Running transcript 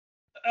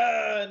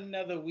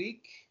Another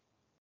week.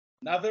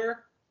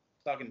 Another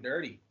talking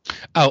dirty.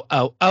 Oh,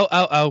 oh, oh,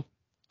 oh, oh.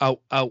 Oh,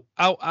 oh,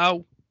 oh,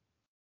 oh.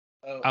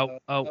 Oh, Oh, oh,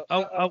 oh, oh, oh, oh, oh, oh,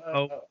 oh.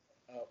 oh,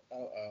 oh,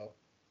 oh, oh.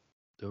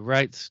 The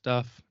right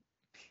stuff.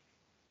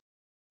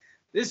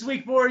 This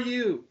week for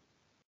you,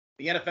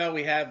 the NFL,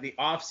 we have the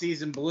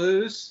off-season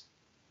blues.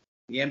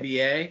 The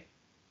NBA,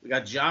 we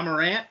got Ja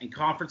Morant in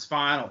conference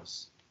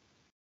finals.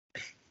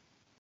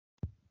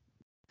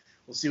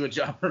 We'll see what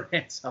Ja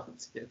Morant's up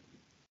to.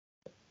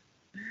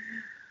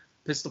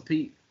 Pistol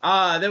Pete.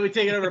 Then we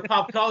take it over to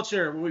pop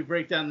culture, where we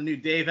break down the new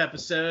Dave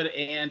episode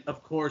and,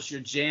 of course,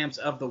 your jams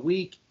of the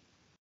week.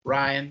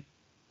 Ryan,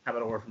 how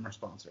about a word from our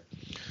sponsor?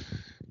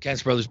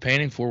 Kent's Brothers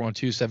Painting,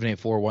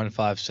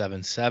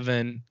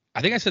 412-784-1577.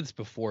 I think I said this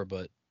before,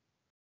 but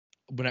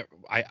whenever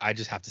I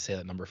just have to say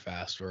that number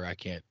fast, or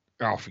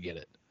I'll forget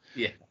it.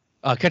 Yeah.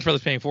 Kent's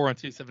Brothers Painting,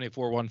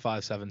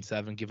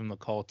 412-784-1577. Give them a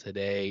call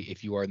today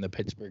if you are in the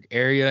Pittsburgh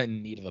area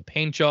in need of a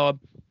paint job.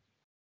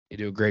 They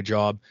do a great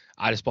job.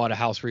 I just bought a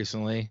house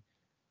recently.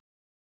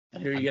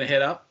 And who are you going to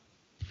hit up?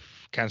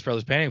 Kent's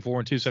Brothers Painting,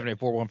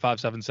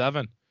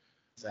 412-784-1577.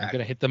 Exactly. I'm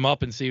gonna hit them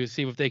up and see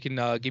if they can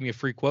give me a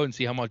free quote and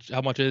see how much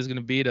it is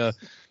gonna be to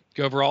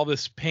go over all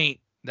this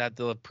paint that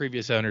the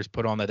previous owners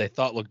put on that they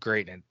thought looked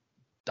great and it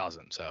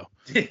doesn't. So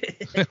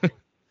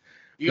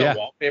you got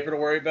wallpaper to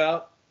worry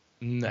about?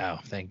 No,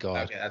 thank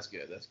God. Okay, that's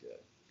good.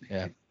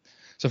 Yeah.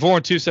 So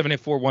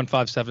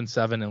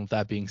 412-784-1577, and with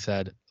that being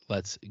said,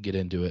 let's get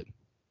into it.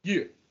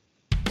 Yeah.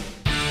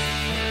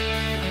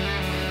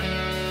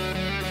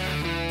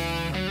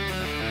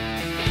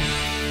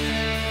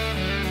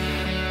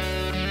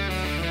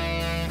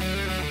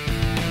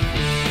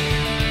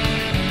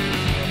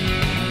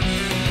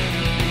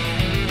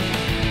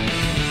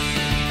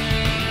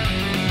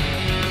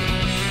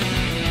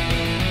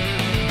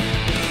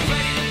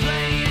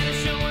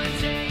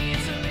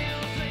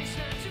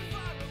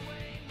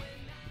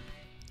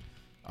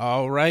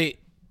 All right.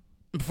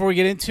 Before we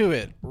get into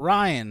it,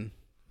 Ryan,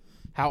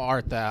 how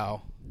art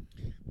thou?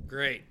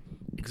 Great.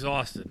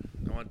 Exhausted.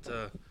 I went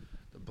to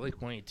the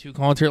Blink-182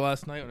 concert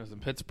last night when I was in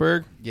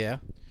Pittsburgh. Yeah.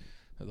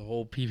 The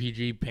whole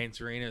PPG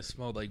Paints Arena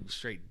smelled like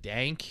straight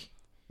dank.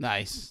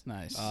 Nice.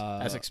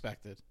 As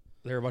expected.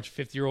 There were a bunch of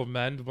 50-year-old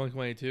men to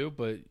Blink-182,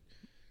 but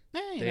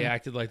they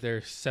acted like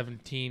they're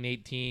 17,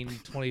 18,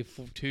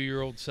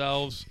 22-year-old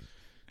selves.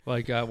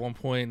 Like at one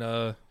point,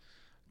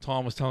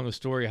 Tom was telling a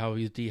story how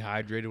he's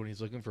dehydrated when he's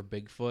looking for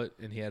Bigfoot,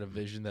 and he had a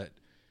vision that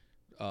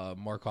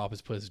Mark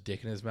Hoppus put his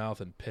dick in his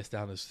mouth and pissed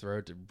down his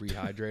throat to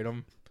rehydrate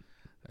him.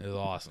 It was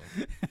awesome.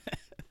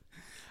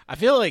 I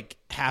feel like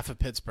half of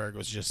Pittsburgh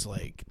was just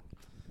like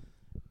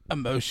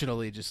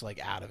emotionally just like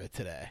out of it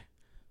today.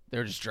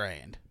 They're just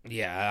drained.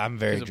 Yeah, I'm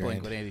very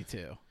drained.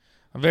 Blink-182.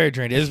 I'm very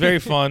drained. It is very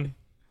fun,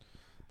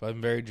 but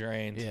I'm very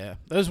drained. Yeah,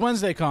 those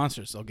Wednesday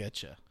concerts, they'll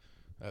get you.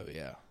 Oh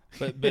yeah,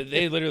 but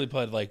they literally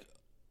played like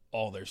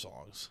all their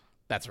songs.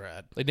 That's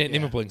rad. They didn't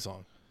name a Blink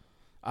song.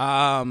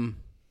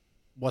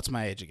 What's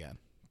My Age again?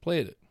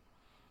 Played it.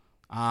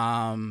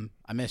 I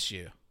Miss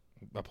You.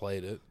 I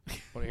played it.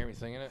 Want to hear me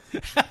singing it?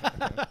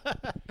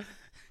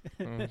 Let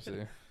me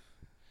see.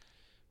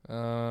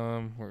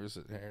 Where is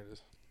it? Here it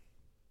is.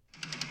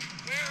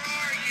 Where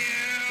are you?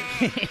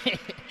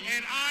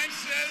 And I'm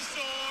so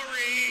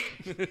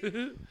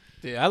sorry.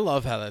 Dude, I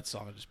love how that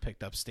song just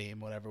picked up steam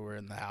whenever we're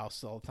in the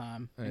house all the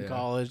time in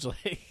college.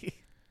 Like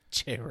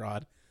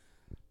J-Rod.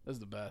 That was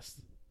the best.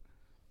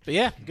 But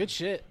yeah, good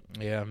shit.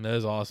 Yeah, that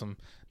was awesome.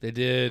 They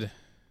did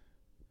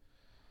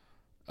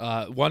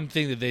one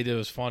thing that they did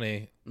was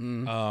funny.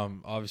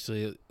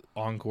 Obviously,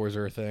 encores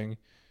are a thing.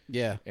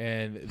 Yeah.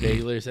 And they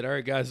literally said, all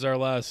right, guys, this is our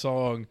last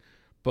song,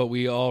 but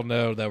we all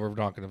know that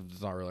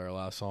it's not really our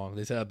last song.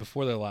 They said that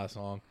before their last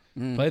song,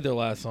 played their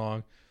last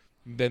song.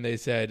 Then they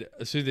said,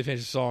 as soon as they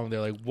finished the song,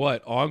 they're like,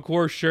 what,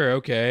 encore? Sure,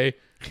 okay.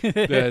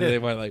 Then they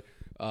went like,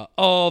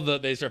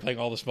 they start playing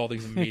all the small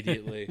things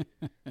immediately.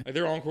 Like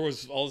their encore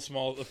was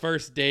the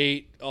first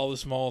date, all the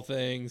small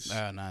things.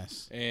 Oh,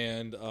 nice.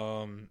 And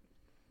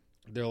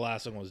their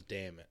last one was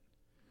Damn It.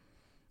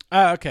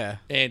 Oh, okay.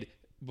 And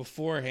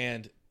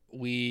beforehand,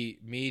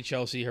 me,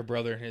 Chelsea, her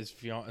brother, and his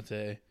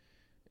fiance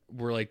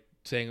were like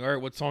saying, all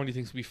right, what song do you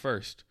think should be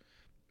first?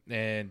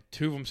 And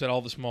two of them said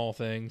All the Small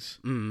Things.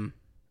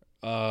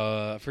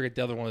 I forget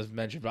the other one was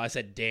mentioned, but I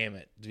said Damn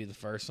It to be the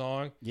first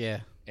song. Yeah.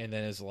 And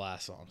then it's the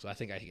last song. So I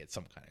think I could get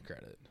some kind of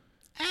credit.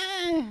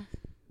 I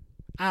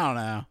don't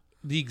know.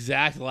 The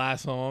exact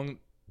last song.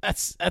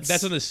 That's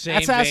in the same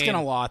That's asking vein,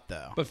 a lot,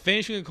 though. But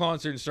finishing a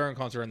concert and starting a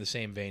concert are in the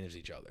same vein as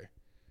each other.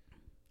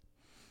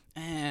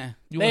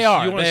 They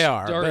are.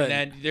 But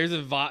then there's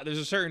a vibe. There's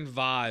a certain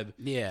vibe.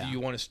 Yeah. That you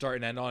want to start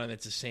and end on, and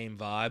it's the same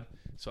vibe.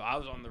 So I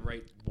was on the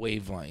right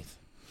wavelength.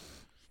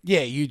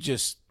 Yeah, you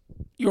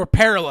were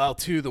parallel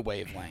to the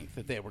wavelength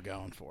that they were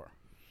going for.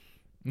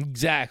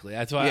 Exactly.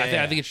 That's why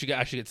I think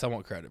I should get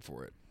somewhat credit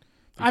for it.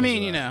 I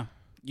mean,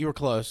 you were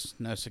close.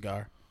 No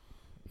cigar.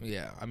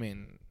 Yeah, I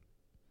mean,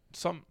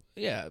 but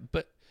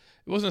it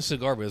wasn't a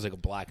cigar, but it was like a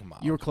black and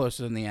mild. You were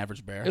closer than the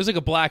average bear. It was like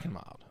a black and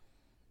mild.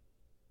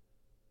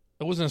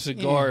 It wasn't a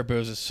cigar, but it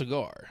was a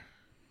cigar.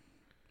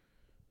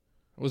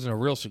 It wasn't a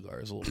real cigar.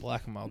 It was a little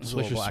Black and Mild,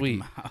 Swisher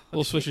Sweet, a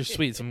little Swisher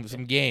Sweet, some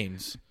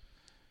games.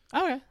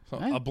 Okay, So,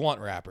 a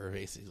blunt wrapper,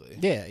 basically.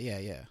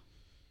 Yeah.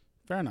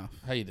 Fair enough.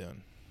 How you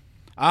doing?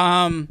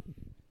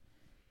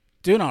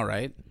 Doing all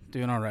right.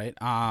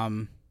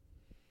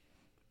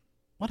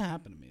 What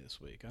happened to me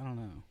this week? I don't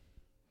know.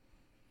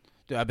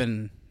 Dude, I've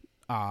been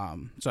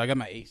so I got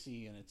my AC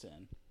units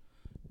in,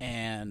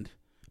 and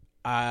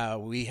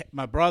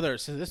my brother.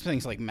 So this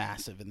thing's like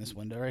massive in this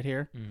window right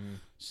here. Mm-hmm.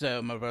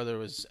 So my brother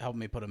was helping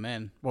me put them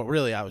in. Well,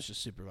 really, I was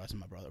just supervising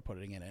my brother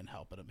putting it in,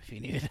 helping him if he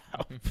needed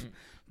help.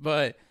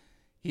 But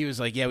he was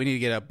like, "Yeah, we need to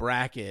get a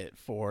bracket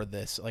for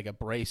this, like a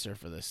bracer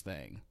for this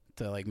thing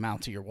to like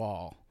mount to your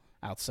wall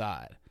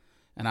outside."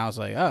 And I was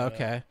like, "Oh,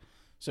 okay."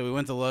 So we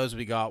went to Lowe's,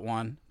 we got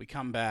one. We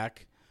come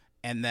back,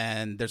 and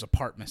then there's a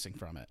part missing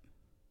from it.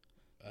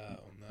 Oh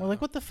no! We're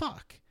like, "What the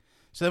fuck?"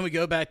 So then we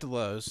go back to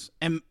Lowe's,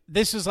 and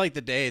this is like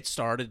the day it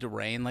started to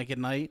rain, like at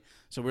night.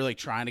 So we're like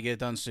trying to get it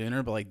done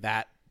sooner, but like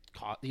that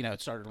caught,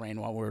 it started to rain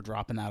while we were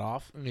dropping that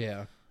off.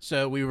 Yeah.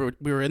 So we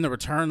were in the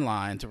return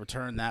line to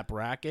return that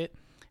bracket,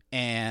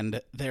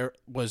 and there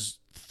was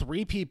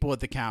 3 people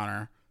at the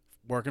counter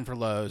working for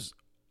Lowe's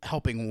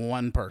helping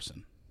one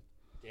person.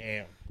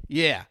 Damn.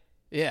 Yeah.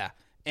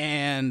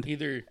 And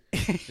either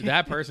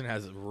that person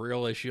has a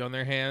real issue on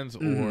their hands,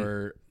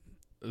 or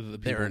the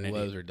people at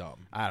Lowe's are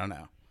dumb. I don't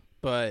know,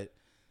 but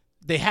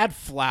they had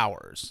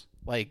flowers,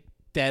 like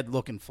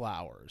dead-looking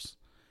flowers,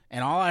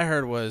 and all I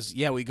heard was,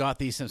 "Yeah, we got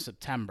these in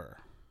September."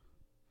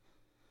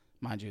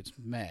 Mind you, it's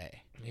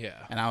May.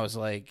 Yeah. And I was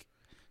like,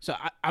 so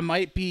I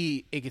might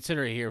be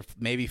considering here.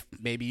 Maybe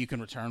you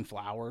can return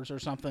flowers or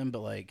something,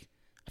 but like,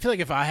 I feel like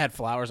if I had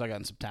flowers I got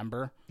in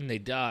September and they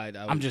died,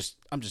 I'm just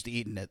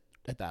eating it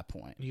at that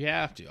point. You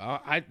have to.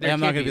 I'm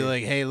not gonna be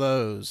like, "Hey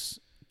Lowe's,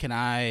 can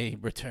I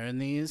return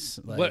these?"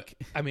 Like, what?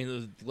 I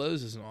mean,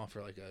 Lowe's doesn't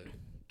offer like a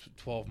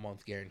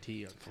 12-month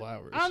guarantee on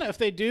flowers. I don't know. If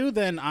they do,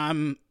 then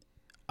I'm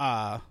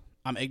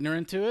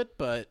ignorant to it.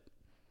 But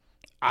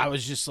I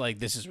was just like,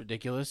 "This is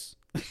ridiculous."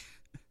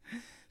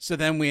 So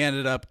then we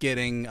ended up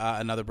getting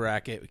another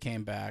bracket. We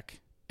came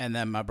back, and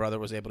then my brother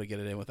was able to get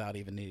it in without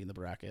even needing the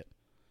bracket.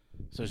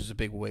 So it's just a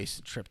big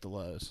wasted trip to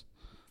Lowe's.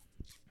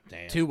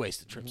 Damn. 2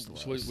 wasted trips to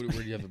Lowe's. So where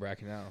do you have the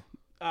bracket now?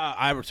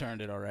 I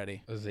returned it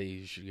already. I say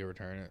you should go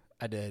return it.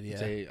 I did,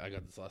 yeah. I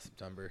got this last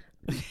September.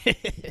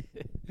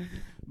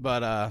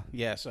 But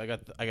yeah, so I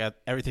got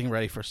everything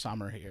ready for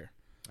summer here.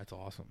 That's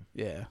awesome.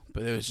 Yeah,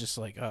 but it was just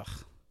like, ugh,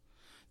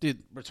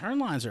 dude, return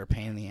lines are a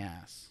pain in the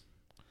ass.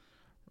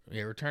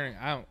 Yeah, returning.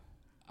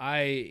 I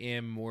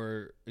am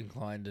more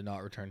inclined to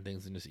not return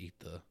things and just eat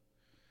the.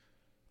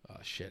 Oh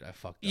shit! I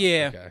fucked up.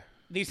 Yeah. Okay.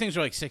 These things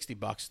are like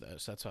 $60 though,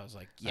 so that's why I was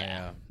like,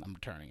 yeah, I'm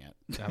returning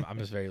it. I'm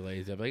just very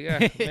lazy. I'm like,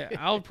 yeah,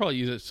 I'll probably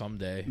use it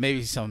someday.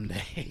 Maybe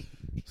someday.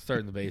 Start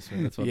in the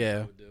basement. That's what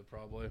I would do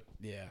probably.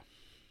 Yeah.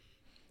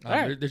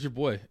 There's your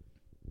boy,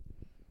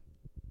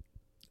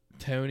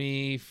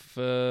 Tony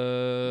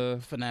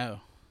Fano.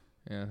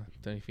 Yeah,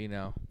 Tony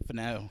Finau.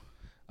 Fano.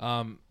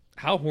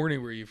 How horny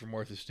were you for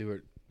Martha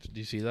Stewart? Did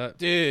you see that?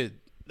 Dude,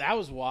 that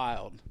was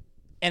wild.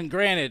 And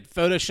granted,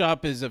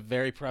 Photoshop is a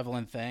very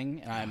prevalent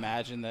thing, and I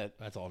imagine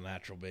that's all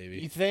natural, baby.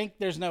 You think?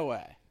 There's no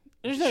way.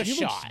 There's no she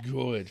shot. Looks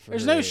good for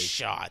There's her no age.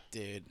 shot,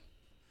 dude.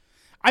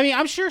 I mean,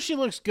 I'm sure she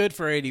looks good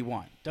for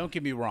 81. Don't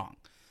get me wrong.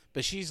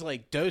 But she's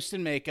like dosed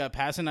in makeup,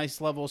 has a nice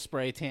level of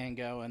spray tan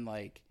going,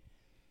 like,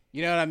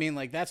 you know what I mean?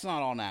 Like, that's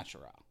not all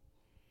natural.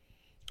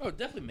 Oh,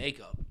 definitely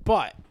makeup.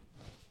 But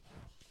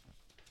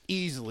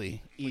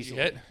easily.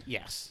 Hit?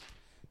 Yes.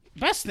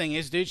 Best thing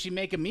is, dude, she'd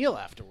make a meal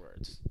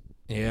afterwards.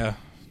 Yeah.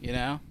 You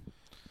know?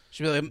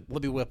 She'll be like,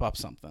 let me whip up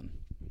something.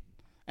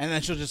 And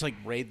then she'll just, like,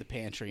 raid the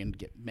pantry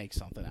and make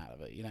something out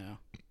of it, you know?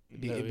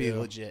 It'd be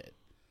legit.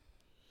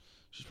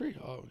 She's pretty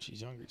hot when she's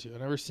younger, too.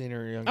 I've never seen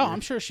her younger. Oh, I'm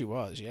sure she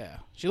was, yeah.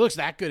 She looks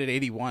that good at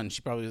 81.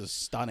 She probably was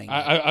stunning.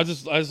 I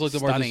just looked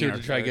at Martha Stewart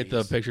to try to get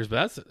the pictures,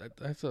 but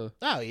that's a...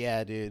 Oh,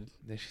 yeah, dude.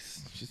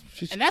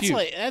 She's and that's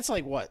cute. that's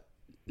like, what,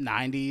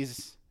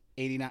 90s,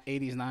 80s,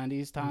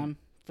 90s time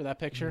for that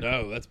picture?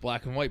 No, that's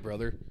black and white,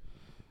 brother.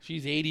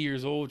 She's 80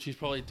 years old. She's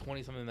probably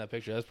 20-something in that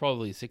picture. That's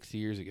probably 60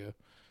 years ago.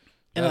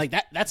 And like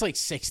that's like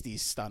 60s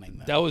stunning,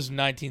 though. That was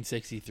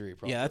 1963,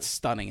 probably. Yeah, that's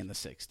stunning in the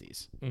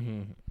 60s.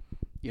 Mm-hmm.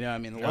 You know what I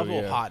mean? The level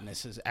of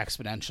hotness has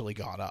exponentially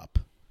gone up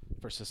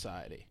for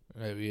society.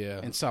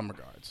 Yeah. In some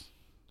regards.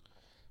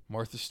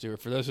 Martha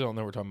Stewart. For those who don't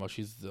know what we're talking about,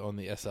 she's on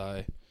the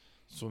SI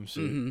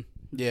swimsuit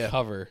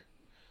cover.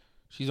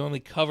 She's on the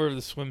cover of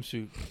the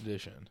swimsuit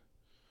edition.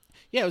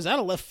 Yeah, it was out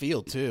of left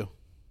field, too.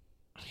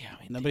 Yeah,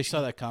 I mean, nobody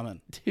saw that coming.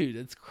 Dude,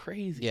 that's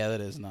crazy. Yeah,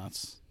 that is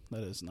nuts.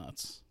 That is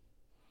nuts.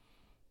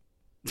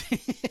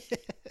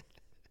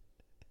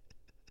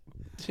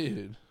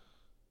 Dude.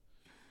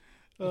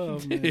 Oh,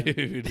 man.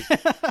 Dude.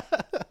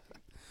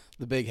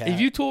 The big hat.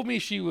 If you told me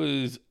she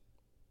was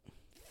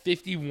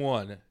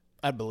 51,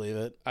 I'd believe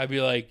it. I'd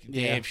be like,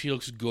 damn, she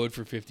looks good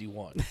for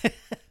 51.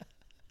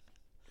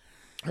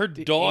 Her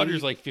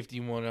daughter's like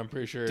 51, I'm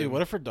pretty sure. Dude,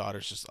 what if her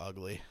daughter's just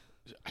ugly?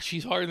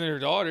 She's harder than her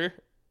daughter.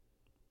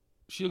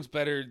 She looks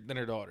better than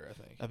her daughter, I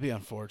think. That'd be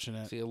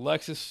unfortunate. See,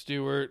 Alexis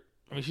Stewart.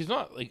 I mean, she's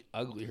not like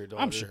ugly. Her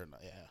daughter. I'm sure.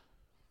 Yeah.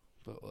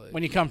 But like,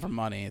 When you come from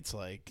money, it's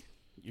like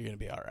you're gonna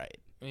be all right.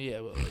 yeah,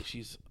 but like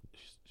she's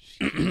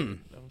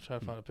I'm trying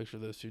to find a picture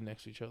of those two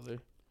next to each other.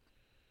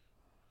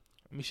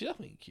 I mean, she's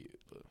definitely cute,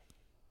 but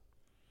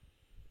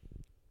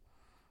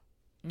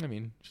I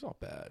mean, she's not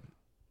bad.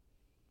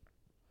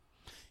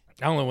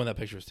 I don't know when that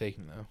picture was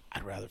taken though.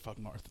 I'd rather fuck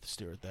Martha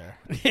Stewart there.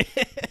 I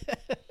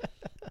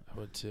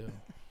would too.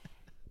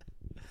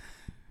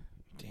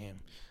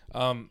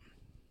 Damn.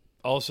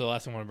 Also,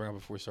 last thing I want to bring up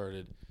before we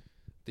started.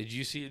 Did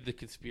you see the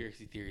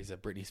conspiracy theories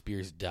that Britney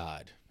Spears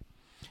died?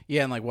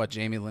 Yeah, and like what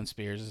Jamie Lynn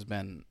Spears has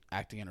been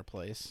acting in her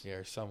place. Yeah,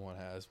 or someone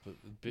has, but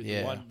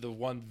Yeah. the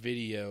one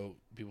video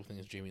people think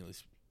is Jamie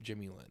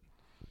Lynn.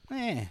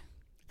 Eh.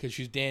 Because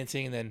she's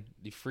dancing and then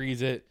you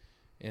freeze it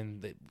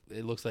and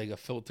it looks like a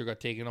filter got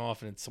taken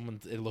off and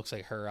it looks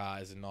like her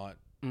eyes and not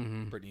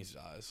Britney's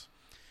eyes.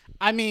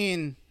 I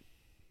mean,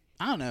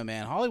 I don't know,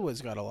 man.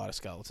 Hollywood's got a lot of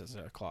skeletons in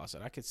their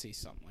closet. I could see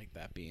something like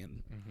that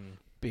being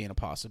a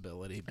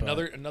possibility. But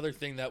Another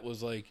thing that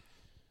was like,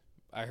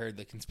 I heard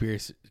the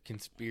conspiracy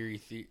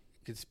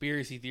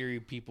theory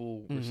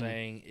people were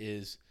saying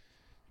is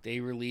they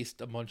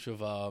released a bunch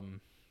of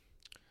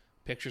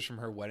pictures from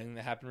her wedding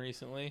that happened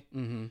recently,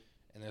 and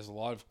there's a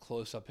lot of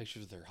close-up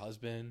pictures of her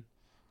husband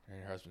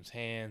and her husband's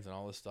hands and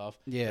all this stuff.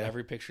 Yeah. But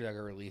every picture that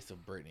got released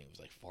of Britney was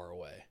like far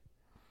away.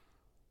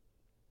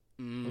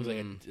 It was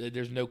like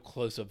there's no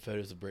close-up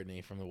photos of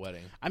Britney from the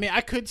wedding. I mean,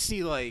 I could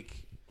see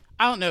like,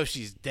 I don't know if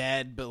she's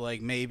dead, but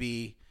like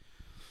maybe,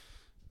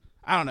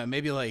 I don't know,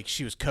 maybe like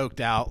she was coked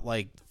out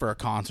like for a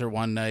concert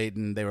one night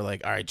and they were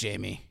like, all right,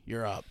 Jamie,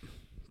 you're up.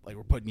 Like,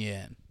 we're putting you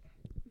in.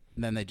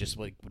 And then they just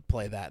like would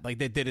play that. Like,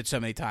 they did it so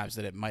many times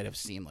that it might have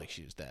seemed like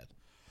she was dead.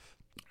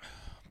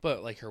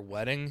 But like her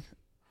wedding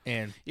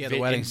and the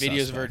wedding and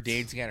videos of her suspect.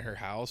 dancing at her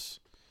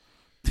house.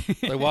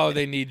 Like, why would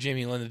they need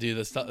Jamie Lynn to do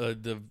the stuff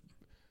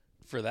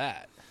for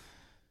that?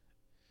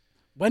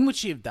 When would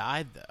she have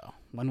died though?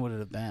 When would it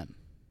have been?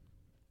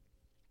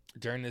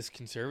 During this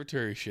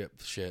conservatorship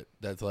shit,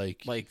 that's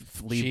like Leave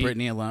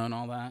Britney alone,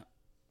 all that.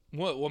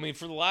 Well, I mean,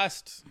 for the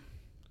last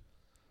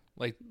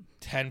like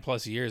 10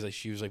 plus years, like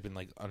she was like been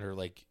like under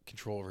like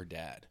control of her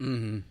dad.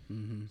 She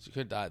could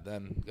have died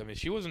then. I mean,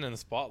 she wasn't in the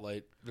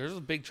spotlight. There's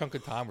a big chunk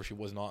of time where she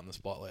was not in the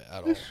spotlight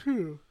at all.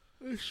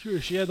 That's true.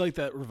 She had like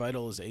that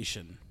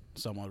revitalization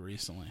somewhat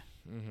recently.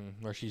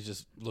 Where she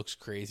just looks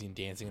crazy and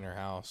dancing in her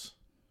house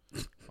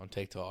on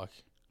TikTok.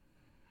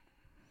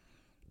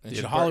 And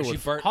Dude,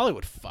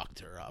 Hollywood fucked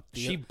her up.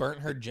 She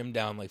burnt her gym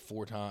down like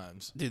 4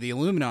 times. Dude, the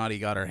Illuminati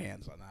got her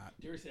hands on that.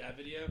 Did you ever see that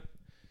video?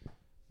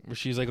 Where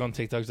she's like on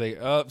TikTok, she's like,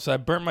 oh, so I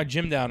burnt my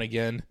gym down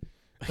again.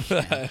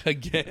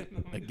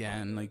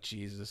 Again, like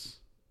Jesus.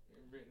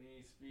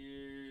 Britney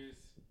Spears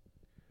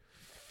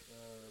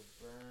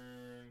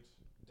burned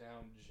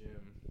down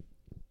gym.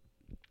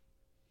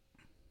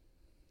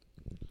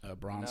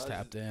 Bronze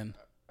tapped in.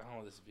 I don't know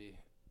what this would be.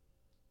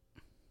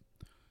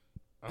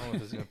 I don't know if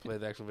this is going to play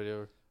the actual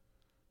video.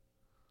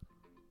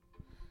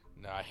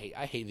 No, I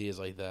hate videos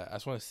like that. I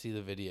just want to see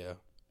the video.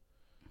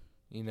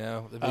 You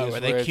know? The videos Where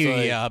they cue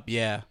like, you up,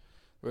 yeah.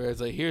 Where it's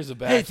like, here's the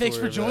backstory. Hey, thanks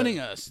for joining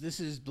us. This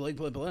is blank,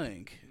 blank,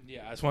 blank.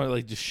 Yeah, I just want to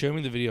like just show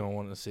me the video I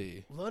want to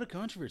see. A lot of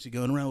controversy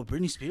going around with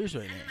Britney Spears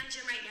right I'm in now. my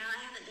gym right now.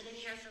 I haven't been in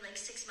here for like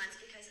 6 months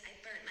because I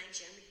burnt my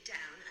gym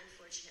down,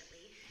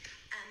 unfortunately.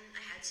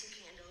 I had 2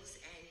 candles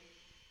and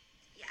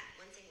yeah,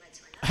 one thing led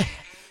to another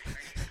and I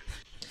burned it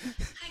down.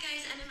 Hi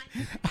guys, I'm in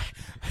my...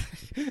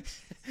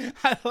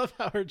 I love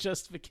how her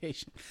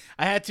justification.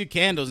 I had 2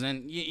 candles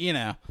and, you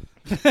know.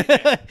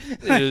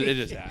 It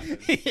just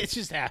happens. It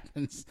just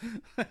happens.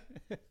 I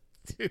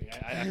feel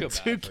bad 2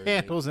 for her,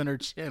 candles in her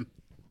gym.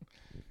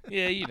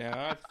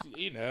 Yeah,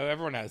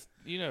 everyone has,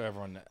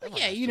 everyone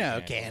Yeah, has you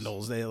know, candles.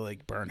 candles. They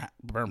like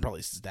burn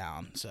places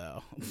down.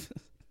 So,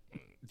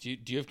 Do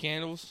you have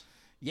candles?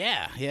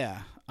 yeah. Do you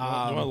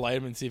want to light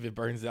them and see if it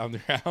burns down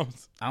their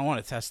house? I don't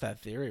want to test that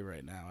theory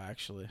right now.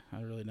 Actually,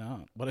 I really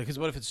don't. Because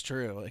what if it's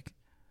true? Like,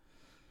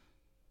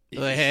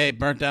 hey,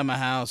 burnt down my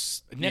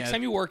house. Next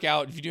time you work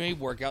out, if you do any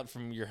workout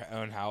from your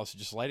own house,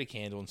 just light a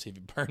candle and see if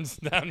it burns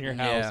down your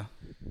house. Yeah.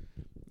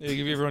 If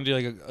you ever do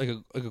like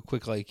a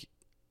quick like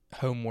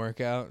home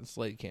workout, just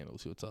light a candle,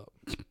 see what's up.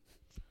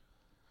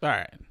 All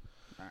right.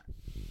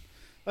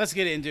 Let's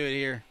get into it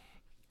here.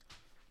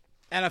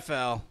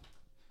 NFL.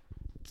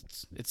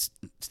 It's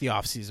the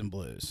off-season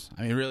blues.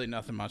 I mean, really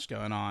nothing much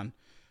going on.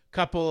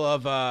 Couple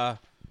of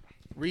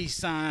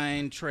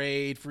re-sign,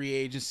 trade, free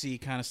agency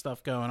kind of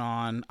stuff going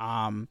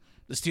on.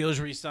 The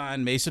Steelers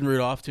re-signed Mason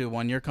Rudolph to a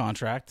 1-year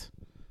contract.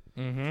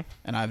 And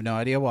I have no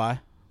idea why.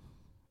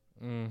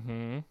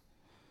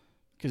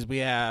 Because we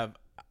have,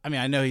 I mean,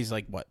 I know he's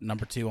like, what,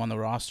 number 2 on the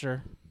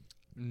roster?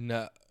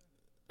 No,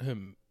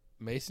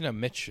 Mason, no,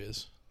 Mitch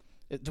is.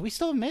 Do we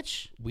still have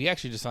Mitch? We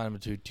actually just signed him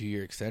to a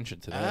 2-year extension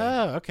today.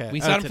 Oh, okay.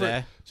 We signed him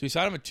today. so we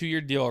signed him a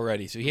 2-year deal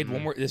already. So he had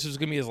one more. This was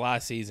going to be his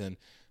last season,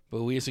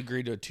 but we just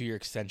agreed to a 2-year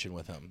extension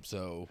with him.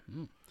 So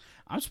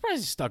I'm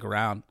surprised he stuck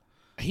around.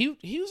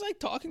 He was like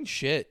talking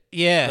shit.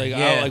 Yeah, Like,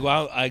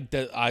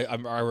 yeah.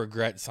 I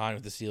regret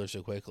signing with the Steelers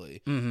so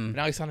quickly. Mm-hmm. But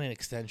now he's signing an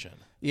extension.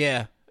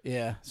 Yeah,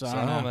 yeah. So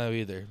I don't know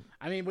either.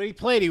 I mean, when he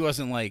played, he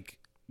wasn't like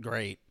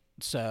great.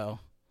 So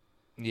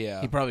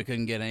Yeah, he probably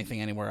couldn't get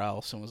anything anywhere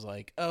else, and was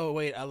like, "Oh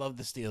wait, I love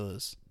the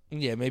Steelers.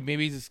 yeah. Maybe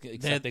he's just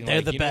accepting. They're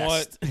like, the you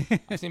best." know what? I'm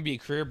just gonna be a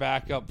career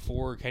backup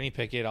for Kenny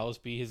Pickett. I'll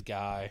just be his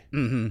guy.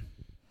 Mm-hmm.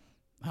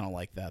 I don't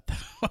like that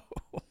though.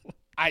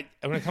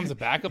 When it comes to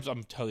backups,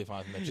 I'm totally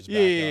fine with Mitch's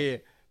backup. Yeah.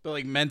 But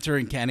like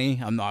mentoring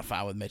Kenny, I'm not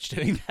fine with Mitch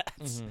doing that.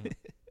 Mm-hmm.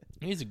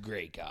 He's a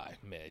great guy,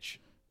 Mitch.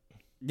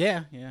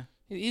 Yeah, yeah.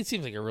 He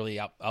seems like a really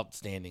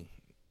outstanding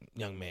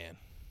young man.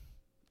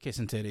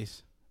 Kissing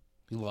titties.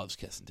 He loves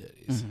kissing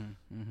titties.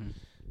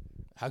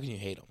 How can you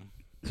hate him?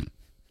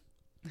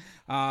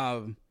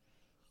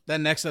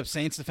 Then next up,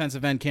 Saints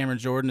defensive end Cameron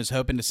Jordan is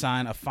hoping to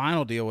sign a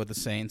final deal with the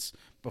Saints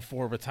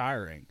before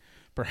retiring.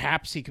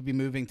 Perhaps he could be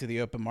moving to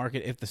the open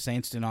market if the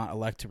Saints do not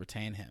elect to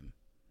retain him.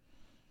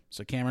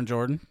 So Cameron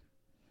Jordan,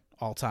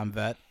 all-time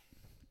vet,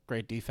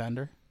 great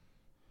defender.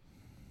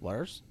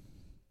 Lurs?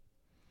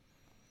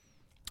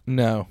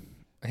 No.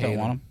 Don't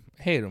want him?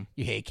 Hate him.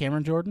 You hate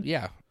Cameron Jordan?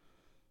 Yeah.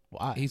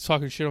 Why? He's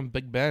talking shit on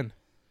Big Ben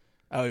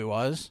Oh, he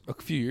was? a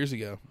few years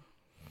ago.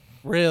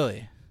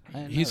 Really?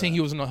 He's saying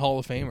he wasn't a Hall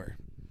of Famer.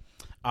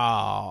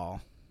 Oh,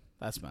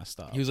 that's messed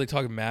up. He was like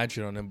talking mad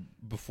shit on him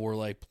before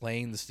like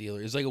playing the Steelers.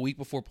 It was like a week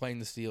before playing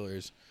the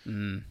Steelers.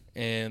 And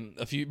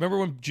remember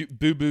when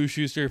Boo Boo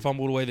Schuster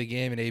fumbled away the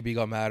game and AB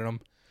got mad at him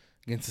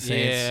against the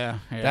Saints? Yeah.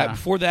 That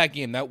before that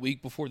game, that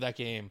week before that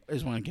game,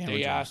 is when Cameron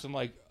they Jordan. asked him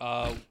like,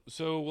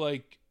 so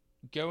like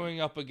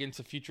going up against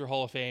a future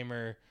Hall of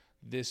Famer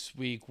this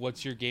week,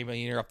 what's your game? And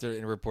he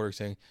interrupted a reporter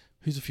saying,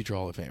 "Who's a future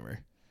Hall of Famer?"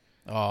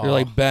 Oh. They're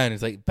like, Ben.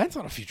 It's like, Ben's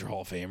not a future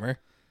Hall of Famer.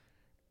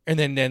 And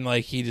then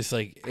like he just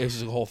like it was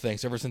just a whole thing.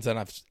 So ever since then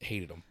I've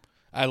hated him.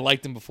 I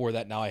liked him before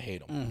that. Now I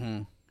hate him.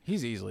 Mm-hmm.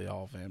 He's easily a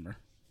Hall of Famer.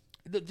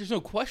 There's no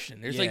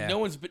question. There's like no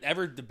one's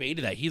ever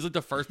debated that. He's like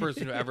the first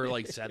person who ever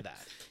like said that.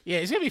 Yeah,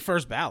 he's gonna be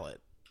first ballot.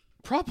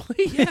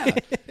 Probably, yeah.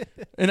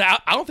 And I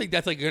don't think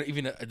that's like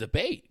even a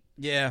debate.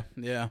 Yeah,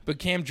 yeah. But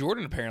Cam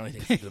Jordan apparently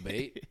thinks it's a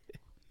debate.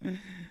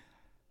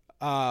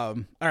 All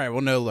right,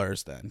 well, no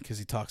Lurs then, because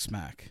he talks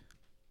smack.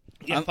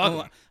 Yeah,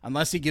 fuck him.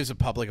 Unless he gives a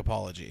public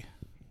apology.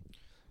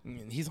 I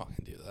mean, he's not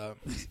gonna do that.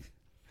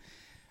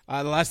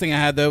 The last thing I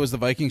had though was the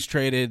Vikings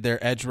traded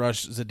their edge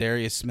rush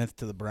Zadarius Smith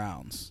to the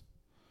Browns.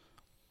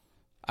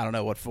 I don't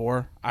know what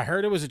for. I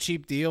heard it was a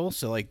cheap deal,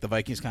 so like the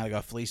Vikings kind of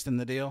got fleeced in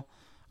the deal.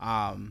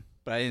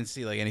 But I didn't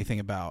see like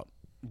anything about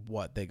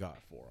what they got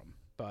for him.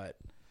 But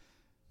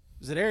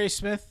Zadarius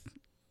Smith,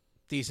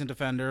 decent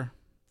defender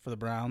for the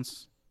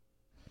Browns.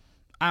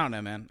 I don't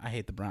know, man. I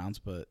hate the Browns,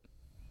 but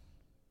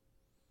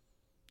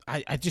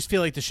I just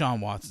feel like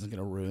Deshaun Watson's going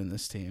to ruin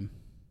this team.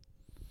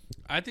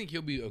 I think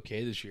he'll be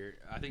okay this year.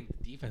 I think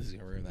the defense is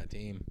gonna ruin that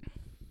team.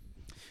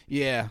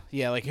 Yeah,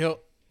 like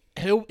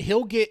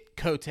he'll get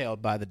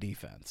coattailed by the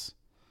defense.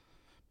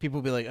 People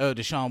will be like, "Oh,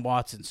 Deshaun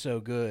Watson's so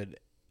good.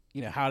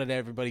 You know, how did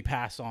everybody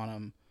pass on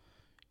him?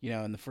 You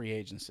know, in the free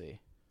agency."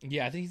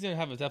 Yeah, I think he's gonna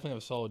definitely have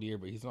a solid year,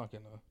 but he's not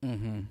gonna.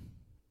 Mm-hmm.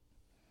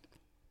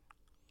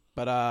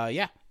 But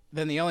yeah.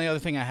 Then the only other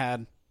thing I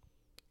had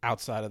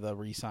outside of the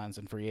re-signs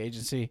and free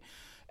agency,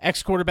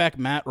 ex-quarterback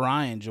Matt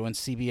Ryan joins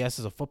CBS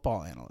as a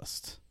football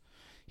analyst.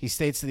 He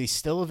states that he's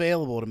still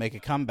available to make a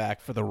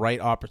comeback for the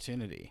right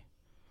opportunity.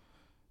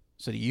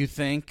 So do you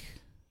think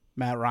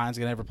Matt Ryan's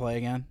going to ever play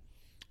again?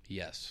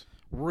 Yes.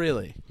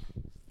 Really?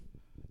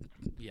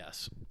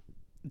 Yes.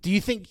 Do you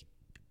think,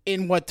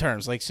 in what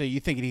terms? Like, so you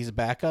think he's a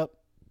backup?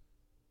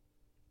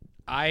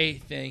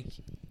 I think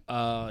he's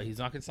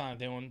not going to sign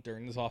with anyone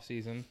during this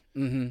offseason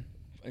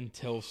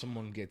until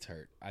someone gets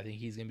hurt. I think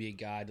he's going to be a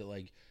guy that,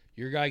 like,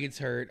 your guy gets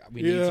hurt.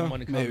 We need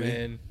someone to come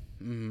in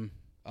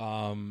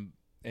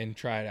and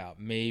try it out.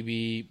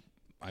 Maybe,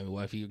 I mean,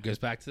 what if he goes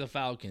back to the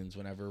Falcons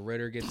whenever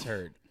Ritter gets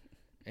hurt?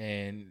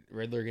 And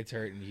Riddler gets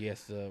hurt, and he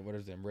has to, what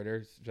is it,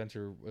 Ritter?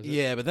 Spencer, was it?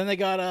 Yeah, but then they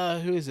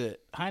got, who is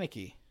it?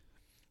 Heineke.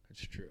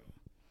 That's true.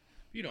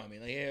 You know what I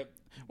mean? Like, yeah,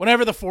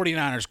 Whenever the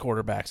 49ers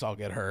quarterbacks all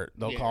get hurt,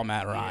 they'll call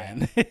Matt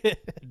Ryan. Yeah.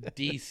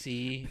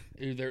 DC,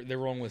 they're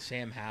rolling with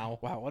Sam Howell.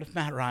 Wow, what if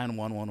Matt Ryan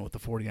won one with the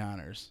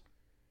 49ers?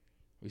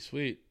 Be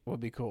sweet. Would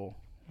be cool.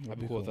 I'd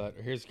be cool with that.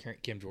 Here's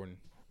Cam Jordan.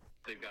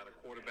 They've got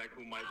a quarterback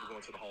who might be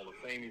going to the Hall of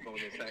Fame. He's only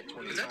been sacked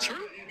 20 times. Is that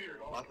true?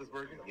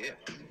 Roethlisberger? Yeah.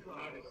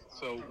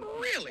 So,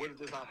 Really? what does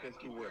this offense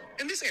do well?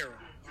 In this era,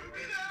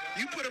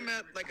 you put him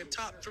at like a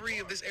top 3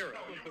 of this era.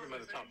 I wouldn't put him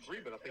at the top 3,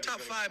 but I think Top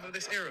 5 of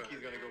this era. he's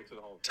going to go to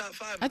the Hall of Fame. Top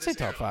 5 of I'd say this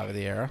top era. 5 of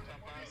the era.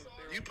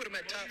 You put him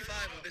at top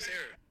 5 of this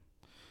era.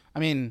 I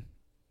mean,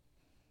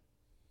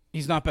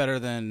 he's not better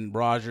than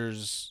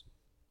Rodgers,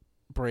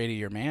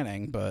 Brady, or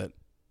Manning, but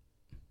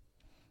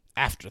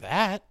after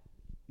that,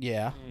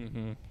 yeah.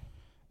 Mm-hmm.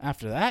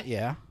 After that,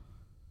 yeah.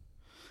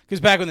 Because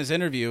back when this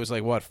interview was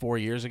like, what, 4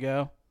 years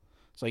ago?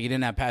 It's like you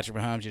didn't have Patrick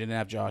Mahomes, you didn't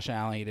have Josh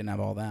Allen, you didn't have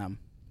all them.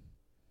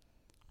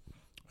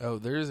 Oh,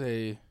 there's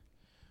a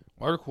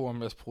article I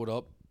just pulled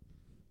up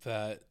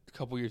that a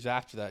couple years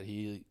after that,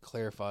 he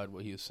clarified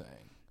what he was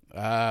saying.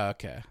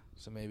 Okay.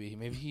 So maybe he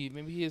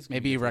is.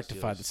 Maybe he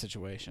rectified the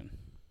situation.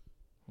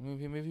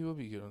 Maybe he will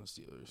be good on the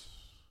Steelers.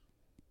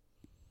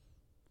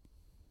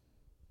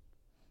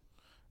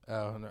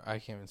 Oh no, I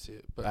can't even see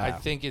it. But I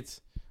think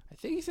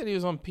he said he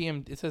was on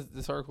PM. It says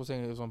this article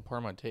saying it was on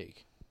Par My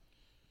Take,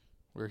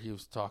 where he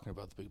was talking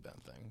about the Big Ben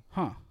thing.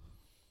 Huh.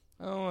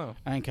 I don't know.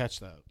 I didn't catch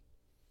that.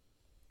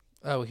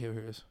 Oh, here it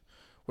is.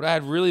 What I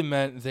had really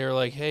meant, they were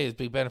like, hey, is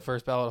Big Ben a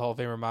first ballot Hall of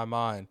Famer in my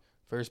mind?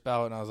 First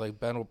ballot, and I was like,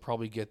 Ben will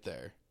probably get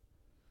there.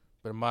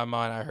 But in my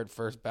mind, I heard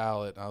first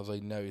ballot, and I was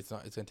like, no, it's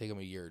not. It's going to take him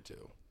a year or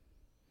two.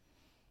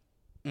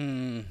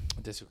 I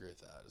disagree with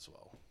that as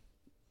well.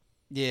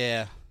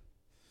 Yeah.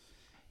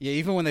 Yeah,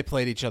 even when they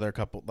played each other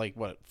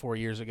 4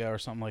 years ago or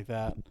something like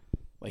that,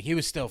 like he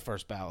was still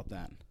first ballot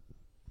then.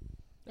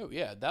 Oh,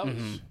 yeah, that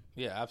was,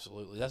 yeah,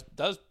 absolutely. That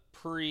was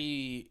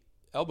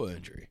pre-elbow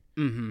injury.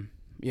 Mm-hmm.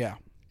 Yeah.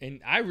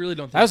 And I really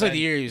don't think that was like the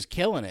year he was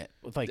killing it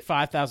with like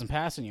 5,000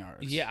 passing yards.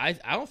 Yeah,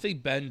 I don't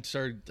think Ben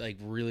started like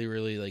really,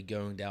 really like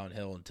going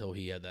downhill until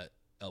he had that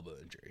elbow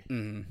injury.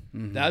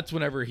 Mm-hmm. That's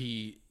whenever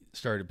he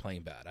started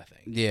playing bad, I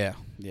think. Yeah.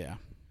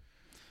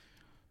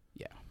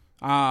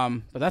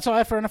 But that's all I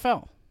have for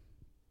NFL.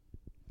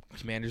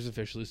 Commanders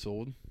officially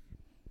sold.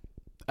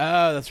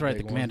 Oh, that's right. The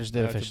Big Commanders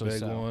one. did That's a officially big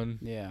sell. one.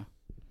 Yeah.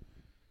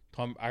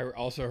 I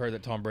also heard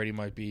that Tom Brady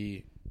might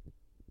be.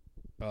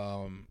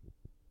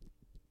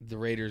 The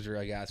Raiders are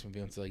like asking if he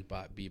wants to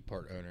like be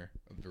part owner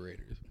of the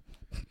Raiders.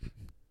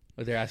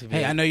 But they're asking.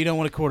 Hey, I know you don't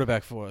want a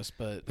quarterback for us,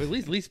 but at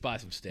least buy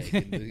some stake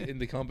in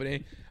the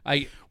company.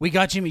 We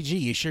got Jimmy G.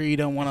 You sure you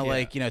don't want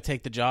to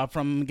take the job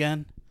from him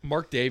again?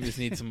 Mark Davis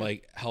needs some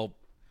like help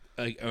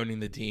like owning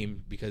the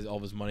team because all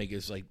of his money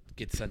gets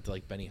sent to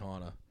like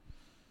Benihana.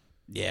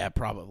 Yeah,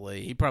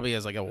 probably. He probably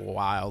has like a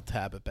wild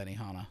tab at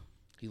Benihana.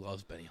 He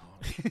loves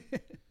Benihana. I'm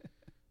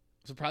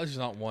surprised there's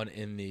not one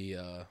in the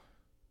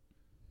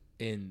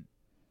in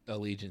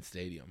Allegiant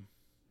Stadium.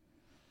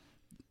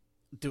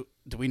 Do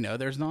we know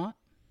there's not?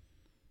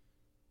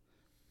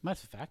 Might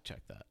have to fact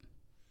check that.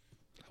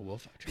 I will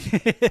fact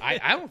check.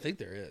 I don't think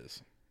there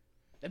is.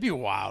 That'd be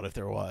wild if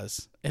there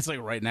was. It's like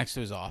right next to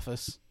his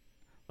office,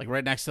 like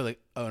right next to the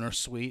owner's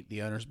suite,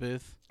 the owner's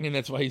booth. I mean,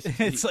 that's why he's.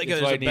 It's like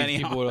that's why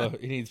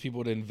Benihana. he needs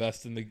people to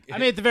invest in the. I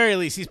mean, at the very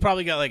least, he's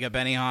probably got like a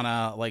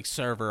Benihana like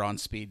server on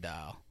speed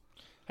dial.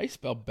 How do you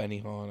spell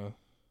Benihana?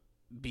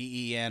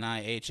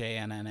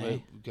 Benihanna.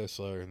 Wait, go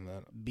slower than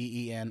that.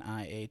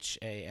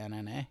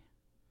 Benihanna.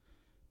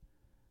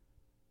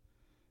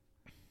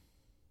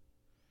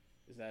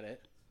 Is that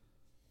it?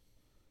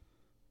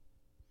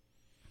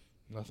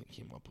 Nothing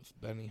came up with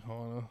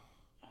Benihana.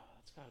 Oh,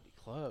 that's got to be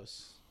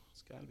close.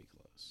 It's got to be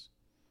close.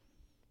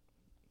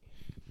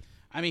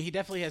 I mean, he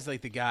definitely has like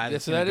the guy. Yeah,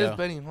 so that is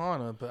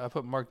Benihana, but I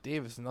put Mark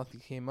Davis and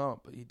nothing came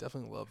up. But he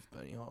definitely loves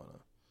Benihana.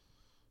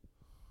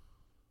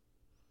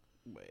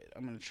 Wait,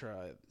 I'm gonna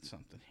try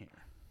something here.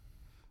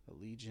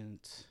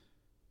 Allegiant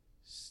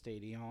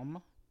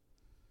Stadium.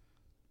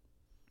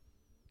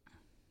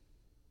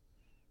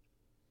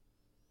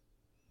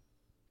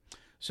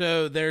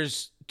 So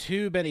there's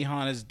 2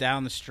 Benihanas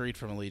down the street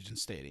from Allegiant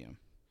Stadium.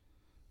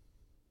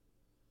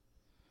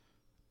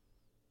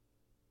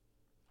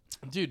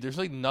 Dude, there's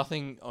like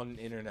nothing on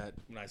the internet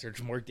when I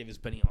search Mark Davis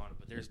Benihana,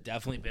 but there's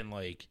definitely been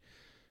like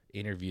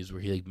interviews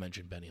where he like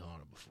mentioned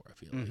Benihana before. I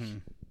feel like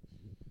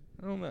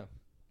I don't know.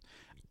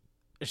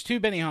 There's 2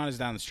 Benihanas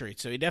down the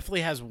street, so he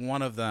definitely has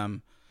one of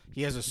them.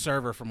 He has a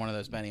server from one of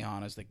those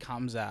Benihanas that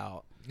comes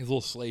out. He's a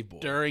little slave boy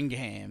during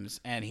games,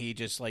 and he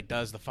just like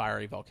does the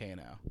fiery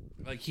volcano.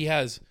 Like he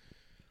has,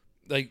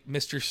 like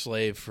Mr.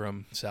 Slave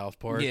from South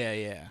Park.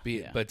 Yeah.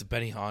 But it's a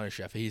Benihana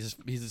chef. He's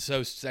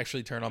so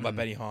sexually turned on by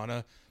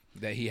Benihana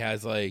that he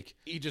has like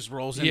he just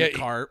rolls in the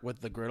cart with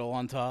the griddle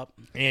on top,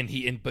 but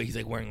he's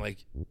like wearing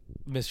like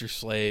Mr.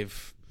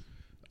 Slave,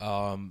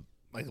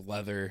 like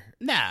leather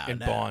and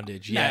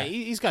bondage. Yeah,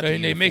 he's got.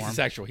 He makes it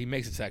sexual.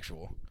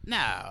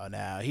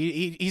 No.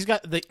 He's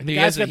got the. He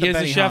has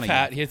a chef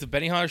hat. He has a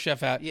Benihana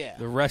chef hat. Yeah.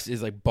 The rest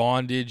is like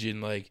bondage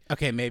and like.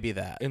 Okay, maybe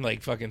that. And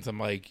like fucking some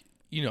like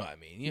you know what I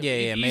mean.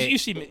 You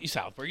see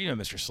South Park. You know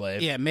Mr.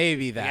 Slave. Yeah,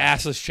 maybe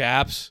that. The assless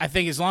chaps. I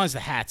think as long as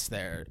the hat's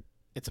there,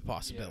 it's a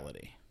possibility.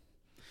 Yeah.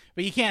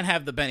 But you can't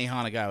have the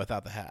Benihana guy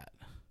without the hat.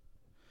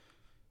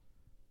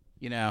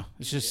 You know,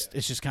 it's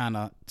just kind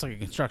of it's like a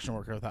construction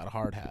worker without a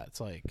hard hat.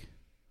 It's like.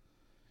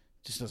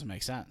 Just doesn't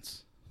make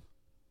sense.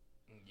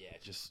 Yeah,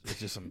 it's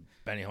just some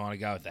Benihana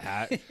guy with the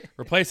hat.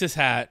 Replace this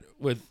hat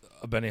with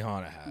a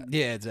Benihana hat.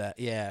 Yeah,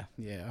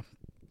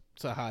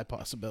 It's a high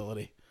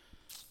possibility.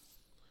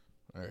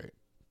 All right.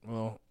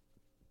 Well,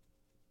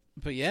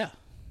 but yeah.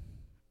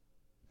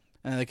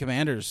 And the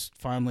Commanders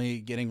finally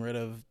getting rid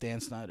of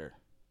Dan Snyder.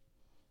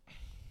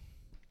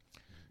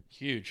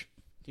 Huge.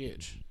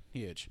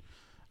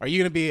 Are you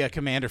going to be a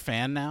Commander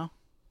fan now?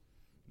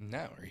 No,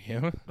 are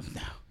you? No.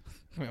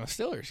 I'm a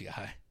Steelers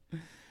guy.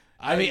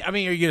 I mean, are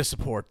you going to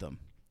support them?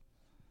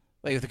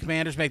 Like, if the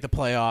Commanders make the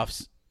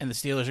playoffs and the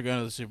Steelers are going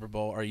to the Super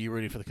Bowl, are you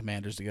ready for the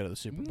Commanders to go to the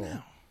Super Bowl?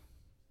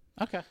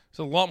 Okay.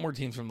 So a lot more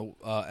teams from the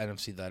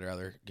NFC that are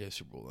rather get a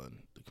Super Bowl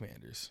than the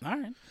Commanders. All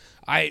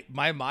right.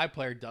 My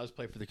player does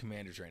play for the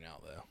Commanders right now,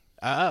 though.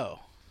 Oh.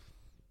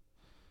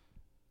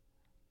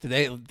 Did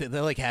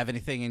they like have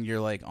anything in your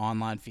like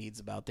online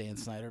feeds about Dan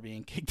Snyder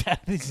being kicked out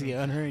as the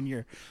owner in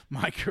your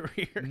My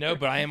Career? No,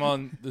 but I am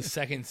on the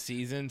second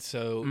season,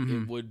 so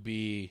Mm-hmm. it would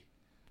be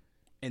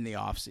In the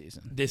off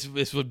season. this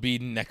would be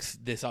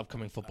this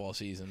upcoming football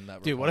season.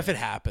 That Dude, what if it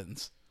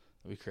happens?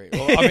 That'd be great.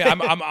 Well, I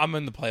mean, I'm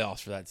in the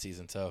playoffs for that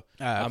season, so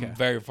Okay. I'm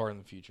very far in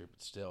the future,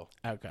 but still,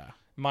 Okay.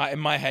 in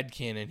my head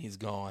canon, he's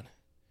gone.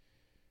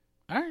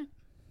 All right.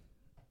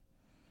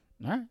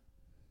 All right.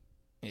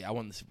 Yeah, I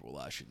won the Super Bowl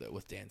last year though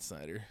with Dan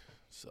Snyder.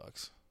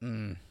 Sucks.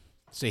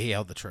 So he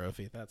held the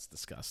trophy. That's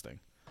disgusting.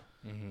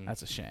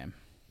 That's a shame.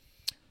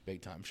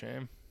 Big time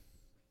shame.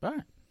 All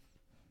right.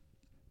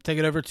 Take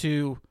it over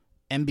to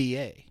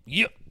NBA.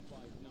 Yep.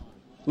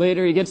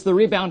 Later, he gets the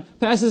rebound,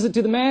 passes it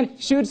to the man,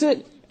 shoots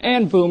it,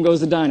 and boom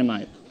goes the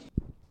dynamite.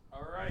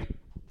 All right.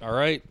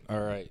 All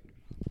right.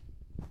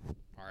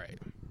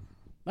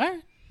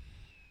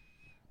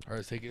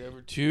 Let's take it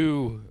over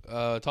to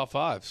top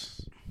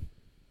fives.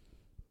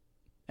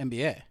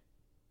 NBA.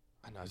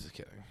 I know, I was just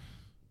kidding.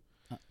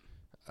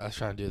 I was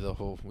trying to do the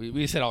whole.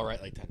 We said all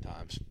right like 10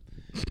 times.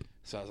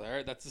 So I was like, all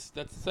right, that's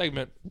the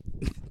segment.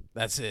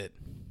 That's it.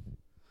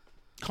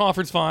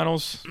 Conference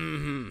finals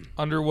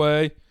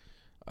underway.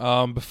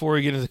 Before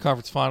we get into the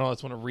conference final, I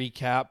just want to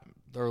recap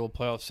our little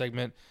playoff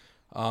segment.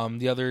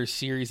 The other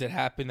series that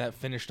happened that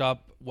finished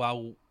up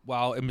while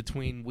in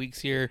between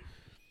weeks here.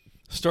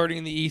 Starting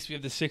in the East, we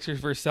have the Sixers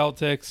versus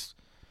Celtics.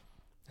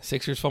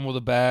 Sixers fumbled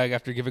the bag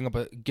after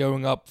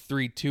going up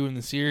 3-2 in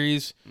the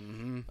series.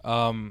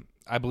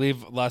 I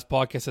believe last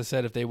podcast I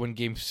said if they win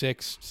Game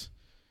 6,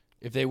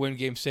 if they lose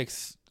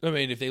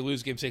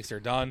Game 6, they're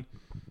done.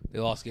 They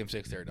lost Game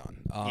 6, they're done.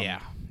 Yeah,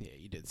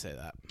 you did say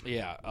that.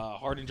 Yeah,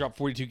 Harden dropped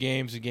 42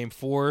 games in Game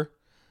 4,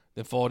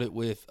 then followed it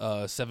with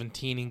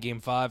 17 in Game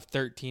 5,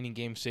 13 in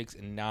Game 6,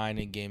 and 9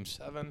 in Game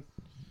 7.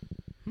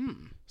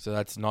 So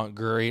that's not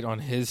great on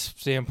his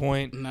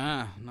standpoint.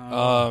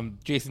 No.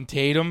 Jason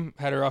Tatum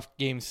had a rough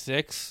Game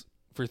 6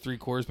 for 3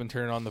 quarters, been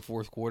turning on the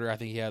fourth quarter. I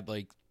think he had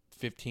like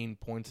 15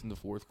 points in the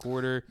fourth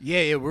quarter.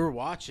 Yeah, we were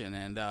watching,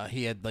 and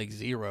he had like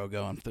 0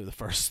 going through the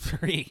first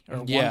 3 or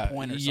 1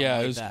 point or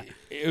something like that.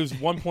 It was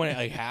 1 point at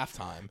like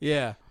halftime.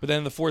 Yeah. But then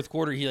in the fourth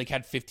quarter, he like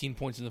had 15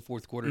 points in the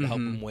fourth quarter to help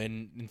him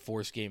win and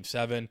force Game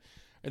 7.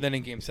 And then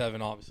in Game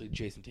 7, obviously,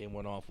 Jason Tatum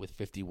went off with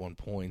 51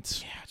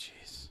 points. Yeah,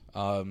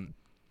 jeez.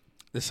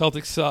 The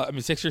Celtics suck. I mean,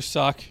 Sixers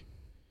suck.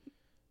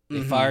 They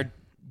fired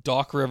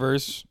Doc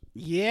Rivers.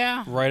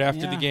 Yeah. Right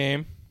after the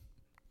game.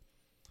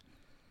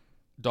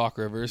 Doc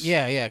Rivers.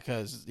 Yeah,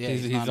 because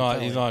he's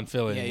not in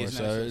Philly anymore, he's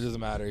so not- it doesn't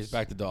matter. He's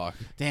back to Doc.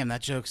 Damn,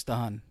 that joke's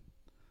done.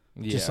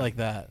 Yeah. Just like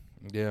that.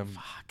 Yeah.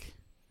 Fuck.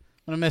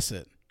 I'm gonna miss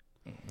it.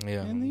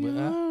 Yeah. In the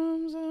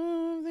arms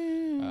of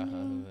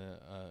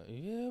the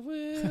Yeah,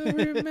 we'll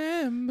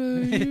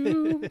remember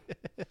you.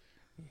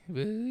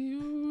 Will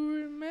you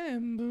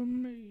remember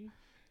me?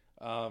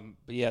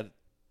 But yeah,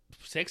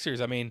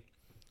 Sixers, I mean,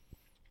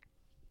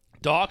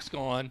 Doc's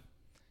gone.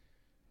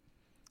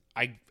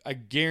 I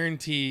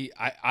guarantee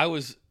I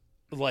was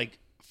like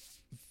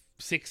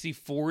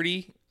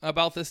 60-40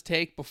 about this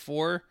take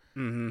before,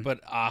 but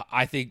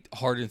I think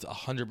Harden's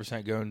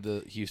 100% going to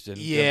Houston.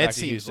 Yeah, it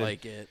seems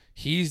like it.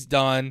 He's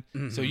done.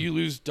 So you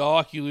lose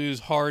Doc, you lose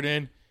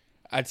Harden.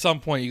 At some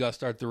point, you got to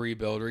start the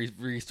rebuild,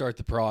 restart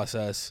the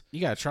process.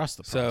 You gotta trust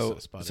the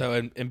process, buddy.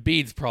 And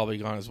Embiid's probably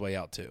gone his way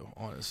out too.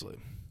 Honestly,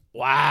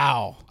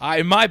 wow.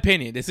 in my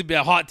opinion, this would be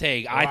a hot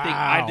take.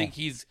 Wow.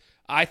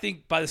 I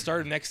think by the start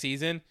of next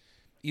season,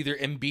 either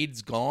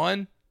Embiid's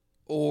gone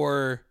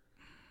or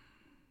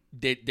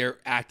they're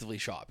actively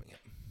shopping him.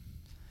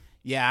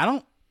 Yeah, I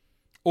don't.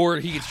 Or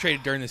he gets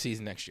traded during the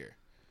season next year.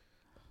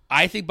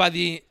 I think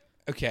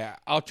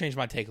I'll change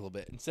my take a little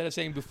bit. Instead of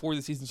saying before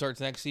the season starts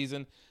next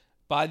season,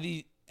 by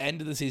the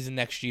end of the season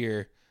next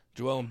year,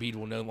 Joel Embiid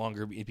will no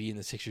longer be in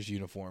the Sixers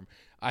uniform.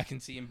 I can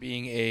see him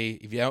being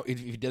if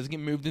he doesn't get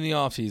moved in the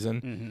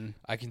offseason,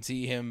 I can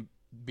see him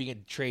being a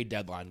trade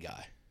deadline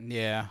guy.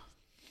 Yeah.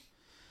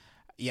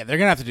 Yeah, they're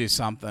gonna have to do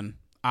something.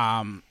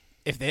 I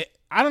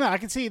don't know. I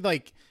can see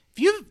like if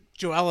you have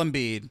Joel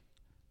Embiid,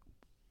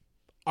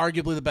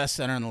 arguably the best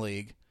center in the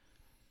league,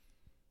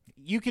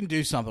 you can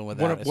do something with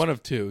that. One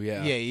of two,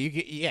 yeah.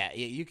 Yeah,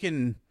 you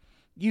can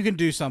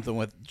do something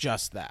with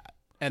just that.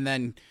 And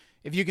then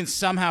if you can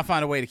somehow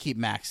find a way to keep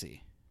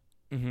Maxey.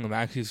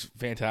 Maxey's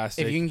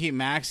fantastic. If you can keep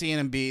Maxey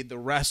and Embiid, the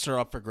rest are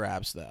up for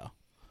grabs though,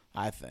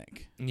 I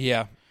think.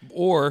 Yeah.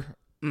 Or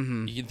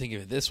you can think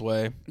of it this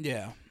way.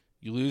 Yeah.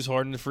 You lose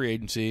Harden to free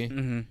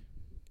agency.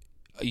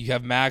 You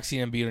have Maxey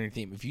and Embiid on your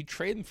team. If you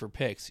trade them for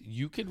picks,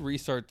 you could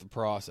restart the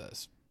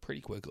process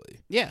pretty quickly.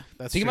 Yeah,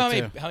 that's Think true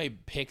about too. how many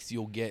picks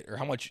you'll get, or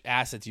how much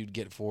assets you'd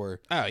get for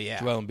Oh yeah.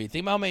 Joel Embiid.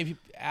 Think about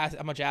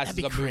how much assets That'd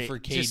be got moved great. for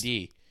Just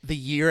KD. the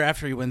year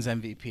after he wins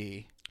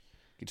MVP,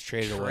 Gets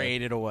traded away.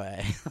 traded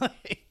away.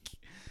 Like,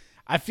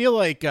 I feel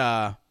like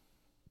I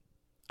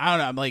don't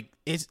know. I'm like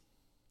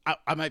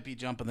I might be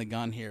jumping the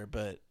gun here,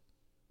 but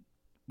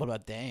what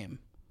about Dame?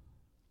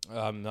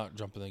 I'm not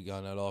jumping the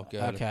gun at all. Go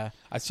ahead. Okay.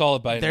 I saw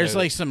it, but there's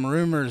like some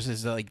rumors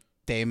is that like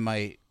Dame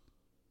might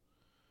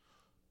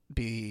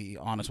be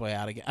on his way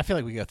out again. I feel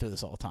like we go through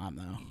this all the time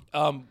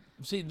though.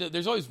 See,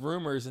 there's always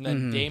rumors, and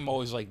then Dame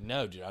always like,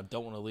 no, dude, I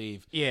don't want to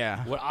leave.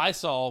 Yeah. What I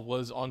saw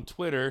was on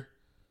Twitter,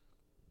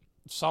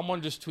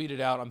 someone just tweeted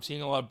out, I'm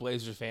seeing a lot of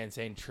Blazers fans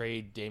saying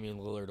trade Damian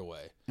Lillard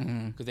away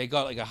because they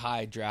got like a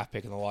high draft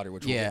pick in the lottery,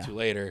 which we'll get to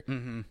later.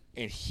 And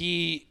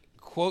he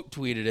quote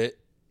tweeted it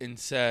and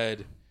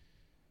said,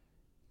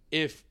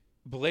 if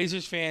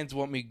Blazers fans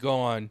want me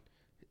gone,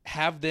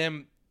 have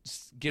them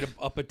get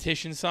a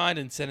petition signed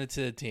and send it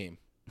to the team.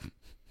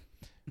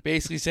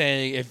 Basically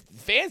saying, if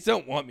fans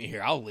don't want me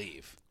here, I'll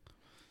leave.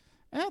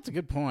 That's a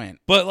good point.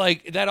 But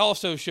like that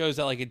also shows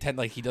that like intent,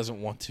 like he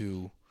doesn't want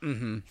to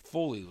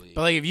fully leave.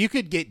 But like if you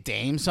could get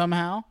Dame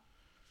somehow,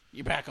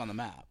 you're back on the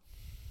map.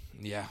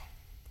 Yeah,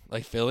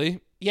 like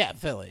Philly. Yeah,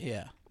 Philly.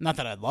 Yeah, not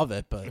that I'd love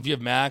it, but If you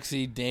have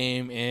Maxey,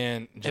 Dame,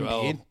 and Joel,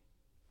 Embiid.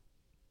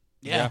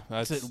 Yeah,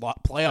 that's it's a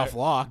playoff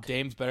lock.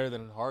 Dame's better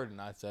than Harden,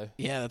 I'd say.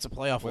 Yeah, that's a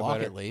playoff Way lock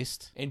better. at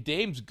least. And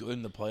Dame's good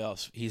in the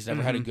playoffs. He's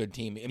never had a good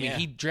team. I mean, Yeah.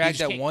 he dragged He just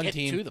that can't one get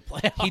team to the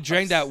playoffs. He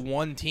dragged that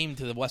one team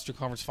to the Western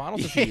Conference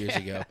Finals a few years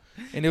ago,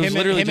 and it was Him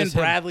literally and just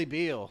Bradley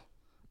Beal.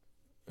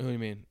 Who do you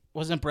mean?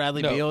 Wasn't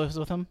Bradley No. Beal was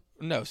with him?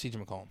 No, CJ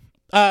McCollum.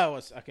 Oh, it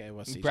was okay. It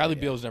was CJ, Bradley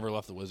yeah. Beal's never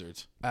left the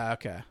Wizards.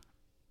 Okay,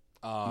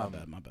 my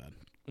bad.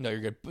 No, you're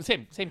good. But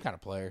same kind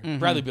of player.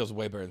 Bradley Beal's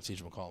way better than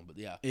CJ McCollum, but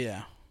yeah.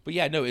 Yeah. But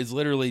yeah, no, it's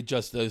literally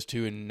just those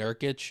two and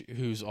Nurkic,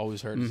 who's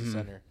always hurt as a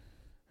center,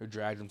 who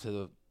dragged him to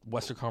the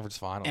Western Conference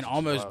Finals. And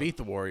almost beat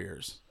the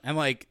Warriors. And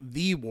like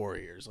the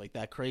Warriors, like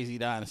that crazy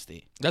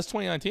dynasty. That's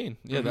 2019.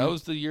 Yeah, that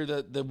was the year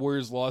that the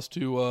Warriors lost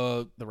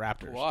to The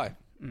Raptors.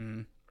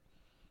 Kawhi.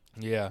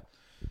 Yeah.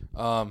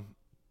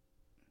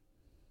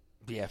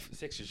 Yeah,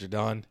 Sixers are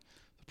done.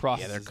 The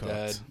process Yeah, they're is cooked.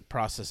 dead.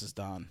 Process is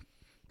done.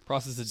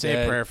 Process is Say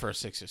dead. a prayer for a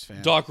Sixers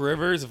fan. Doc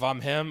Rivers, if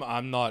I'm him,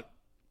 I'm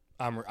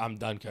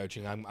done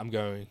coaching. I'm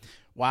going.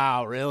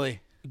 Wow,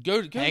 really?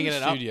 Go to Hanging the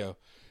it up. studio.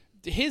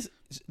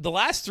 The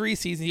last 3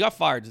 seasons, he got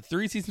fired.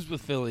 3 seasons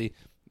with Philly,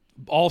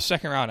 all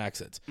second round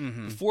exits.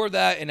 Before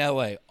that in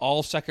LA,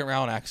 all second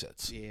round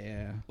exits.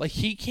 Yeah. Like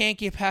he can't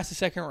get past the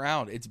second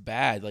round. It's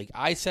bad. Like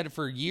I said it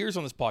for years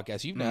on this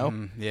podcast. You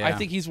know, Yeah. I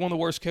think he's one of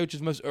the worst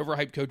coaches, most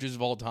overhyped coaches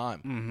of all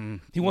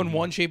time. He won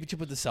one championship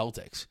with the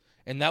Celtics,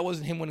 and that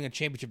wasn't him winning a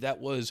championship. That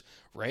was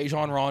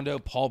Rajon Rondo,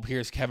 Paul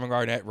Pierce, Kevin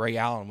Garnett, Ray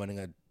Allen winning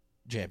a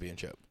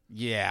championship.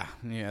 Yeah.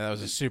 Yeah, that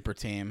was a super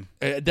team.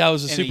 That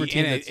was a super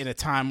team. In a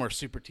time where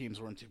super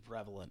teams weren't too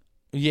prevalent.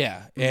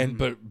 Yeah, and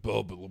but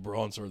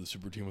LeBron started the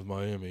super team with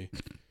Miami.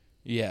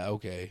 Yeah,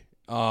 okay.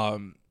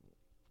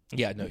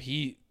 Yeah, no,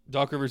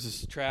 Doc Rivers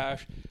is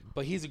trash,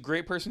 but he's a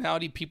great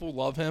personality. People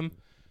love him.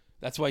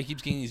 That's why he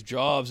keeps getting these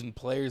jobs, and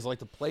players like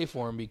to play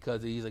for him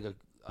because he's like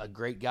a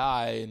great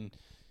guy. And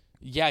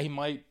yeah, he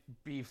might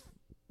be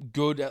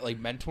good at like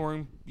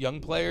mentoring young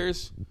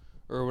players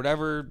or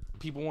whatever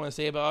people want to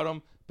say about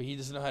him, but he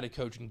doesn't know how to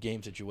coach in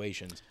game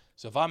situations.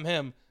 So if I'm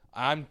him,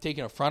 I'm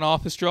taking a front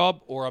office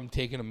job or I'm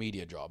taking a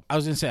media job. I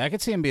was gonna say I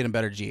could see him being a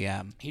better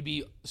GM. He'd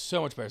be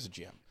so much better as a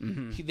GM.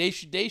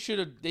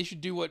 They should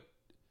do what.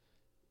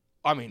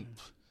 I mean,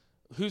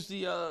 who's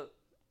the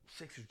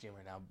Sixers GM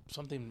right now?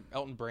 Something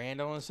Elton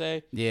Brand, I want to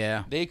say.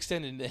 Yeah. They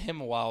extended to him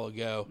a while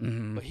ago,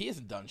 but he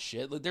hasn't done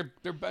shit. Like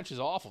their bench is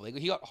awful.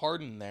 He got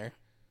Harden in there.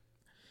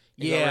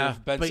 He got rid Yeah,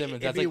 of Ben but Simmons.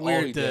 it'd That's be like all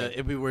he weird did.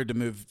 it'd be weird to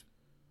move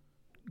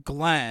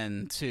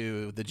Glenn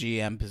to the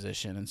GM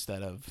position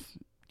instead of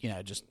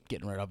just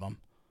getting rid of him.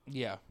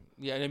 Yeah.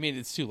 I mean,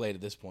 it's too late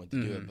at this point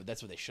to do it, but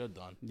that's what they should have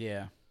done.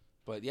 Yeah.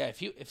 But yeah,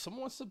 if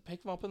someone wants to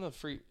pick him up in the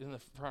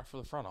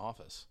front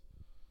office,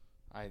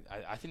 I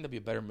think that'd be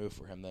a better move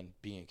for him than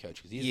being a coach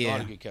because he's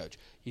not a good coach.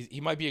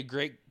 He might be a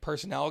great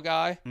personnel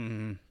guy,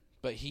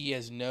 but he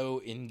has no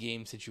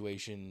in-game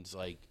situations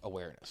like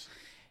awareness.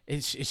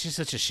 It's just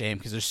such a shame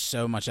because there's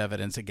so much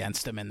evidence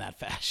against him in that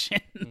fashion.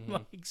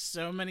 Like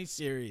so many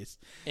series,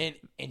 and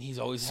he's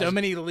always so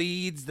many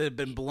leads that have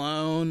been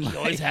blown.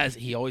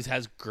 He always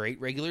has great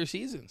regular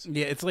seasons.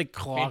 Yeah, it's like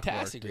clockwork.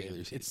 Fantastic dude.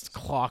 regular seasons. It's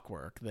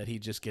clockwork that he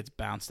just gets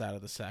bounced out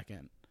of the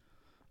second.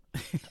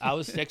 I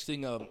was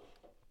texting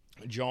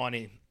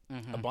Johnny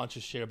a bunch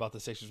of shit about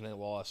the Sixers when they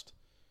lost.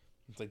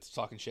 It's like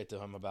talking shit to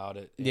him about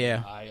it. And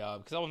Yeah.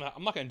 because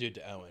I'm not gonna do it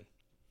to Owen.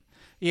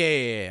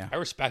 Yeah. I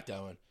respect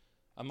Owen.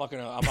 I'm not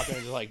gonna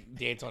just like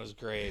dance on his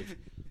grave.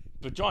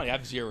 But Johnny, I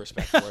have zero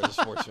respect for as a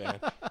sports fan.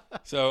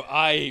 So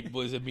I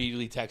was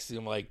immediately texting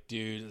him like,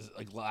 dude,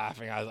 like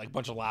laughing. I was like a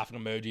bunch of laughing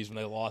emojis when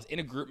they lost in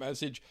a group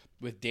message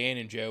with Dan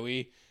and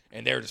Joey,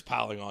 and they were just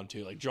piling on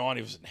too. Like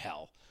Johnny was in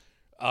hell.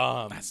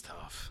 That's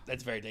tough.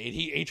 That's very.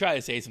 He tried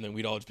to say something,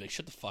 we'd all just be like,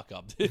 shut the fuck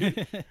up,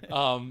 dude.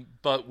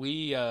 But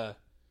we.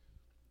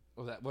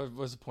 What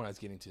was the point I was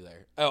getting to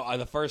there? Oh,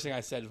 the first thing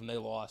I said when they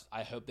lost,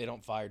 I hope they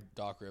don't fire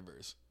Doc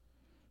Rivers.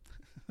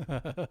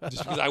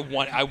 Just because I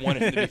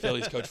wanted him to be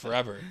Philly's coach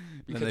forever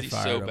because he's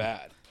so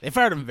bad. They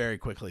fired him very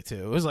quickly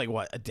too. It was like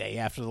what, a day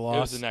after the loss? It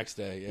was the next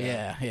day.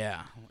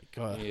 Yeah.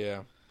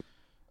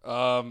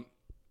 Yeah.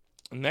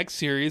 Next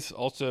series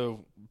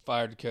also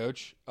fired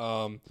coach.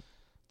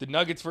 The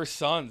Nuggets versus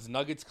Suns.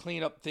 Nuggets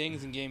cleaned up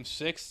things in Game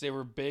 6. They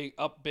were big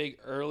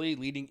early,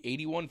 leading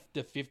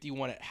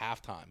 81-51 at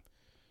halftime.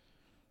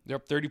 They're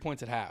up 30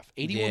 points at half.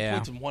 81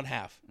 points in one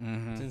half.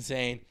 Mm-hmm. It's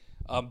insane.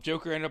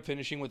 Joker ended up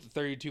finishing with a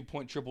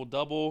 32-point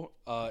triple-double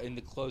in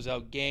the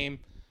closeout game.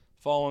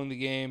 Following the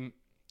game,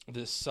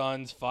 the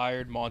Suns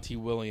fired Monty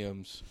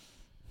Williams.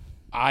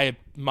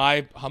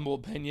 My humble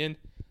opinion,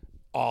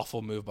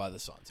 awful move by the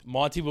Suns.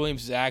 Monty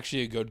Williams is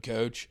actually a good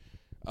coach.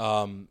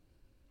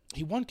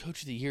 He won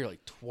Coach of the Year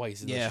like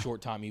twice in the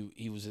short time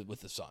he was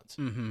with the Suns.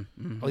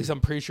 At least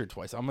I'm pretty sure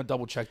twice. I'm going to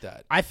double check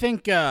that. I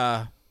think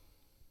I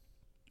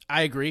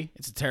agree.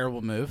 It's a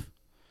terrible move.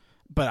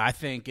 But I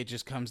think it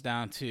just comes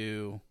down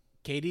to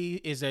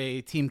KD is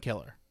a team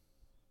killer.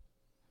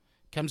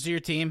 Comes to your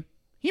team.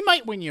 He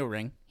might win you a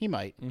ring. He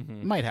might.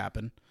 It might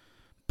happen.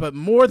 But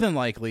more than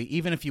likely,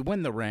 even if you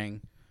win the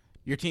ring,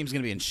 your team's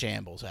going to be in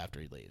shambles after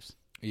he leaves.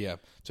 Yeah.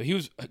 So he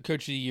was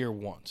Coach of the Year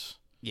once.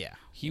 Yeah.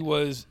 He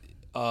was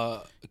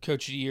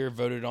Coach of the Year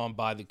voted on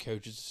by the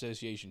Coaches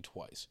Association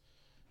twice.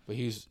 But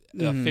he was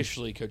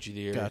officially Coach of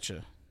the Year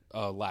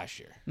last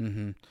year.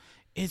 Mm-hmm.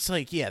 It's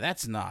like,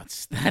 that's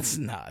nuts. That's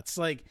nuts.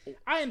 Like,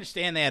 I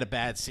understand they had a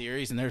bad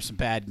series and there's some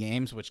bad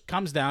games, which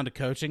comes down to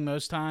coaching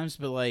most times.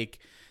 But, like,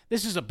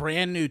 this is a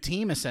brand new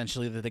team,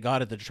 essentially, that they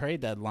got at the trade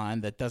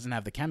deadline that doesn't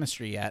have the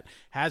chemistry yet,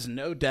 has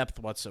no depth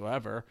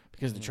whatsoever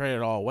because they traded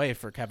it all away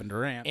for Kevin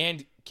Durant.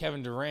 And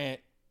Kevin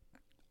Durant,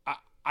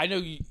 I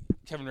know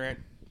Kevin Durant,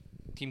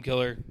 team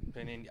killer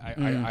opinion.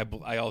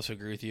 I also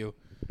agree with you.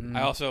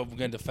 I also am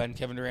going to defend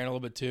Kevin Durant a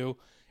little bit too.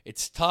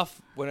 It's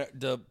tough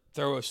to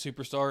throw a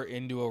superstar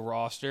into a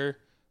roster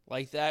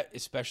like that,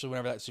 especially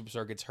whenever that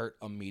superstar gets hurt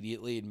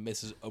immediately and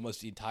misses almost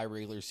the entire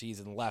regular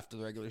season left of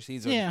the regular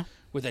season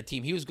with that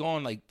team. He was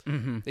gone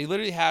they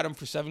literally had him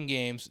for 7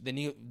 games. Then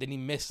he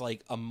missed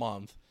like a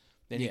month.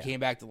 Then he came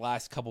back the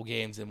last couple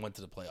games and went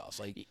to the playoffs.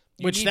 Like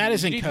that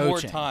isn't coaching. More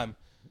time.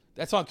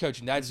 That's not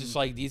coaching. That's just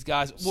like these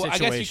guys. Well, I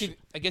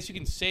guess you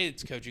can say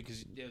it's coaching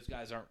because those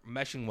guys aren't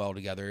meshing well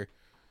together.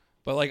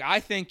 But like I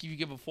think if you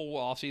give a full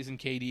offseason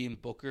KD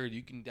and Booker,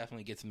 you can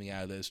definitely get something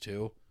out of those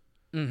two.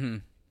 Mm-hmm.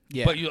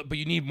 Yeah. But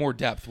you need more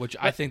depth, which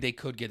I think they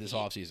could get this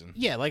offseason.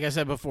 Yeah, like I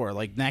said before,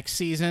 like next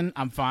season,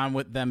 I'm fine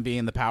with them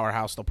being the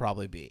powerhouse they'll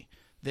probably be.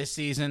 This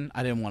season,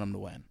 I didn't want them to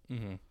win.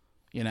 Mm-hmm.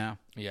 You know?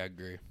 Yeah, I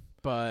agree.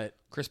 But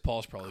Chris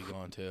Paul's probably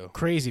gone too.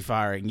 Crazy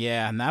firing,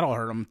 yeah, and that'll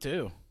hurt him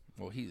too.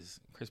 Well, he's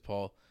Chris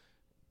Paul.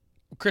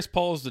 Chris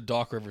Paul is the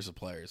Doc Rivers of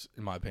players,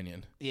 in my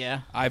opinion.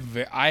 Yeah, I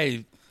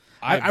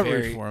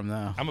root for him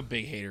though. I'm a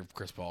big hater of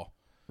Chris Paul.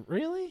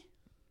 Really?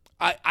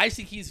 I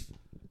think he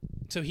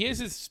has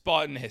his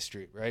spot in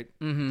history, right?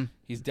 Mm-hmm.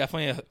 He's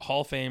definitely a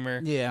Hall of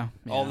Famer. Yeah.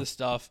 All this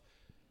stuff.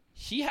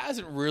 He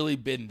hasn't really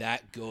been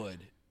that good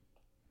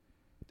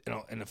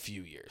in a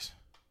few years.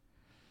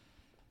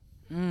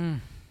 I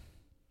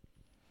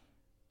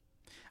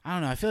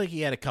don't know. I feel like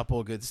he had a couple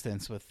of good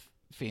stints with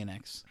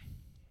Phoenix.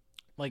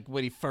 Like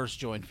when he first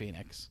joined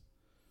Phoenix.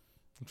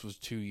 Which was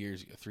 2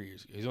 years ago, 3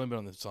 years ago. He's only been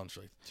on the Suns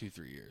for like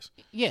 2-3 years.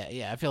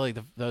 Yeah. I feel like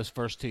those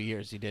first 2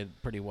 years he did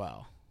pretty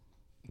well.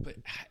 But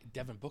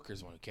Devin Booker's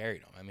the one who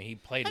carried him. I mean, he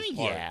played his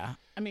part. Yeah.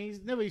 I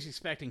mean, nobody's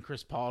expecting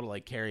Chris Paul to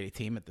like carry a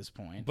team at this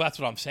point. But that's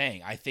what I'm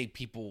saying. I think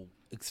people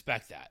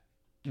expect that.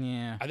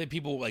 Yeah. I think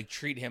people like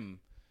treat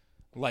him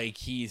like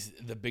he's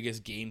the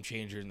biggest game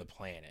changer in the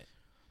planet.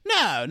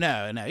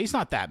 No. He's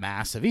not that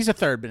massive. He's a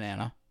third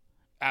banana.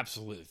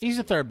 Absolutely. He's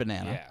a third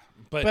banana. Yeah.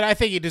 But I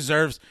think he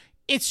deserves.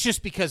 It's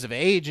just because of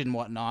age and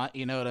whatnot.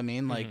 You know what I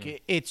mean?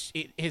 Like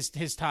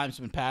his time's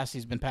been past.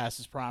 He's been past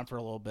his prime for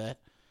a little bit.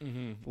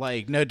 Mm-hmm.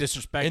 Like no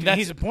disrespect. And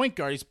he's a point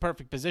guard. He's a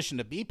perfect position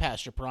to be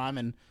past your prime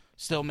and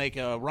still make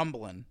a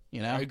rumbling.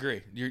 You know? I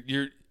agree.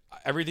 You're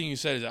everything you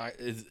said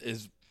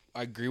is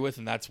I agree with,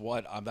 and that's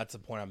the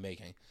point I'm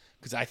making.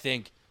 Because I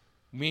think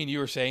me and you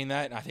were saying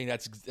that, and I think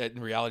that's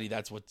in reality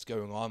that's what's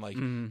going on. Like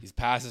he's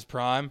past his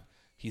prime.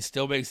 He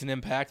still makes an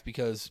impact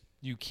because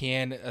you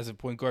can, as a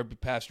point guard, be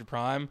past your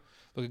prime.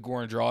 Look at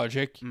Goran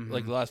Dragic,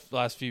 like the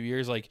last few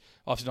years, like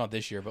obviously not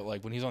this year, but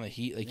like when he's on the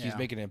Heat, like he's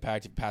making an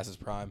impact past his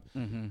prime.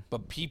 Mm-hmm.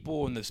 But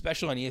people, and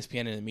especially on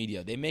ESPN and the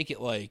media, they make it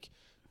like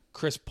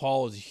Chris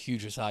Paul is a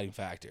huge deciding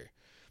factor.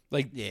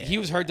 Like he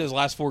was hurt those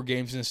last 4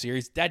 games in the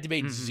series. That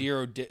debate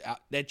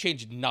that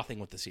changed nothing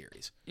with the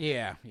series.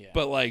 Yeah.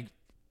 But like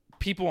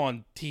people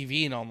on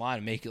TV and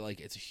online make it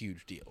like it's a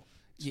huge deal.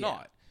 It's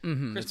not.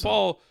 Mm-hmm. Chris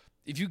Paul,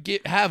 if you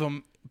have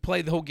him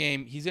play the whole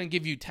game, he's going to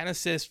give you 10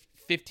 assists,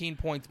 15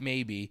 points,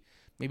 maybe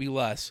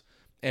less,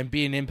 and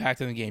be an impact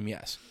in the game,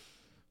 yes.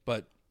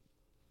 But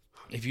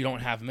if you don't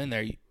have him in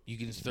there, you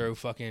can just throw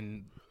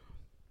fucking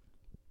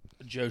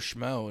Joe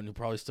Schmo, and he'll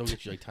probably still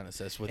get you like 10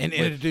 assists with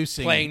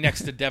introducing playing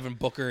next to Devin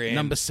Booker and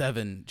number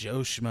 7,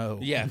 Joe Schmo.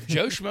 Yeah, if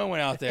Joe Schmo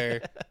went out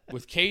there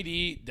with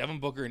KD, Devin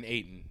Booker, and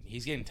Ayton,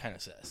 he's getting 10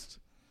 assists.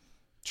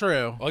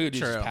 True. All you do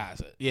is just pass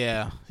it.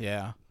 Yeah,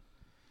 yeah.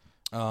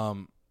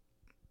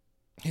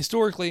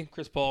 Historically,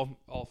 Chris Paul,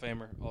 Hall of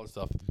Famer, all that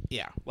stuff.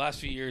 Yeah. Last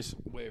few years,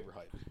 way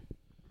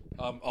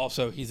overhyped.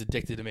 Also, he's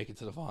addicted to making it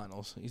to the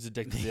finals. He's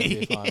addicted to the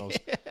NBA finals.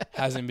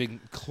 Hasn't been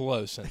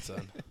close since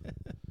then.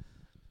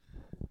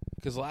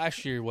 Because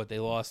last year, they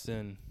lost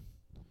to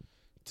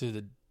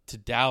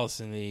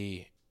Dallas in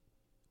the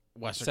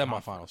Western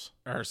semifinals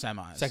or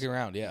semis, second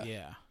round. Yeah,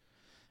 yeah.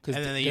 Because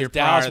And then the year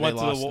Dallas prior, went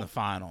they to lost in the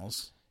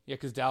finals. Yeah,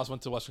 because Dallas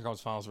went to Western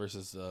Conference Finals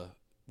versus the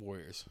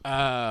Warriors.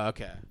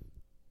 Okay.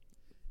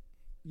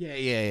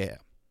 Yeah.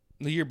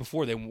 The year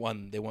before they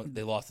won. They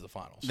lost to the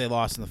finals. They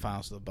lost in the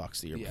finals to the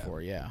Bucks the year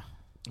before. Yeah.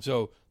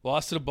 So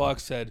lost to the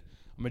Bucks. Said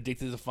I'm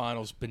addicted to the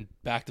finals. Been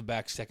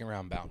back-to-back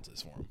second-round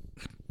bounces for him.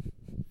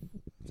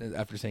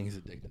 After saying he's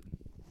addicted.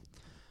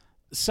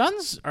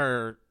 Suns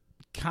are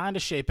kind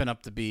of shaping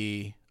up to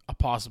be a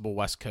possible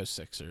West Coast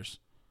Sixers.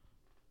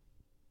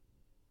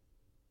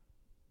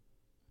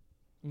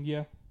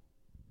 Yeah.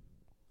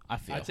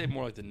 I'd say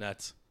more like the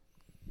Nets.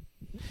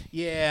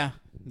 Yeah.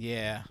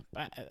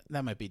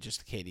 That might be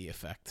just the KD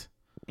effect.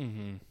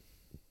 Mm-hmm.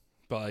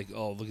 But like,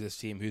 oh, look at this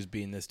team. Who's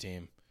beating this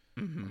team?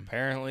 Mm-hmm.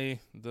 Apparently,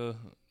 the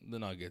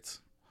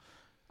Nuggets.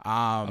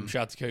 Shout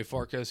out to Cody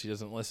Farkas. He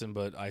doesn't listen,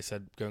 but I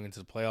said going into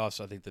the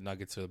playoffs, I think the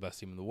Nuggets are the best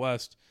team in the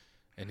West,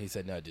 and he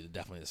said, "No, dude,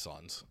 definitely the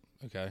Suns."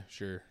 Okay,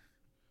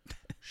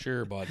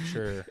 sure, bud,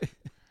 sure.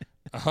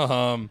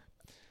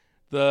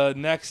 The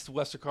next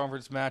Western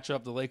Conference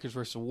matchup, the Lakers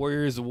versus the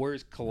Warriors. The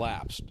Warriors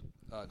collapsed.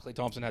 Klay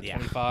Thompson had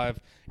 25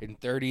 and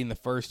 30 in the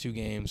first two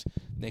games.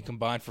 They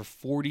combined for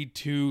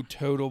 42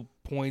 total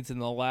points in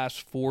the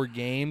last 4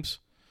 games.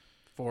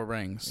 4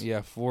 rings.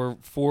 Yeah, four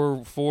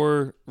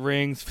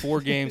rings,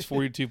 4 games,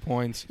 42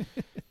 points.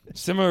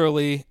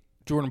 Similarly,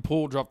 Jordan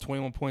Poole dropped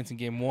 21 points in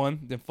game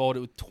 1, then followed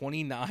it with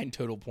 29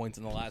 total points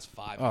in the last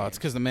 5 games. It's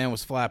because the man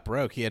was flat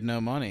broke. He had no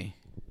money.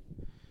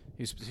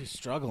 He's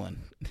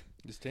struggling.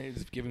 Just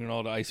giving it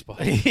all to Ice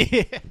Spice.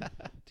 Yeah.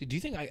 Dude, do you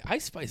think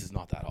Ice Spice is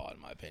not that hot,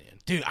 in my opinion?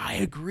 Dude, I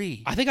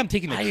agree. I think I'm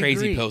taking the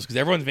crazy pills because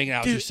everyone's making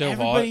out she's so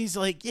hot.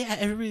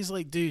 Everybody's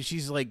like, dude,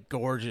 she's like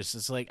gorgeous.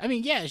 It's like, I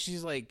mean, yeah,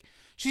 she's like,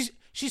 she's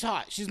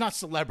hot. She's not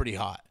celebrity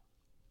hot.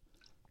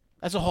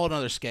 That's a whole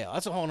other scale.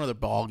 That's a whole other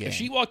ball game. If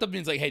she walked up and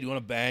was like, "Hey, do you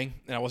want to bang?"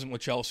 and I wasn't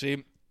with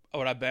Chelsea,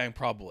 would I bang?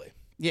 Probably.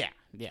 Yeah.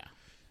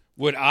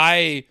 Would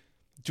I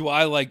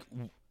like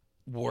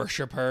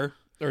worship her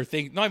or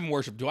think? Not even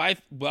worship.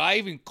 Would I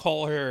even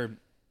call her?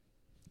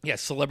 Yeah,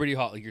 celebrity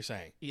hot, like you're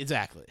saying.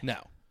 Exactly. No.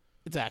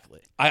 Exactly.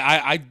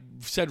 I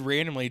said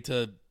randomly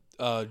to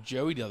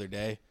Joey the other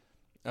day,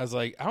 I was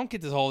like, I don't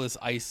get this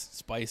Ice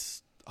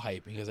Spice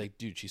hype. And he was like,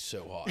 dude, she's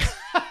so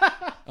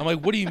hot. I'm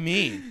like, what do you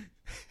mean?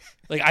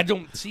 Like, I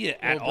don't see it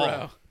at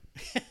all.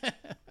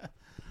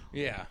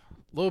 Yeah.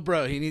 Little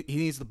bro, he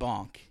needs the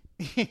bonk.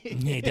 Yeah,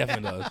 he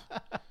definitely does.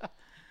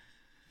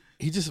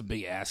 He's just a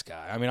big ass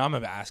guy. I mean, I'm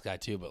an ass guy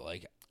too, but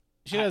like,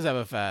 she does have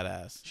a fat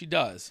ass. She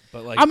does,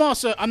 but like, I'm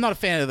not a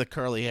fan of the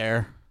curly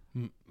hair.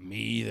 Me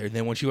either.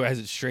 Then when she has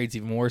it straight, it's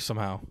even worse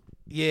somehow.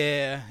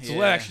 Yeah. So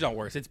well, actually not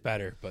worse. It's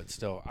better, but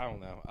still, I don't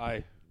know.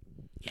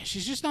 Yeah,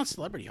 she's just not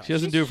celebrity hot. She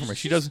doesn't do it for me.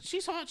 She doesn't.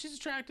 She's hot. She's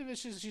attractive.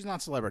 She's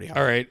not celebrity hot.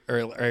 All right.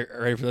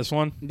 Ready for this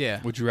one?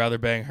 Yeah. Would you rather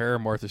bang her or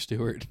Martha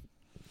Stewart?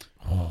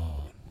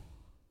 Oh.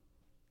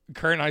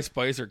 Current Ice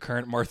Spice or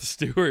current Martha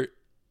Stewart?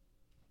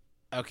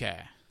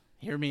 Okay.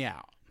 Hear me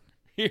out.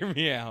 Hear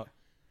me out.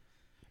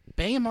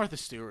 Banging Martha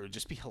Stewart would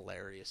just be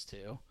hilarious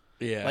too.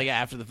 Yeah. Like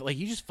after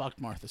you just fucked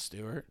Martha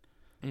Stewart.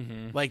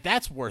 Mm-hmm. Like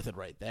that's worth it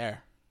right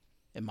there,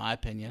 in my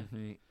opinion.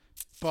 Mm-hmm.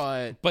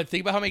 But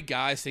think about how many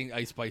guys think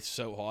Ice Spice is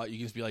so hot. You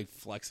can just be like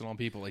flexing on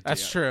people. Like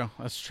that's true.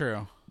 That's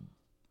true.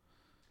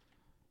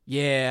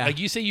 Yeah. Like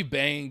you say you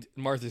banged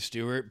Martha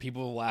Stewart,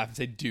 people will laugh and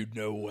say, "Dude,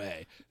 no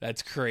way.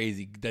 That's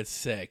crazy. That's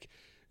sick."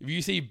 If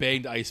you say you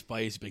banged Ice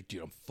Spice, you'd be like,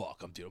 dude, I'm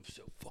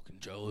so fucking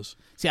jealous.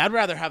 See, I'd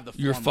rather have the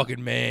former. You're a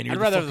fucking man. I'd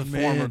rather have the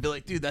former be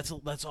like, dude, that's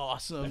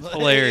awesome. That's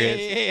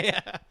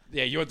hilarious.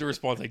 Yeah, you want the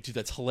response like, dude,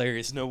 that's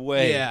hilarious. No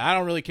way. Yeah, I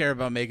don't really care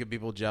about making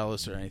people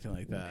jealous or anything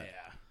like that.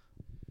 Yeah.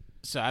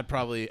 So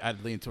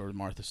I'd lean toward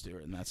Martha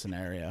Stewart in that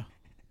scenario.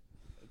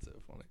 That's so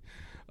funny.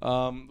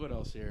 What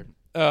else here?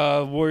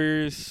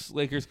 Warriors,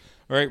 Lakers.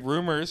 All right,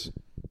 rumors.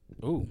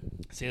 Ooh.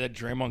 Say that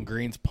Draymond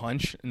Green's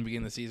punch in the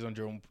beginning of the season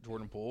on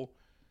Jordan Poole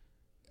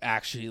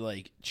actually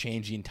like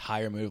changed the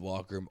entire mood of the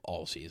locker room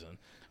all season.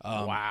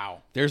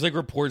 Wow. There's like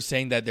reports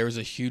saying that there was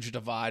a huge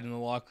divide in the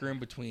locker room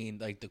between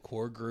like the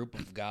core group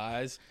of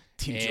guys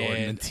Team and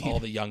Jordan and all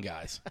the young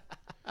guys.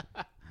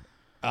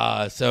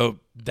 So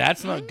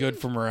that's not good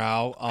for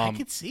morale. I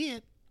could see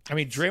it. I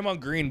mean,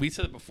 Draymond Green, we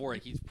said it before,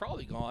 like, he's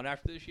probably gone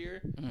after this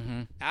year.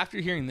 Mm-hmm. After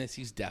hearing this,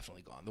 he's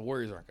definitely gone. The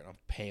Warriors aren't going to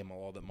pay him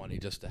all that money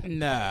just to...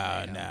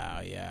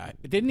 Yeah.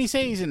 Didn't he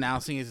say he's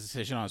announcing his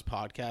decision on his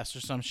podcast or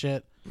some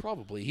shit?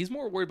 Probably. He's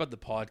more worried about the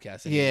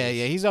podcast. Yeah,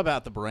 he's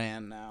about the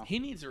brand now. He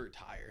needs to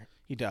retire.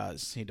 He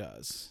does.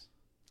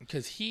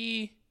 Because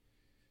he...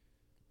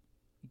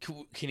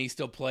 Can he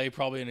still play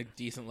probably in a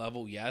decent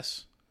level?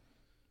 Yes.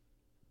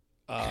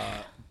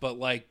 But,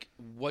 like,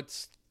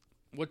 what's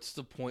what's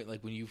the point?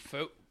 Like when you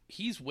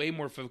he's way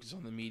more focused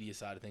on the media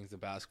side of things than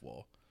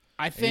basketball.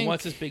 I And think he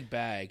wants this big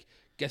bag.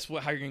 Guess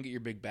what? How you're gonna get your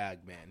big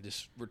bag, man?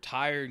 Just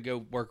retire and go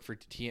work for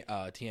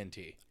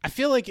TNT. I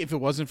feel like if it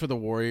wasn't for the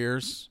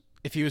Warriors,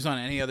 if he was on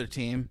any other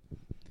team,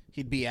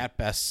 he'd be at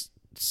best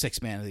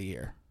 6th man of the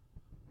year.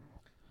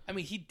 I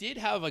mean, he did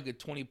have like a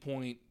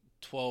 20-point,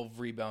 12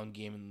 rebound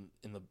game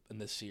in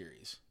this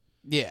series.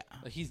 Yeah.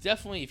 Like he's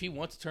definitely, if he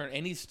wants to turn,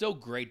 and he's still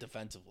great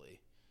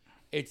defensively.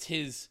 It's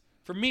his.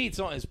 For me, it's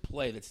not his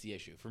play that's the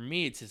issue. For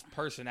me, it's his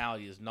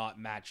personality does not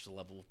match the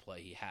level of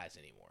play he has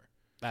anymore.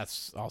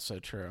 That's also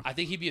true. I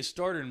think he'd be a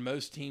starter in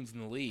most teams in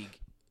the league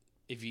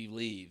if he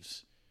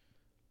leaves,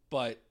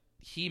 but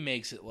he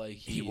makes it like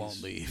he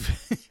won't leave.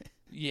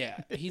 Yeah,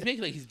 he's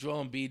making like he's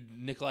Joel Embiid,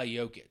 Nikola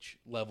Jokic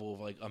level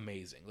of like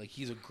amazing. Like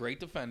he's a great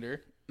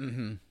defender.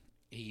 Mm-hmm.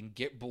 He can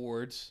get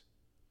boards,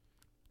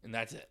 and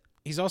that's it.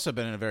 He's also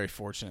been in a very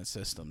fortunate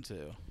system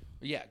too.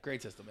 Yeah,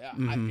 great system. Yeah,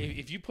 Mm-hmm.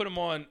 If you put him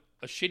on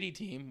a shitty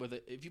team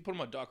if you put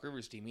him on Doc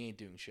Rivers' team, he ain't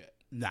doing shit.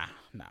 Nah.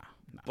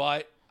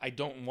 But I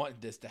don't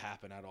want this to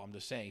happen at all. I'm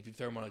just saying, if you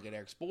throw him on like an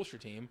Eric Spoelstra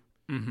team,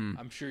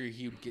 I'm sure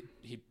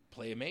he'd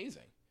play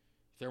amazing.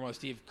 If throw him on a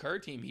Steve Kerr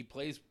team, he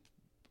plays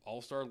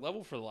all-star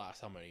level for the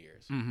last how many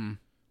years. Mm-hmm.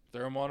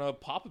 Throw him on a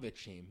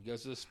Popovich team, he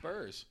goes to the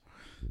Spurs.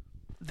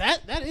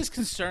 That is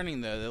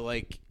concerning though. That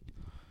like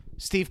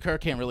Steve Kerr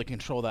can't really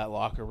control that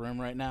locker room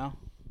right now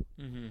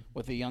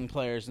with the young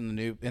players and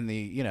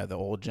the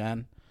old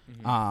gen.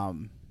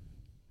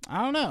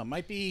 I don't know. It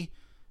might be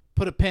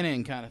put a pin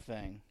in kind of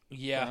thing.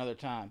 Yeah, for another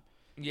time.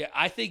 Yeah,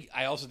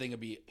 I also think it'd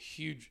be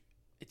huge.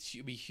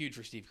 It'd be huge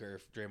for Steve Kerr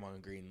if Draymond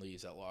and Green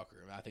leaves that locker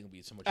room. I think it'd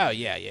be so much. Oh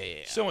easier,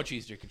 yeah. So much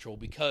easier to control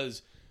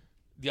because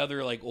the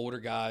other like older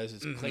guys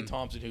is Klay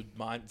Thompson, who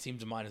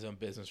seems to mind his own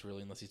business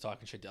really, unless he's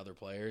talking shit to other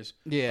players,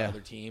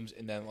 other teams,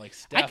 and then like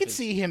Steph. I could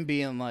see him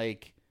being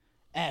like,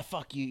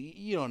 fuck you.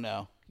 You don't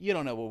know. You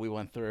don't know what we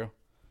went through.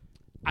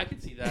 I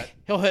could see that.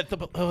 He'll hit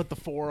the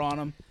 4 on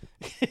him.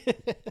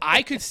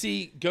 I could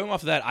see going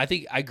off of that. I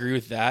think I agree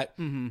with that,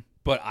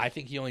 but I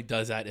think he only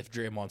does that if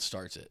Draymond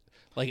starts it.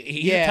 Like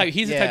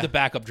he's the type to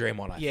back up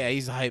Draymond. Yeah,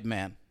 he's a hype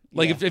man.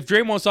 Like if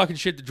Draymond's talking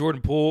shit to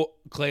Jordan Poole,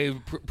 Klay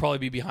would probably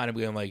be behind him,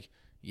 going like,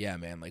 "Yeah,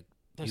 man, like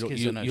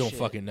you don't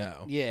fucking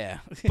know." Yeah,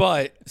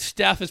 but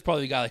Steph is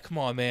probably the guy. Like, come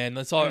on, man,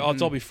 let's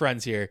all be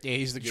friends here. Yeah,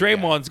 he's the good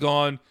Draymond's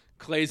gone.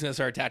 Klay's gonna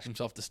start attaching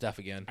himself to Steph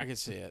again. I can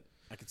see it.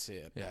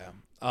 Yeah.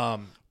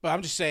 But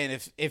I'm just saying,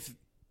 if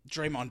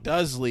Draymond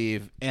does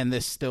leave and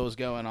this still is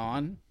going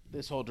on,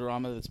 this whole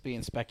drama that's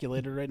being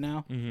speculated right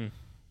now,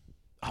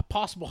 a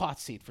possible hot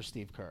seat for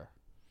Steve Kerr.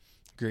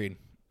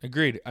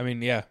 Agreed. I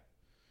mean, yeah.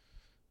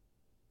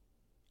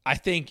 I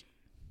think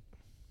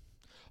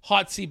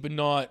hot seat, but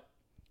not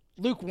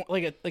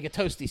like a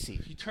toasty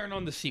seat. You turn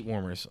on the seat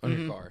warmers on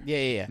your car.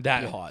 Yeah.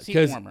 That hot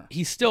because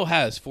he still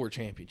has 4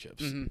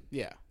 championships.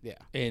 Yeah.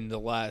 In the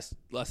less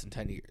than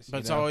 10 years. But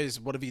it's always,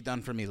 what have you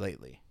done for me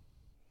lately?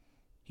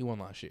 He won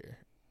last year.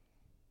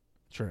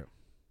 True.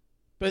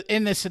 But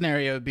in this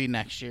scenario, it'd be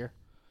next year.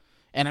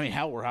 And I mean,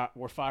 hell,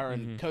 we're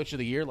firing Coach of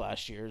the Year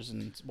last year's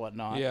and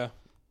whatnot. Yeah.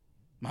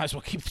 Might as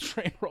well keep the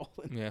train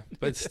rolling. Yeah,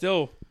 but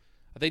still,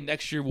 I think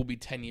next year will be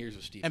 10 years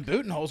with Steve. And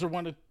Budenholzer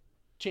won a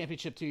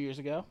championship 2 years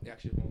ago.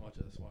 Actually, watch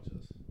this.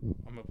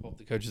 I'm gonna pull up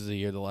the coaches of the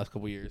year the last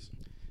couple years.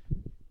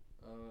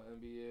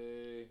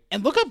 NBA.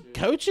 And look up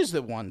coaches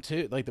that won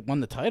too, like that won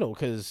the title.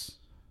 Because,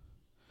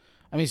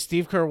 I mean,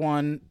 Steve Kerr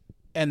won,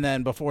 and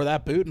then before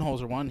that,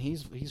 Budenholzer won.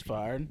 He's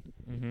fired.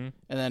 And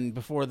then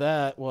before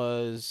that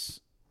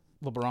was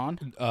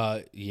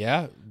LeBron.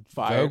 Yeah,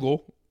 fired.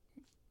 Vogel.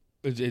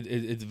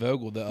 It's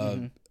Vogel,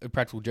 the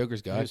Practical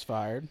Jokers guy. He was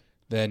fired.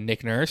 Then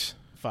Nick Nurse.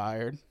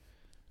 Fired.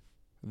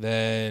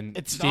 Then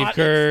It's Steve not-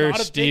 Kerr, it's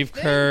not a Steve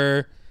big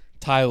Kerr,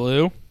 Ty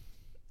Lue.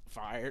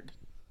 Fired.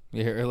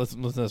 Yeah, here,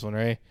 listen to this one,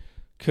 right?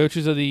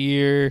 Coaches of the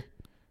year,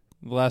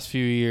 the last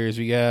few years,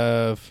 we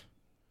have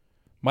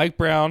Mike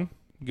Brown.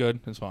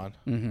 Good, that's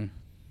fine.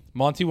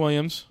 Monty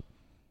Williams,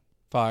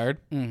 fired.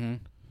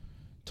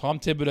 Tom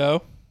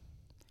Thibodeau.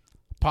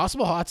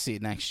 Possible hot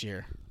seat next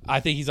year. I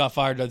think he's not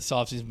fired this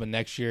offseason, but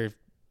next year,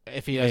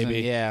 If he doesn't,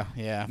 maybe. yeah.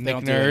 If they Nick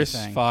don't do Nurse,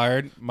 anything.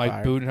 fired. Mike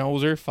Fired.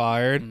 Budenholzer,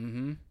 fired.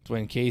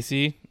 Dwayne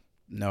Casey,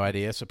 No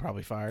idea, so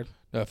probably fired.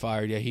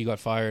 fired. Yeah, he got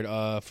fired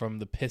from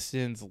the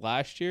Pistons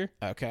last year.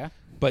 Okay.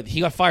 But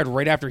he got fired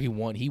right after he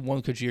won. He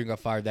won Coach of the Year and got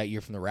fired that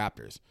year from the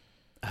Raptors.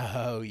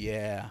 Oh,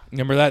 yeah.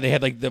 Remember that? They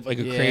had a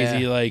Yeah.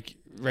 crazy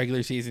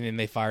regular season and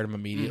they fired him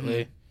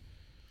immediately.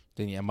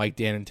 Then, yeah, Mike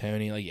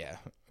D'Antoni, yeah.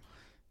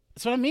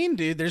 That's what I mean,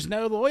 dude. There's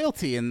no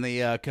loyalty in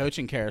the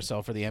coaching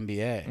carousel for the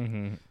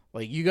NBA.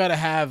 Like, you got to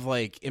have,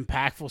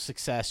 impactful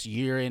success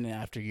year in and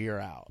after year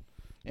out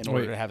in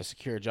order to have a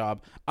secure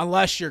job,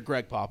 unless you're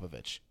Greg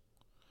Popovich.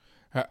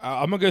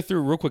 I'm going to go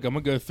through real quick. I'm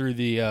going to go through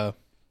the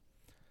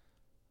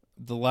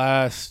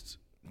last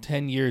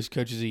 10 years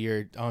coaches of the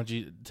year. I want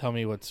you to tell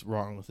me what's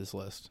wrong with this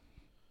list.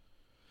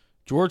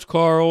 George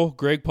Karl,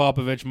 Greg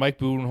Popovich, Mike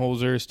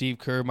Budenholzer, Steve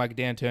Kerr, Mike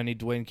D'Antoni,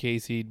 Dwayne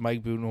Casey,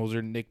 Mike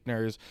Budenholzer, Nick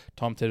Nurse,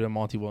 Tom Thibodeau,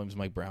 Monty Williams,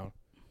 Mike Brown.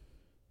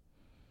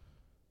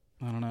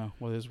 I don't know.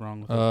 What is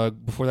wrong with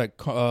it? Before that,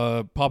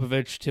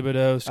 Popovich,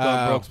 Thibodeau,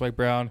 Scott Brooks, Mike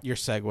Brown. You're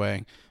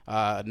segueing.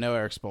 No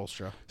Eric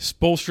Spoelstra.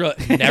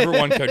 Spoelstra never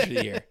won Coach of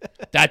the Year.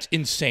 That's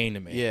insane to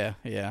me.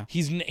 Yeah.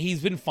 He's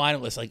been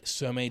finalist like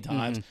so many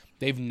times.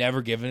 They've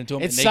never given it to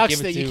him. It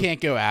sucks that you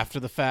can't go after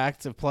the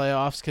fact of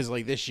playoffs because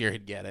like this year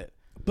he'd get it.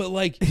 But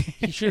like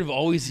he should have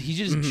always. He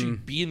just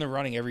should be in the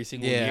running every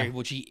single year,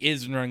 which he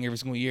is in the running every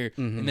single year.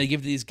 And they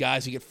give it to these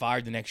guys who get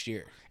fired the next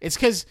year. It's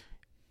because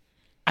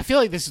I feel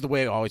like this is the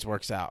way it always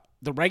works out.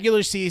 The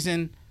regular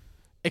season,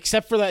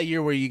 except for that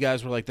year where you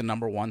guys were like the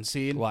number 1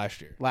 seed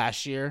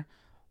last year,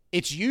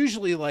 it's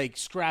usually like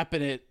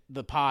scrapping it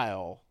the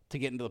pile to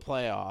get into the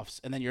playoffs,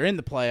 and then you're in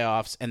the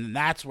playoffs, and then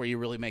that's where you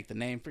really make the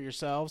name for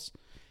yourselves,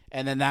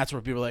 and then that's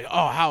where people are like,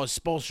 oh, how is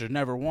Spoelstra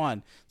never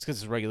won? It's because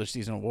it's a regular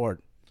season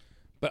award.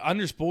 But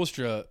under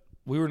Spoelstra,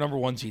 we were number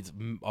 1 seeds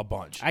a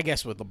bunch. I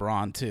guess with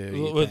LeBron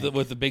too.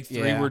 With the big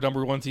three, we're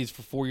number 1 seeds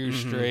for 4 years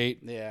straight.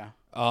 Yeah.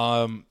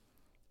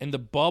 In the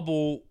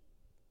bubble,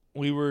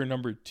 we were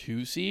number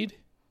 2 seed.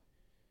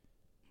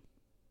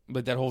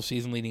 But that whole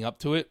season leading up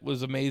to it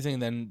was amazing.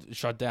 Then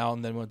shut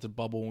down, then went to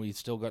bubble, and we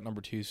still got number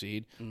 2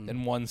 seed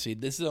and 1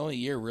 seed. This is the only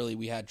year, really,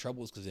 we had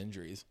troubles because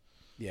injuries.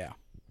 Yeah.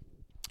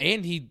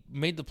 And he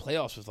made the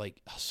playoffs with,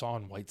 like,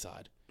 Hassan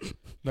Whiteside.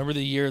 Remember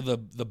the year the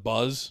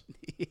buzz?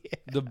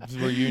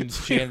 Where you and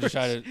Shannon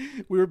decided...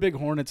 We were big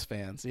Hornets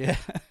fans, yeah.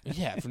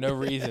 Yeah, for no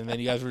reason. Then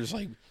you guys were just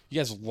like...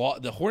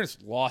 The Hornets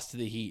lost to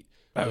the Heat.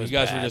 You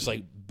guys were just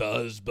like,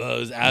 buzz,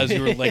 as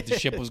you were like, the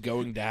ship was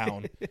going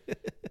down.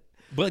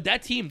 But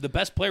that team, the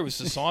best player was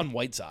Hassan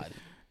Whiteside.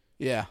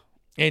 Yeah.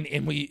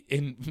 And we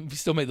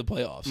still made the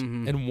playoffs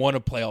and won a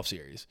playoff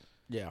series.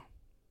 Yeah.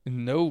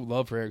 No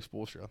love for Eric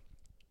Spoelstra.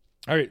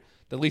 All right,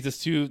 that leads us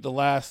to the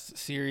last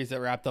series that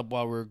wrapped up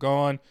while we were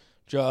gone.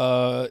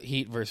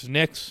 Heat versus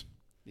Knicks.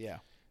 Yeah.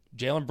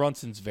 Jalen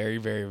Brunson's very,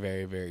 very,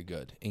 very, very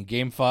good. In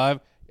Game 5,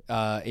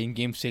 in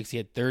Game 6, he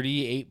had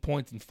 38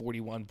 points and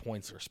 41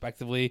 points,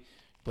 respectively.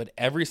 But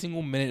every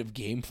single minute of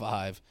Game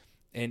 5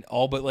 and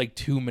all but like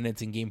 2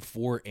 minutes in Game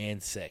 4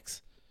 and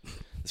 6.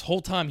 This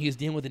whole time, he was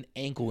dealing with an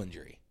ankle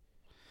injury.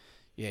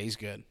 Yeah, he's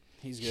good.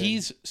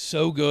 He's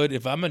so good.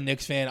 If I'm a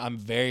Knicks fan, I'm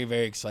very,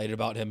 very excited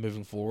about him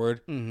moving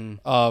forward. On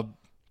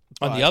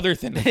the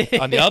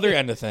other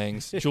end of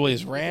things,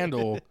 Julius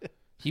Randle,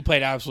 he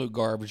played absolute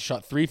garbage.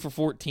 Shot 3 for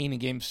 14 in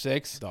Game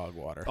 6. Dog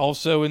water.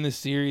 Also in this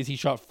series, he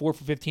shot 4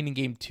 for 15 in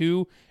Game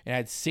 2 and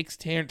had 6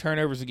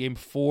 turnovers in Game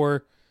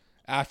 4.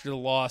 After the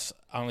loss,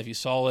 I don't know if you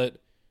saw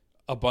it,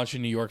 a bunch of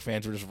New York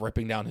fans were just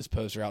ripping down his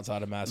poster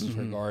outside of Madison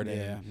Square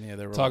Garden. Yeah,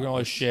 they were talking all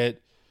this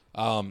shit.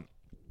 Jalen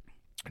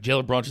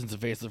Brunson's the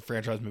face of the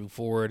franchise moving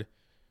forward.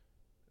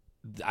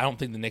 I don't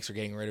think the Knicks are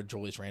getting rid of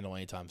Julius Randle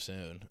anytime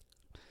soon.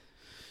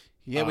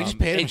 Yeah, we just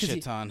paid him a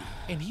shit ton.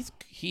 And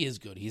he is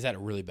good. He's had a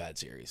really bad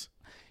series.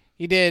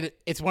 He did.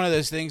 It's one of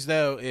those things,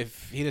 though,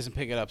 if he doesn't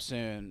pick it up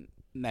soon,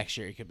 next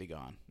year he could be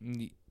gone.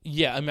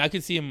 Yeah, I mean, I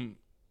can see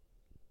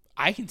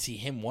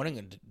him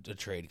wanting to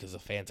trade because the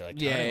fans are like,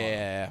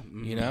 yeah.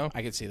 You know?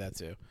 I could see that,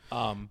 too.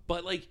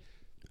 But, like,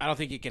 I don't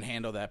think he can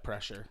handle that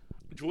pressure.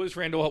 Julius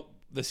Randle,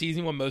 the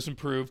season one most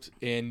improved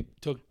and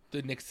took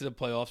the Knicks to the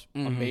playoffs.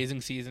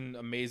 Amazing season,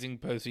 amazing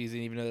postseason,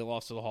 even though they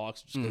lost to the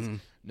Hawks just because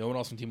no one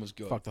else on the team was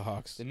good. Fuck the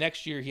Hawks. The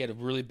next year, he had a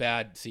really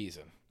bad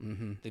season.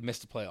 They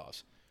missed the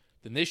playoffs.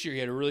 Then this year, he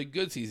had a really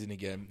good season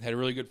again. Had a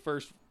really good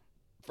first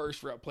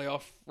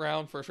playoff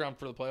round, first round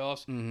for the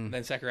playoffs. And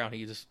then second round,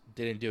 he just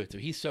didn't do it. So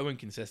he's so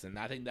inconsistent.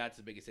 I think that's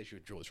the biggest issue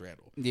with Julius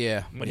Randle.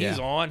 Yeah. When he's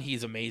on,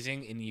 he's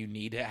amazing, and you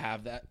need to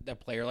have that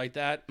player like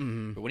that.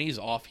 But when he's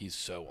off, he's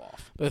so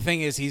off. But the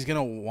thing is, he's going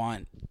to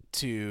want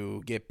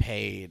to get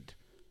paid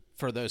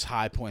for those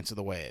high points of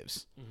the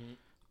waves.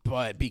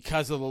 But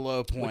because of the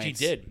low points, which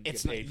he did,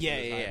 it's not,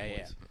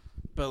 yeah.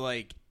 But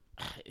like,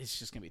 it's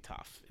just gonna be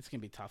tough. It's gonna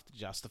be tough to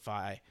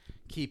justify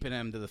keeping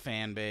him to the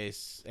fan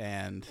base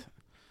and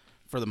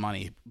for the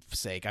money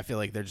sake. I feel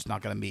like they're just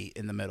not gonna meet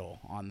in the middle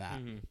on that.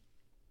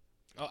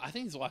 Oh, I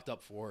think he's locked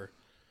up for.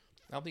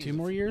 I don't think 2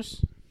 more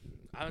years.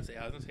 I was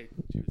gonna say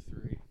 2 or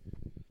 3.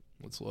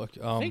 Let's look.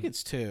 I think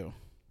it's 2.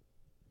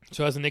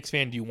 So, as a Knicks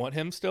fan, do you want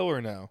him still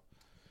or no?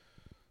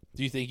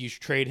 Do you think you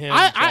should trade him?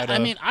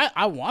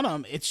 I want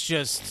him. It's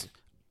just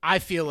I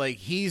feel like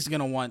he's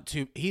gonna want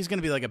to. He's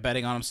gonna be like a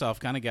betting on himself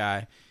kind of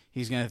guy.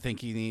 He's gonna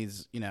think he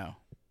needs,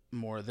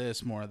 more of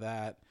this, more of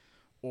that,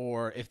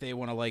 or if they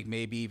want to like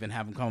maybe even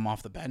have him come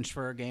off the bench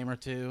for a game or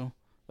two,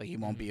 like he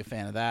won't be a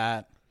fan of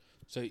that.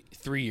 So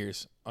 3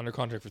 years under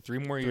contract for 3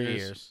 more years. 3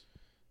 years.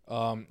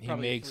 He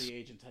Probably makes a free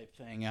agent type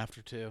thing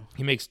after 2.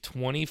 He makes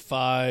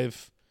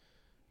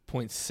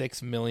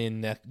 $25.6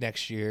 million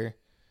next year.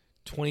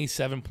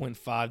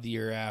 27.5 the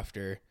year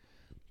after.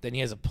 Then he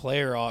has a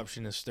player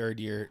option his third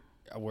year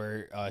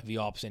where if he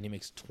opts in, he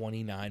makes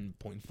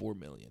 $29.4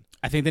 million.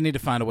 I think they need to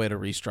find a way to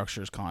restructure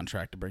his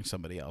contract to bring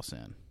somebody else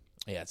in.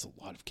 Yeah, it's a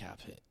lot of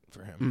cap hit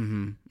for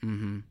him.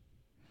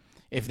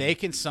 If they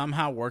can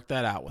somehow work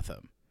that out with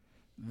him,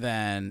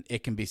 then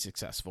it can be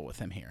successful with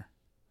him here.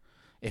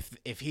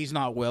 If he's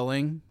not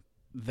willing,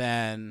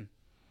 then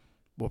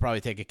we'll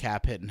probably take a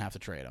cap hit and have to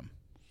trade him.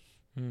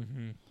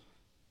 Mm-hmm.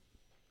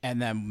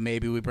 And then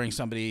maybe we bring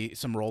some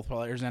role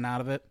players in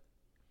out of it.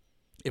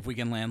 If we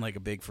can land like a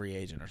big free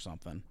agent or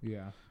something.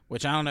 Yeah.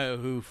 Which I don't know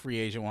who free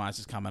agent wise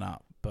is coming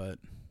up, but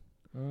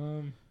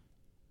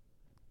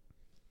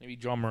maybe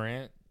John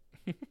Morant.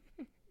 I'm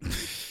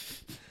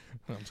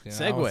just kidding.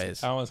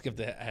 Segues. I don't want to skip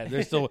that.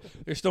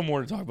 There's still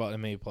more to talk about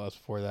in NBA Plus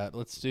before that.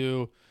 Let's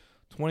do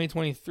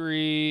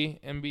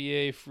 2023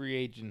 NBA free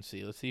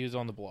agency. Let's see who's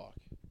on the block.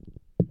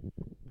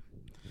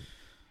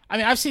 I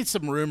mean, I've seen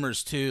some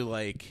rumors too,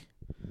 like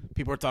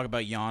people are talking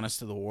about Giannis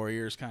to the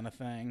Warriors kind of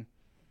thing.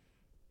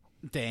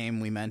 Dame,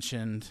 we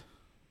mentioned.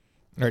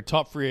 All right,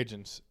 top free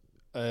agents.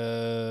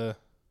 They're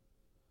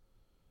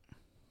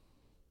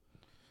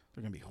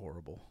gonna be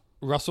horrible.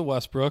 Russell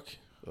Westbrook.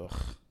 Ugh.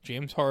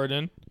 James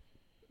Harden.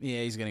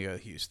 Yeah, he's gonna go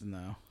to Houston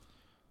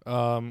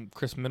though.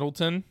 Chris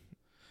Middleton.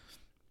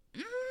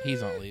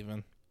 He's not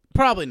leaving.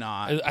 Probably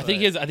not. I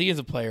think he has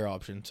a player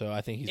option, so I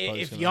think he's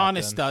probably if just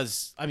gonna Giannis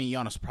does. I mean,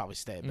 Giannis will probably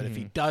stay, but if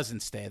he doesn't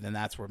stay, then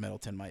that's where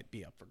Middleton might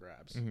be up for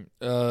grabs.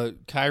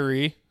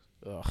 Kyrie.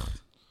 Ugh.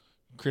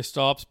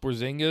 Kristaps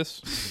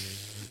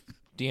Porzingis.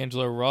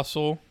 D'Angelo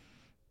Russell.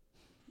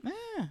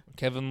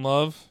 Kevin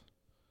Love.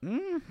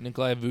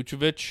 Nikolai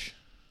Vucevic.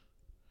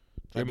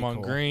 That'd be Draymond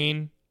cool.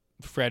 Green.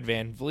 Fred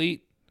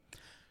VanVleet.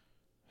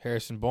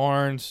 Harrison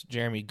Barnes.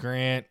 Jeremy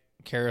Grant.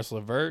 Karis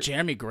LeVert.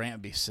 Jeremy Grant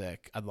would be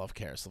sick. I'd love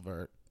Karis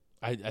LeVert.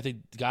 I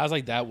think guys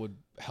like that would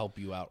help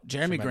you out.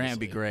 Jeremy Grant would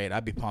be tremendously. great.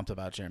 I'd be pumped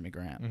about Jeremy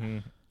Grant.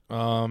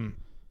 Mm-hmm.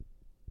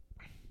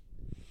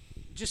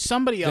 Just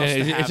somebody else.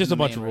 It's to have just in a the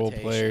bunch main of role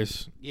rotation.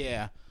 players.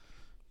 Yeah,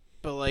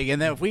 but like,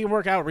 and then if we can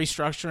work out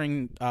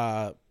restructuring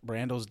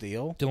Randall's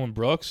deal. Dylan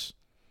Brooks.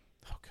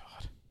 Oh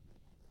God,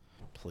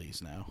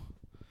 please no.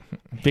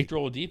 Victor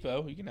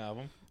Oladipo. You can have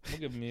him. We'll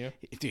give him you.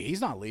 Dude, he's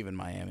not leaving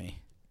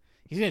Miami.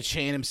 He's gonna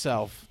chain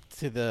himself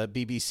to the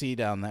BBC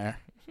down there.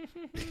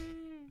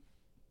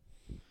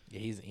 Yeah,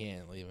 he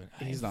ain't leaving.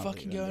 He's not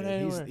fucking leaving, going dude.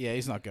 anywhere.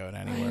 He's not going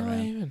I anywhere, ain't man.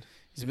 leaving.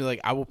 He's gonna be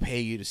like, I will pay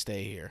you to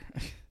stay here.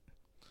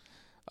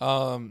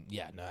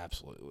 Yeah, no,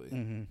 absolutely.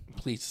 Mm-hmm.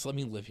 Please, just let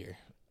me live here.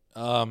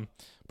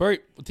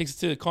 Bert, what takes us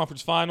to the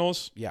conference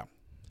finals? Yeah.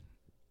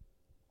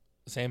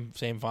 Same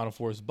Final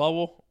Four as the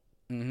bubble.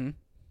 Mm-hmm.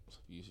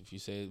 If you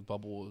say the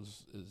bubble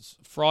is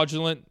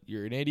fraudulent,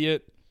 you're an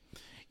idiot.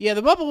 Yeah,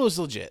 the bubble was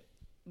legit.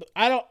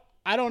 I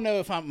don't know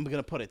if I'm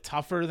gonna put it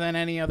tougher than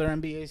any other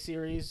NBA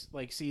series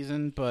like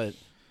season, but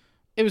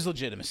it was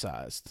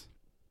legitimized.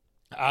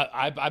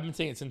 I've been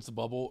saying it since the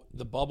bubble.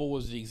 The bubble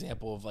was the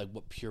example of like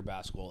what pure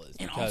basketball is.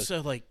 And because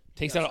also like it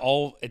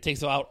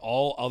takes out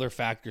all other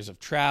factors of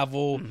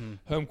travel,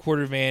 home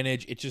court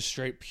advantage. It's just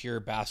straight pure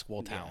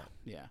basketball talent.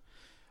 Yeah.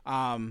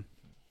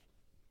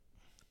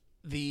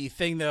 The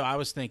thing though I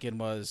was thinking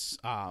was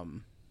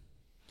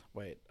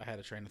wait, I had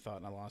a train of thought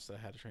and I lost it.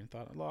 I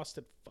lost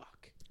it.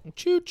 Fuck.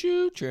 Choo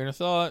choo, train of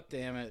thought.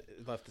 Damn it,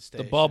 it left the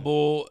station. The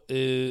bubble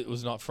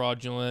was not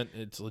fraudulent.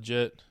 It's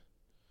legit.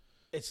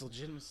 It's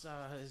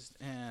legitimized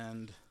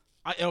and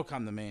it'll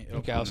come to me.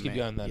 Okay, let's keep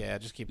going then. Yeah,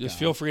 just keep Just going.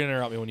 feel free to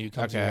interrupt me when you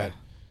come to your Okay.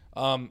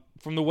 head.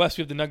 From the West,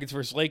 we have the Nuggets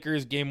versus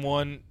Lakers. Game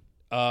 1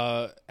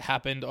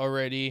 happened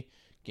already.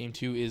 Game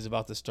 2 is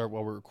about to start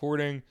while we're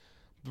recording.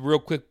 Real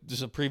quick,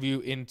 just a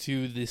preview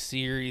into the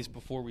series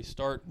before we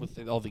start with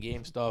all the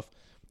game stuff.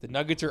 The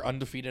Nuggets are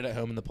undefeated at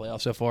home in the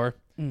playoffs so far,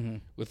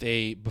 with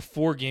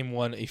before Game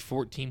 1, a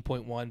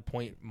 14.1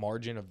 point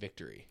margin of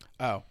victory.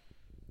 Oh.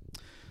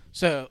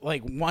 So,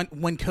 like,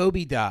 when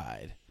Kobe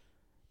died,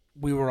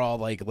 we were all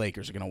like,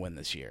 Lakers are going to win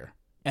this year.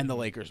 And the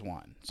Lakers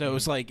won. So it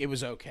was like, it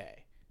was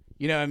okay.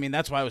 You know what I mean?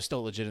 That's why it was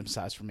still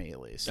legitimized for me, at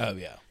least. Oh,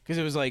 yeah. Because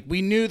it was like,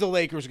 we knew the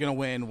Lakers were going to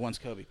win once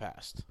Kobe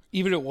passed.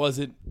 Even if it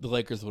wasn't, the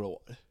Lakers would have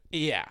won.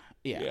 Yeah.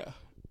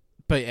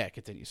 But, yeah,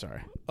 continue.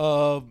 Sorry.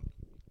 So,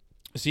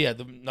 yeah,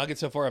 the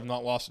Nuggets so far have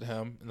not lost at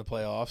home in the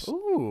playoffs.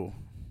 Ooh.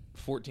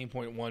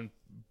 14.1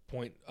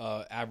 point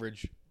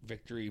average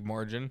victory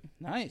margin.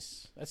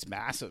 Nice. That's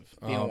massive.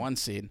 Being a 1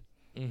 seed.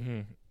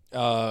 And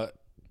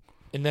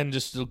then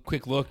just a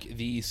quick look.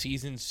 The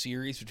season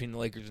series between the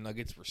Lakers and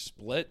Nuggets were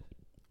split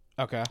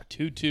Okay.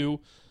 2-2.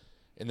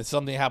 And then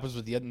something happens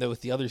with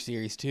the other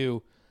series,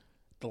 too.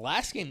 The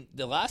last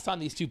time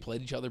these two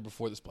played each other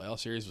before this playoff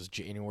series was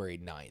January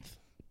 9th.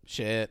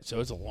 Shit. So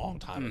it's a long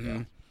time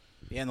ago.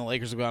 Yeah, and the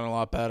Lakers have gotten a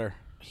lot better.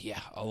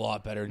 Yeah, a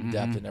lot better in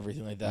depth and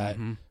everything like that.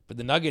 But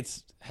the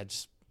Nuggets had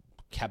just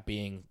kept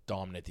being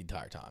dominant the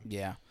entire time.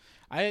 Yeah.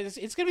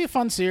 It's going to be a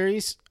fun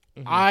series.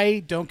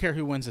 I don't care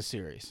who wins the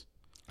series.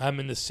 I'm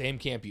in the same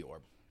camp you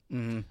are.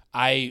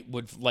 I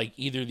would like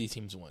either of these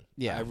teams to win.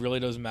 Yeah. It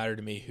really doesn't matter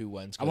to me who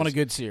wins. I want a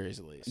good series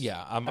at least.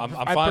 Yeah, I'm fine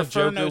I with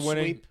prefer Joker no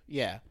winning. sweep.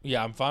 Yeah.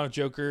 Yeah, I'm fine with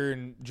Joker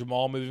and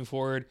Jamal moving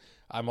forward.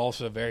 I'm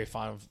also very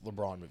fine with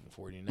LeBron moving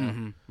forward. You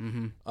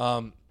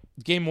know.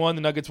 Game 1,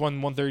 the Nuggets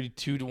won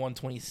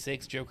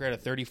 132-126. Joker had a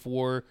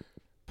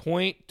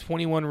 34-point,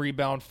 21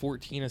 rebound,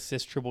 14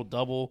 assist, triple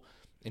double,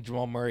 and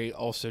Jamal Murray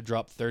also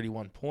dropped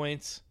 31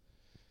 points.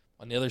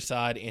 On the other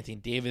side, Anthony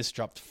Davis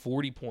dropped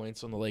 40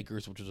 points on the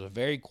Lakers, which was a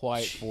very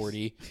quiet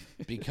 40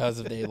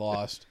 because they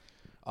lost.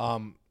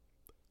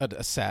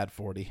 A sad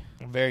 40.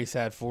 A very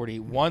sad 40.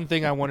 One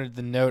thing I wanted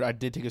to note, I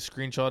did take a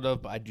screenshot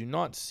of, but I do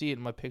not see it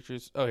in my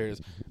pictures. Oh, here it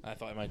is. I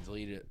thought I might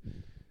delete it.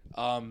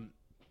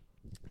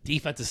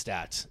 Defensive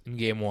stats in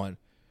game 1.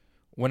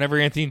 Whenever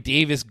Anthony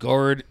Davis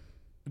guarded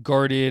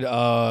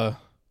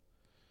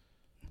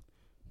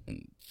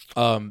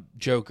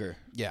Joker.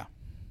 Yeah.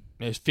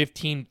 There's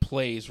 15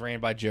 plays ran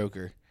by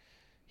Joker.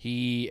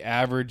 He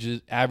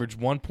averaged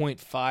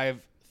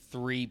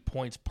 1.53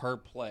 points per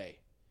play.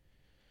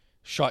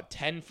 Shot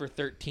 10 for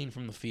 13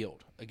 from the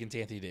field against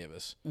Anthony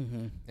Davis.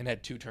 And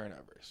had 2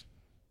 turnovers.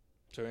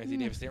 So Anthony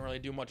Davis didn't really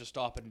do much to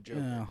stop it in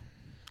Joker. Yeah.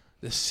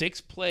 The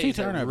 6 plays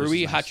that turnovers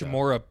Rui is nice,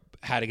 Hachimura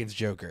had against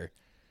Joker.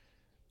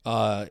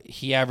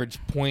 He averaged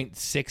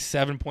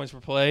 0.67 points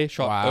per play,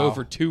 shot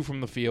over 2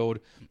 from the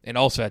field, and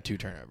also had 2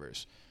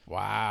 turnovers.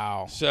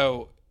 Wow.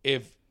 So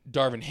if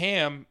Darvin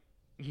Ham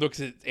looks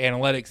at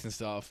analytics and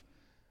stuff,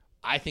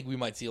 I think we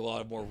might see a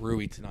lot of more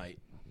Rui tonight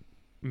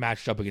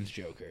matched up against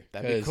Joker.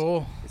 That'd be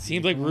cool. It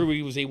seems like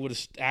Rui was able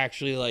to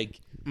actually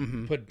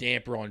put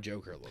damper on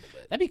Joker a little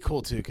bit. That'd be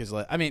cool too, because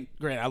I mean,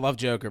 great, I love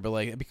Joker, but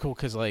it'd be cool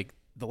because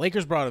the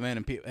Lakers brought him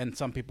in, and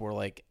some people were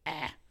like,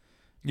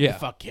 who the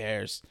fuck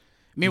cares?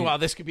 Meanwhile,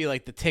 this could be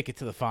the ticket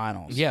to the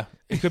finals. Yeah,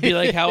 it could be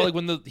how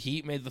when the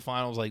Heat made the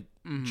finals,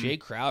 Jay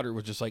Crowder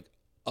was just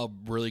a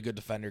really good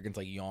defender against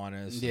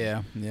Giannis,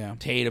 yeah,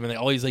 Tatum, and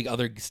all these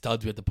other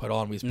studs we had to put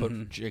on. We just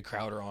put Jay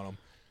Crowder on them.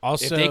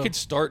 Also, if they could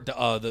start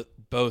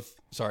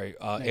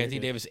Anthony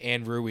Davis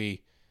and Rui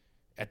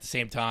at the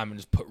same time and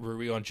just put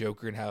Rui on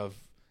Joker and have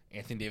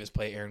Anthony Davis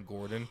play Aaron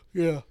Gordon.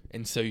 Yeah.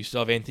 And so you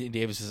still have Anthony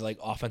Davis's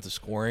offensive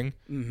scoring,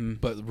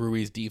 but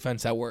Rui's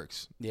defense, that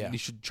works. Yeah. You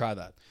should try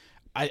that.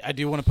 I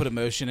do want to put a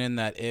motion in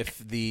that if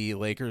the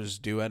Lakers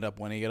do end up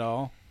winning it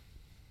all,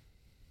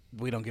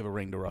 we don't give a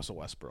ring to Russell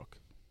Westbrook.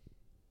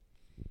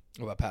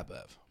 What about Pat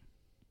Bev?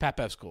 Pat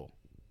Bev's cool.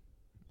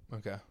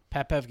 Okay.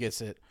 Pat Bev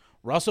gets it.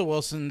 Russell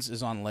Wilson's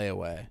is on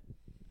layaway.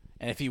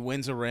 And if he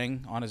wins a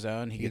ring on his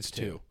own, he gets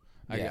 2.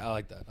 Yeah. I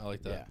like that.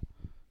 Yeah.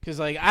 Because,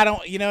 I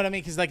don't, you know what I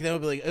mean? Because, they'll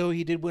be like, oh,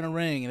 he did win a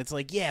ring. And it's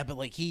yeah,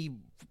 but, he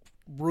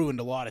ruined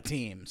a lot of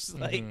teams.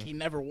 He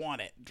never won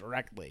it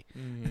directly.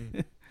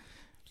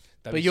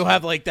 But you'll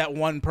have, that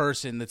one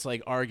person that's,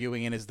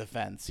 arguing in his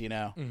defense, you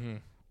know?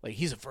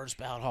 He's a first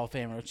ballot Hall of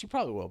Famer, which he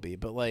probably will be,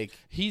 but,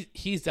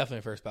 He's definitely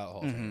a first ballot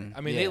Hall of Famer.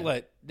 I mean,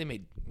 they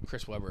made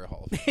Chris Webber a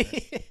Hall of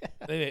Famer.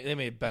 they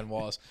made Ben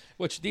Wallace,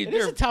 which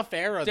they're a tough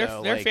era,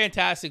 though. They're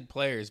fantastic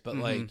players, but,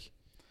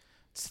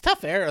 it's a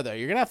tough era, though.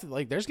 You're going to have to,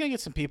 there's going to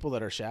get some people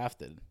that are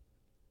shafted.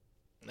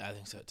 I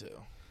think so,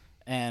 too.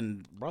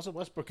 And Russell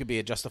Westbrook could be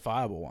a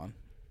justifiable one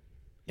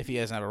if he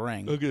doesn't have a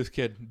ring. Look at this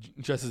kid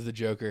dressed as the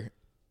Joker.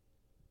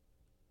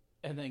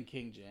 And then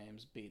King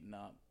James beaten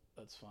up.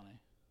 That's funny.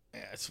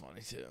 Yeah, it's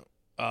funny, too.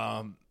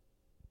 I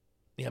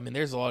mean,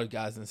 there's a lot of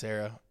guys in this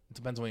era. It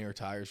depends on when he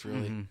retires,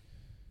 really.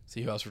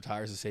 See who else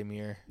retires the same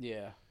year.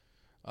 Yeah.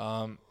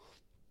 Or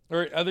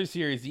other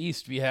series, the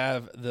East, we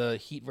have the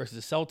Heat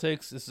versus the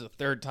Celtics. This is the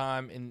third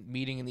time in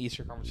meeting in the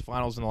Eastern Conference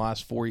Finals in the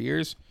last 4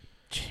 years.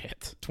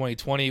 Shit.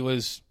 2020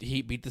 was the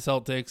Heat beat the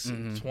Celtics.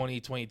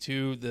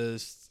 2022,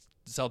 the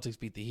Celtics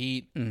beat the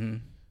Heat.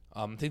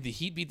 I think the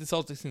Heat beat the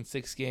Celtics in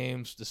 6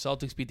 games. The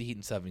Celtics beat the Heat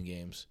in 7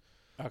 games.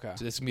 Okay.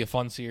 So this is going to be a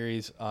fun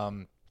series.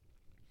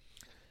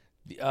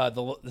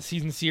 The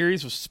season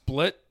series was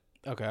split.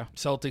 Okay.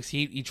 Celtics,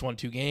 Heat, each won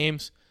 2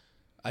 games.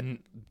 And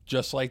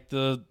just like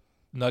the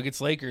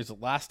Nuggets, Lakers, the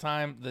last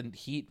time the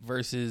Heat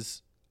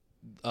versus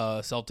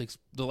Celtics,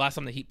 the last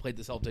time the Heat played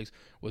the Celtics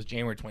was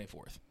January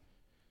 24th.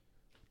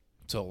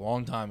 So a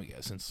long time ago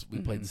since we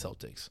played the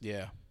Celtics.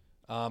 Yeah.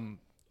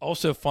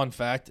 Also, fun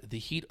fact, the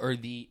Heat are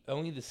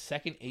only the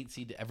second 8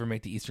 seed to ever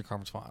make the Eastern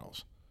Conference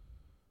Finals.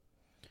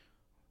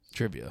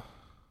 Trivia.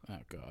 Oh,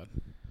 God.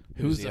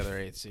 Who's the other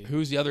 8 seed?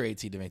 Who's the other 8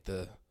 seed to make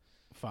the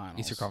Finals?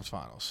 Eastern Conference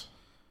Finals?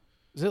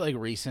 Is it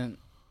recent?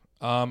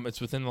 It's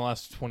within the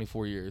last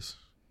 24 years.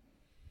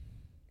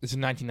 It's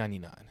in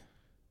 1999.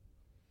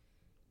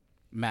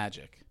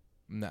 Magic.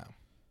 No.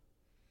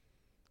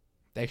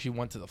 They actually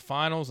went to the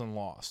finals and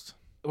lost.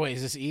 Wait,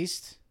 is this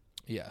East?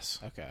 Yes.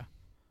 Okay.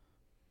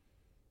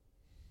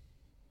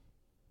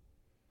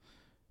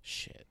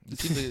 Shit.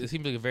 It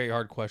seems like a very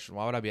hard question.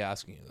 Why would I be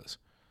asking you this?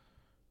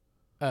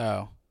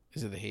 Oh.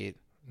 Is it the Heat?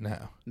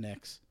 No.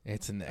 Knicks.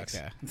 It's the Knicks.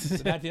 Okay. So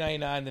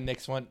 1999, the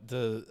Knicks went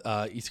to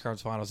Eastern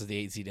Conference Finals as the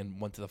 8 seed and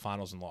went to the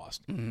finals and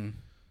lost.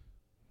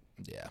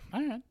 Yeah.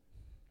 All right.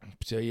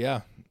 So,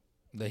 yeah.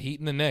 The Heat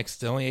and the Knicks,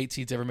 the only 8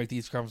 seeds ever make the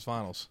Eastern Conference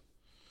Finals.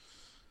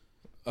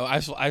 Oh, I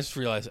just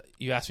realized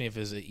you asked me if it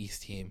was an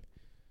East team.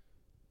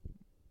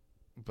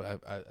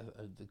 But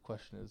the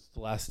question is the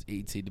last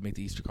 8 seed to make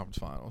the Eastern Conference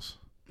Finals.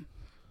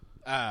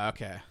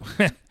 Okay.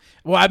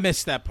 Well, I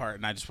missed that part,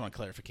 and I just want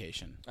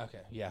clarification.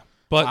 Okay, yeah.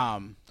 But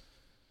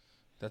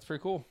that's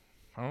pretty cool.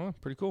 I don't know,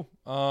 pretty cool.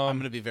 I'm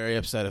going to be very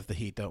upset if the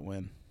Heat don't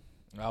win.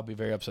 I'll be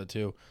very upset,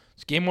 too.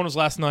 So game 1 was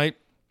last night.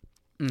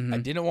 I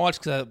didn't watch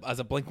because as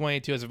a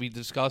Blink-182, as we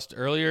discussed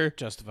earlier.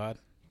 Justified.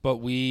 But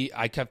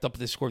I kept up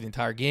with this score the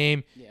entire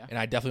game, Yeah. and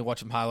I definitely watched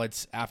some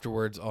highlights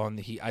afterwards on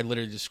the Heat. I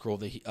literally just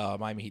scrolled the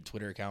Miami Heat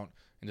Twitter account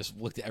and just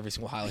looked at every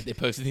single highlight they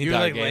posted the You were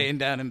entire like game. laying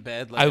down in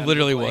bed. Like, I on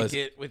literally your was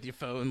blanket with your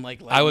phone.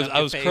 Like I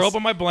was curled up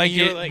on my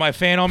blanket, like, my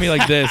fan on me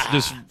like this,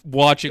 just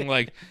watching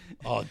like,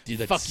 oh dude,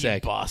 that's fuck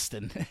sick. you,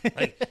 Boston.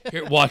 Like,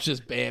 here, watch this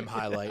Bam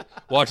highlight.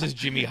 Watch this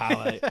Jimmy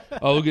highlight.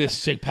 Oh, look at this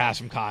sick pass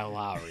from Kyle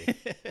Lowry.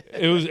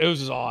 It was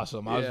just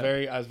awesome. I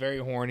was very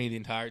horny the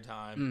entire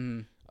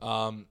time.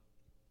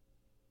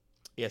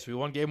 Yes, we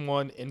won game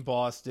 1 in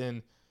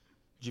Boston.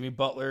 Jimmy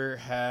Butler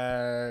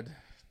had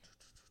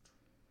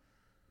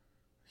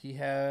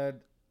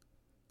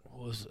what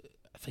was it?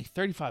 I think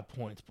 35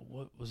 points, but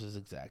what was his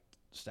exact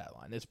stat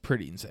line? It's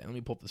pretty insane. Let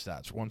me pull up the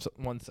stats for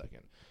one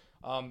second.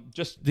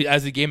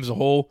 As the game as a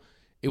whole,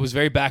 it was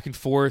very back and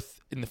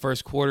forth in the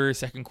first quarter.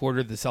 Second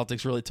quarter, the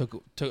Celtics really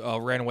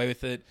ran away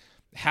with it.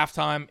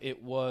 Halftime,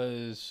 it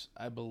was,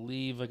 I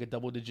believe, like a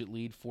double-digit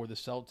lead for the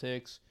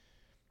Celtics.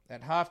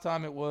 At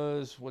halftime, it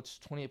was, what's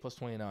 28 plus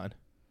 29?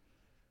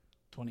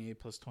 28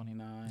 plus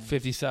 29.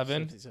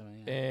 57.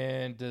 57, yeah.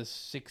 And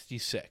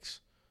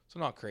 66. So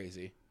not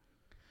crazy.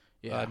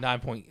 Yeah.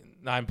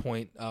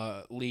 9-point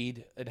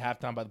lead at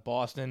halftime by the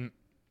Boston.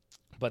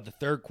 But the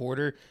third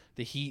quarter,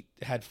 the Heat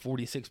had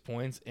 46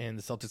 points and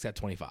the Celtics had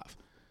 25.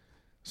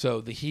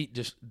 So the Heat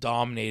just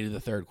dominated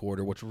the third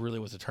quarter, which really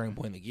was a turning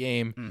point in the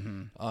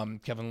game.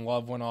 Kevin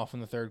Love went off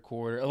in the third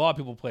quarter. A lot of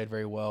people played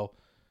very well.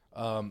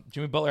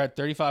 Jimmy Butler had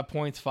 35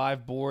 points,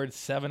 5 boards,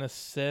 7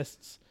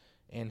 assists,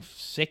 and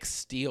 6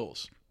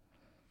 steals.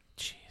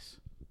 Jeez.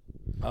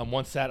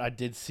 One stat I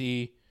did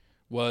see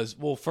was,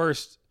 well,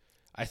 first,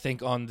 I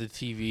think on the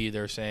TV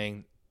they're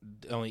saying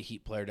the only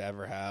Heat player to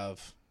ever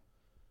have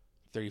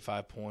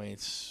 35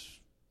 points,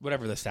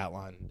 whatever the stat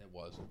line it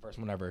was, the first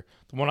one ever.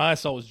 The one I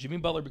saw was Jimmy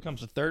Butler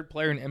becomes the third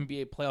player in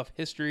NBA playoff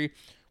history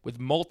with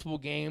multiple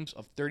games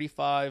of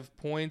 35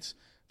 points,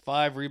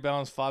 5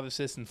 rebounds, 5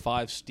 assists, and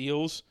 5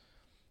 steals.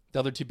 The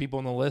other 2 people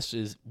on the list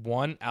is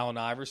one, Allen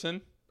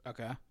Iverson,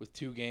 Okay. with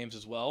 2 games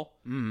as well,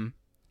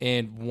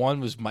 and one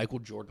was Michael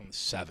Jordan with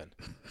 7.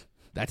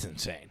 That's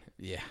insane.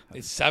 Yeah.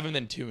 It's 7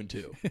 and 2 and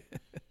 2.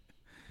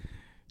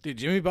 Dude,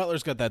 Jimmy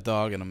Butler's got that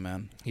dog in him,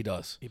 man. He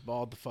does. He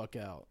balled the fuck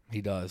out. He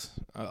does.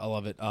 I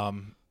love it.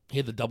 He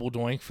had the double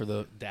doink for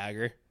the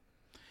dagger.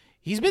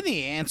 He's been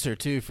the answer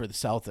too for the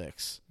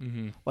Celtics.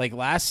 Mm-hmm. Like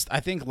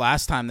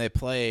last time they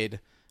played,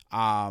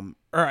 I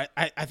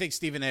think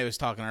Stephen A was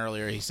talking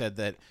earlier. He said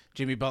that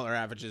Jimmy Butler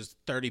averages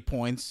 30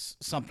 points,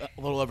 a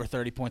little over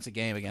 30 points a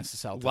game against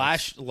the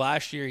Celtics.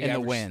 Last year he in the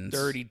averaged wins.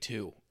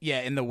 32.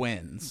 Yeah, in the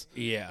wins.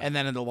 Yeah, And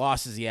then in the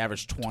losses he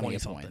averaged 20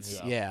 something, points.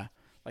 yeah. Yeah.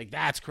 Like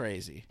that's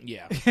crazy.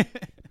 Yeah, it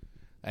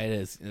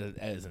is. It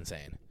is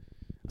insane.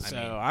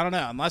 I don't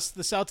know. Unless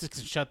the Celtics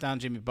can shut down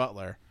Jimmy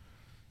Butler,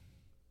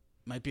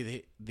 might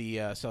be the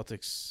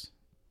Celtics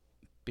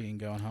being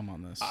going home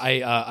on this.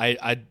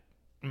 I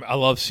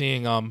love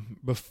seeing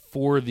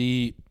before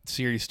the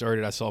series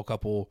started. I saw a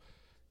couple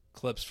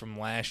clips from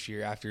last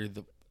year after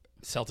the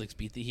Celtics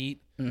beat the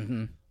Heat.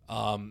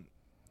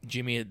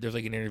 Jimmy, there's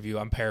like an interview.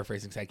 I'm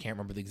paraphrasing because I can't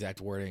remember the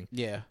exact wording.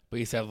 Yeah, but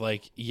he said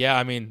like, yeah,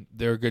 I mean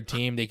they're a good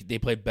team. They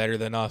played better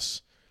than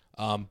us.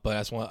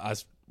 But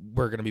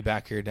we're gonna be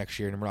back here next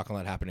year, and we're not gonna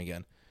let it happen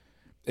again.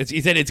 He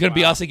said it's gonna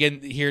be us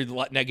again here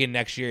again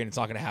next year, and it's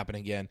not gonna happen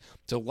again.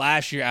 So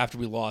last year after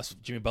we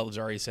lost, Jimmy Butler's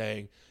already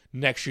saying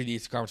next year the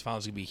Eastern Conference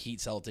Finals is gonna be Heat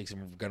Celtics,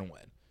 and we're gonna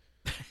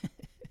win.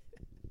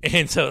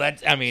 And so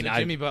that's, I mean,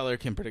 Jimmy Butler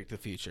can predict the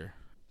future.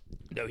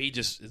 No, he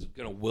just is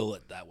gonna will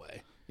it that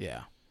way.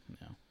 Yeah.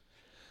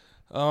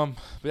 But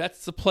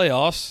that's the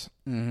playoffs.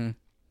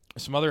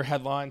 Some other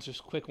headlines,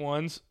 just quick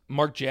ones.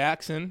 Mark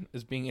Jackson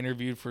is being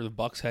interviewed for the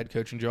Bucks head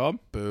coaching job.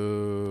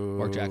 Boo.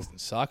 Mark Jackson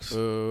sucks.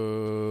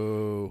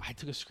 Boo. I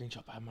took a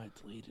screenshot, but I might have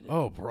deleted it.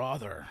 Oh,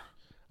 brother.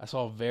 I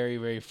saw a very,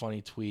 very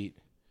funny tweet.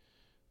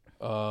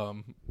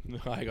 I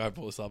gotta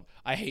pull this up.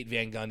 I hate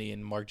Van Gundy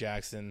and Mark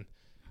Jackson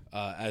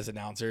as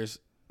announcers.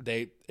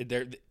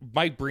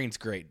 Mike Breen's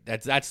great.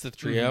 That's the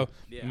trio.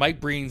 Yeah. Mike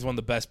Breen's one of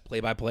the best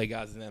play-by-play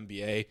guys in the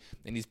NBA,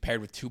 and he's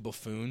paired with 2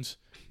 buffoons,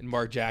 and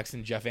Mark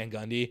Jackson, Jeff Van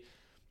Gundy.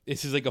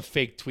 This is like a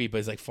fake tweet, but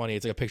it's like funny.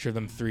 It's like a picture of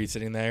them 3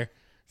 sitting there. It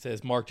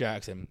says, Mark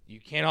Jackson,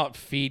 you cannot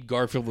feed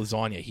Garfield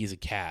lasagna. He's a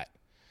cat.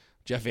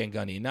 Jeff Van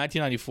Gundy. In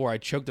 1994, I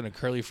choked on a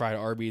curly fried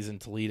Arby's in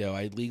Toledo.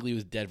 I legally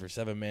was dead for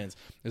 7 minutes.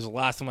 It was the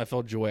last time I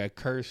felt joy. I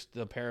cursed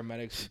the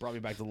paramedics who brought me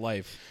back to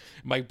life.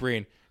 Mike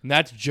Breen. And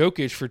that's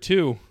jokish for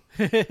 2.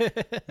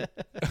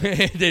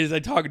 I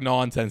talk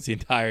nonsense the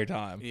entire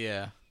time.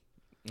 Yeah.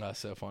 That's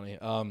so funny.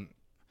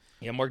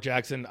 Mark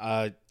Jackson.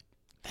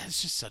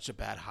 That's just such a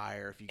bad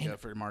hire if you go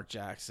for Mark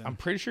Jackson. I'm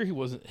pretty sure he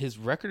wasn't. His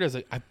record as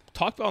I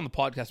talked about on the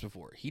podcast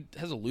before. He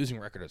has a losing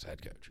record as a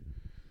head coach.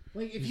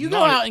 Like if you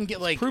go out and get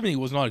like proving he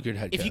was not a good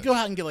head coach. If you go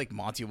out and get like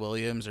Monty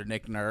Williams or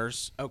Nick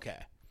Nurse, okay,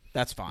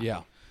 that's fine.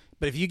 Yeah.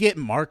 But if you get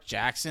Mark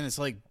Jackson, it's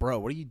like, bro,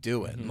 what are you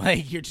doing?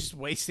 Like you're just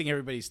wasting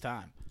everybody's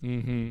time.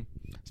 Mm-hmm.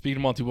 Speaking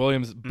of Monty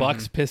Williams,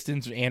 Bucks,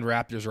 Pistons, and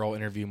Raptors are all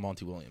interviewing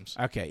Monty Williams.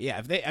 Okay, yeah.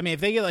 If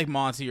they get like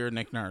Monty or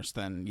Nick Nurse,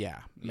 then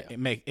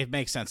it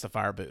makes sense to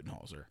fire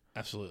Budenholzer.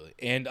 Absolutely.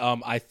 And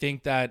I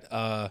think that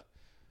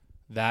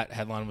that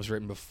headline was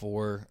written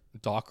before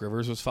Doc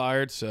Rivers was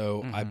fired,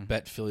 so I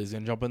bet Philly's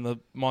gonna jump in the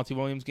Monty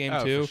Williams game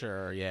too. For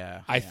sure,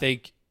 yeah. I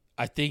think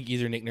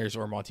either Nick Nurse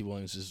or Monty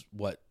Williams is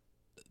what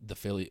the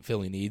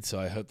Philly needs. So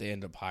I hope they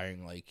end up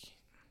hiring like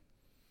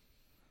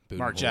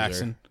Mark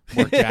Jackson,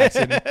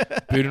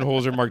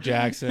 Budenholzer, Mark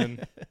Jackson,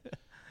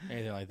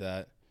 anything like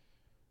that.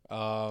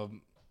 All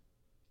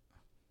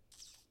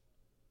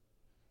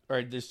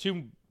right, there's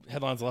 2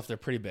 headlines left. They're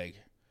pretty big.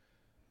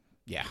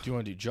 Yeah. Do you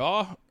want to do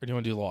Jaw or do you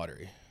want to do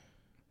Lottery?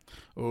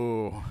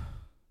 Ooh.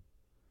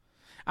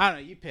 I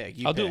don't know. You pick.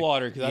 I'll do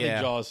Lottery because I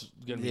think Jaw's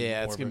going to be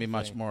it's going to be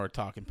much more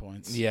talking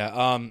points.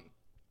 Yeah.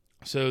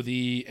 So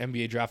the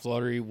NBA Draft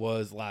Lottery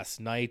was last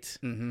night.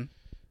 Mm-hmm.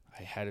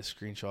 I had a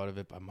screenshot of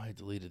it, but I might have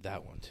deleted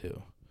that one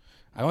too.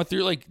 I went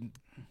through like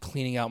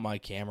cleaning out my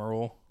camera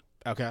roll.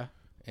 Okay.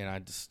 And I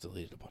just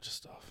deleted a bunch of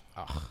stuff.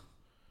 Oh.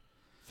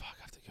 Fuck,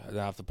 I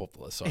have to pull up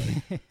the list.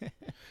 Sorry. You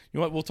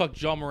know what? We'll talk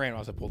John Morant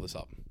once I pull this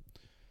up.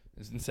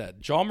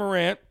 Instead, John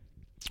Morant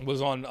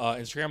was on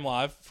Instagram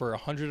Live for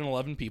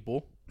 111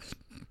 people.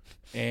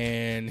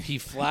 And he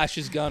flashed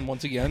his gun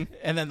once again.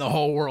 And then the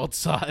whole world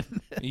saw it.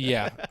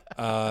 Yeah.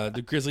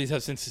 The Grizzlies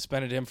have since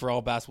suspended him for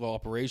all basketball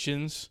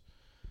operations.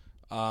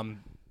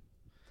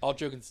 All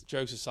jokes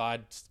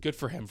aside, it's good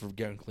for him for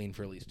getting clean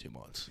for at least 2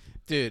 months.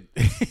 Dude.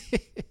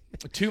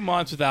 2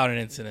 months without an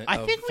incident. I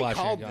think we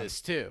flashing called a gun.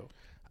 this too.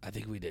 I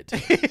think we did too.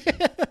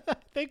 I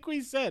think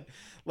we said,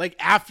 like,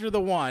 after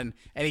the one,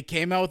 and he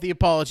came out with the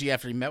apology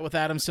after he met with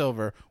Adam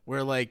Silver,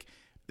 we're like,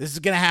 this is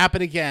going to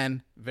happen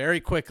again very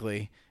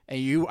quickly.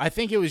 And I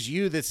think it was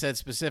you that said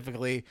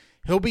specifically,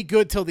 he'll be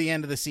good till the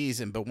end of the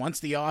season, but once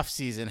the off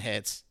season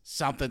hits,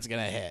 something's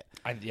going to hit.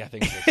 I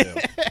think so too.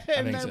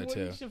 I think so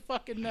too. You should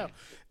fucking know.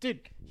 Dude,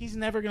 he's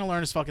never going to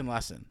learn his fucking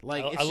lesson.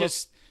 Like,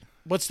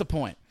 what's the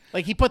point?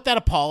 Like, he put that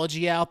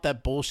apology out,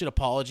 that bullshit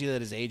apology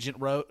that his agent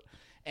wrote.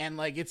 And,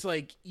 like, it's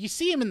like, you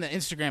see him in the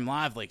Instagram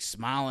Live, like,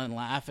 smiling,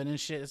 laughing and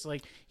shit. It's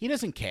like, he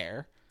doesn't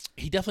care.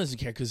 He definitely doesn't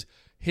care because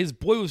his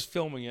boy was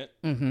filming it.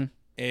 Mm-hmm.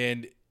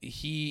 And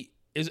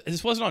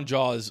this wasn't on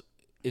Jaw's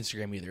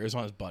Instagram either. It was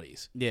on his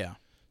buddies. Yeah.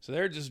 So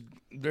they're just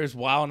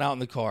wilding out in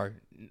the car.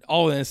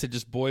 All innocent,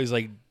 just boys,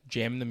 like,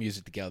 jamming the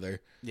music together.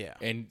 Yeah.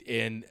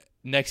 And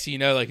next thing you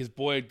know, like, his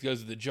boy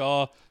goes to the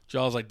Jaw.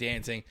 Jaw's, like,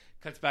 dancing.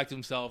 Cuts back to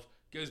himself.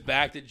 Goes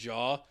back to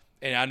Jaw.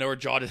 And I know where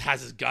Jaw just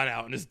has his gun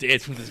out and is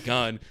dancing with his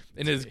gun.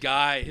 And his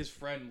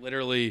friend,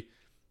 literally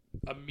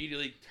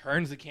immediately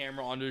turns the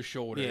camera onto his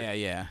shoulder.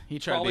 Yeah. He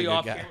tried Probably to be a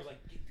off good guy. camera, was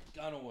like, get the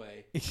gun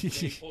away. And then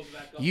he pulls it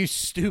back up. You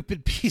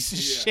stupid piece of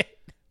shit.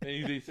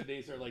 And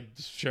they start like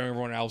showing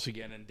everyone else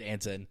again and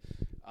dancing.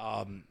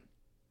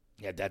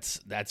 Yeah,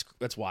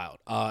 that's wild.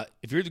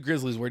 If you're the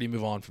Grizzlies, where do you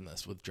move on from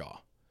this with Jaw?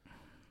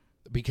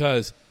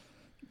 Because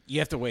you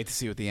have to wait to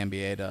see what the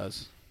NBA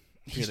does.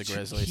 You're the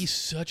Grizzlies. He's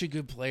such a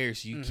good player,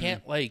 so you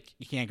can't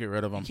get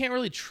rid of him. You can't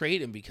really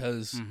trade him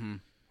because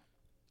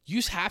you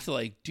just have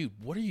to dude,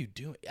 what are you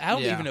doing? I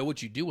don't even know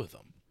what you do with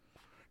him.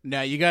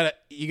 No, you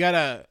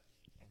gotta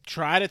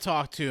try to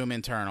talk to him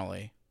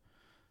internally,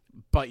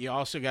 but you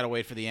also gotta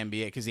wait for the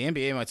NBA because the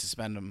NBA might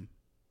suspend him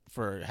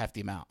for a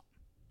hefty amount.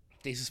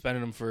 They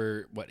suspended him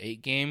for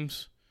 8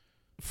 games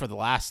for the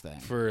last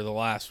thing. For the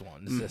last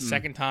one, this is the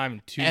second time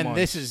in 2 months. And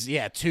this is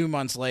 2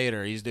 months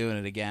later, he's doing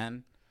it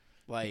again.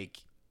 Like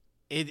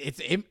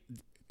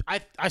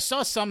I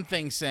saw some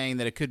things saying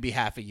that it could be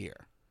half a year.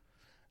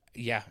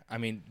 Yeah, I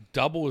mean,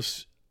 double.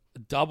 If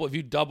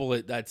you double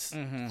it, that's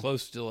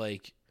close to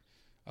like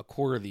a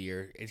quarter of the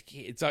year.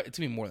 It's gonna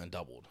be more than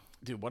doubled.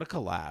 Dude, what a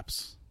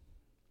collapse!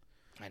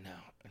 I know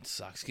it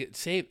sucks. Get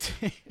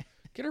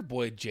our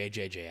boy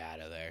JJJ out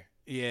of there.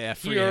 Yeah,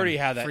 he already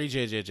had that free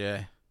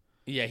JJJ.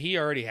 Yeah, he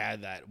already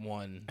had that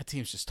one. That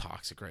team's just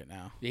toxic right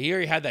now. Yeah, he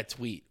already had that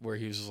tweet where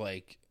he was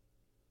like,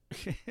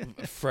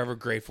 forever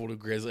grateful to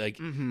Grizzly. Like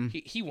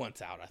he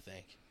wants out, I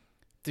think.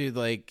 Dude,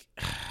 like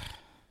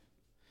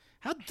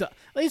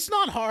it's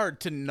not hard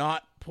to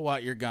not pull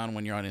out your gun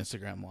when you're on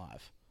Instagram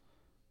Live.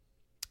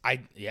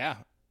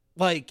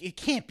 Like it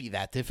can't be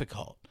that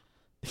difficult.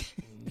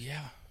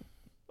 Yeah,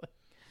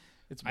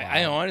 it's wild.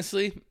 I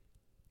honestly,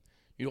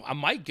 I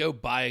might go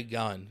buy a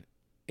gun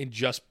and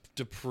just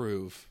to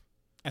prove.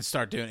 And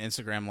start doing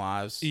Instagram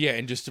Lives. Yeah,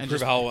 and just to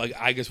prove how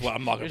I guess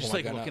I'm not gonna just pull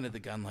my like gun looking out. at the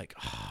gun like,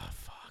 oh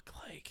fuck,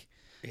 like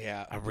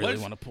yeah, I really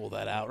want to pull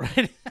that out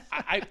right.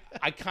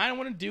 I kind of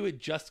want to do it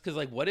just because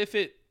what if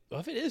it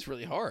is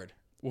really hard?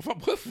 What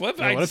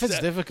if it's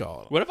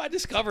difficult? What if I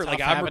discover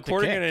I'm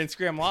recording an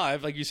Instagram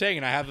Live like you're saying,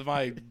 and I have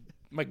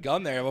my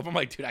gun there? What if I'm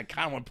like, dude, I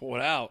kind of want to pull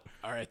it out?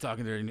 All right,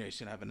 Talking Dirty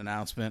Nation, I have an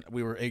announcement.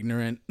 We were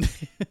ignorant.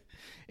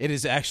 It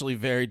is actually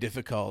very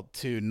difficult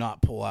to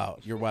not pull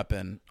out your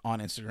weapon on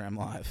Instagram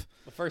Live.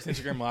 The first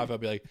Instagram Live, I'll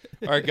be like,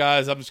 all right,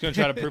 guys, I'm just going to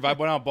try to prove I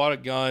went out and bought a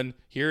gun.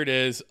 Here it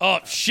is. Oh,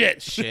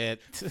 shit.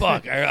 Shit.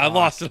 Fuck, I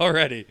lost it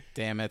already.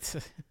 Damn it.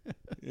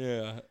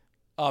 Yeah.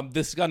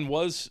 This gun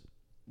was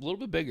a little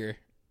bit bigger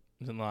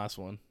than the last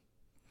one.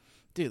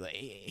 Dude, like,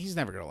 he's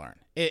never going to learn.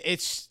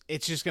 It's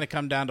just going to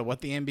come down to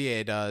what the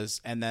NBA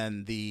does, and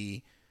then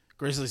the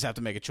Grizzlies have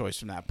to make a choice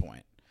from that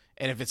point.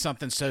 And if it's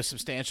something so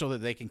substantial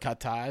that they can cut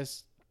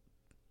ties,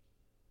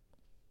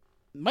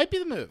 might be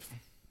the move.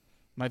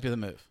 Might be the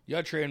move. You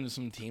got to trade him to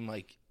some team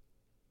like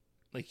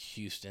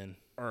Houston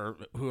Or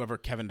whoever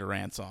Kevin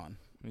Durant's on.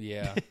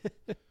 Yeah.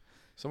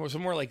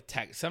 somewhere like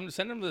send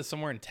him to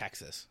somewhere in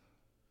Texas.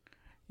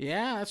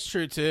 Yeah, that's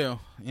true too.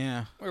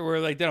 Yeah, where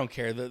like they don't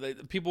care.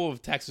 The people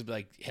of Texas be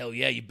like, hell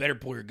yeah, you better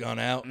pull your gun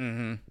out.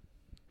 Mm-hmm.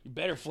 You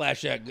better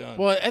flash that gun.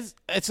 Well,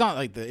 it's not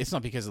like it's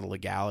not because of the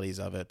legalities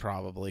of it,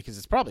 probably, because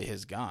it's probably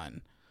his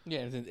gun.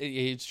 Yeah,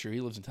 it's true.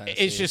 He lives in Tennessee.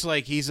 It's just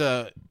like he's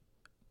an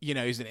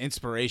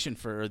inspiration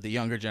for the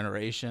younger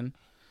generation,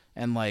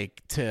 and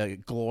like to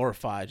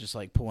glorify just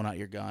like pulling out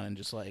your gun and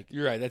just like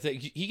you're right. That's it.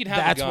 He can have.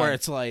 That's a gun. where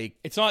it's like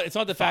it's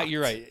not the fact.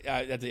 You're right.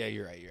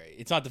 You're right.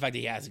 It's not the fact that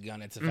he has a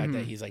gun. It's the fact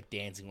that he's like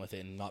dancing with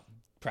it and not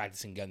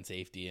practicing gun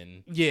safety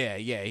and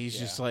he's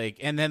just like,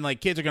 and then like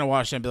kids are gonna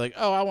watch him and be like,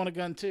 oh, I want a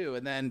gun too,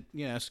 and then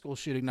school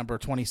shooting number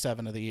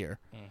 27 of the year.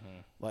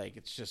 Like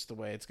it's just the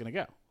way it's gonna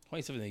go.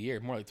 27 of the year,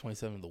 more like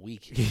 27 of the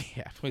week.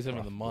 Yeah, 27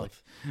 of the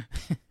month.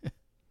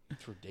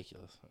 It's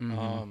ridiculous.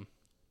 All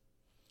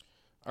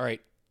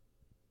right.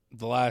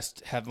 The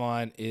last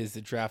headline is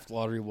the draft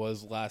lottery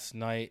was last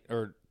night,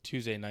 or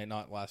Tuesday night,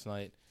 not last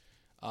night.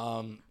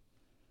 The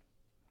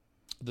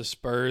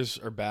Spurs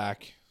are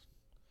back.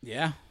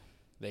 Yeah.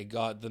 They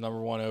got the number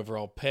 1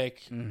 overall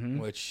pick,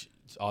 which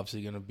is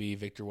obviously going to be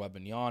Victor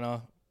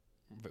Wembanyama.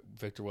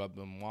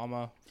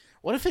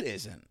 What if it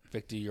isn't?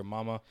 Victor, your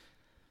mama.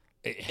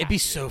 It'd be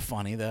so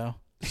funny, though.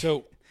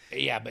 So,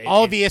 yeah. But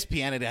all of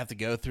ESPN would have to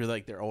go through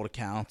like their old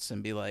accounts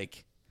and be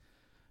like,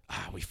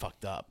 we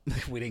fucked up.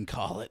 We didn't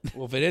call it.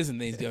 Well, if it isn't,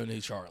 then he's going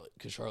to Charlotte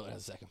because Charlotte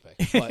has the second pick.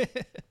 But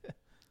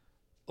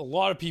a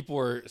lot of people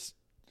are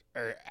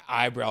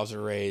eyebrows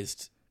are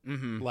raised,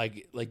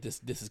 like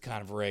this is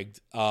kind of rigged.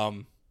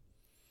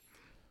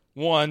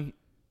 One,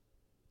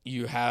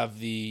 you have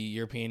the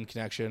European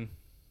connection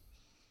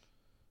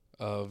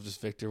of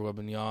just Victor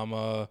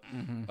Wembanyama,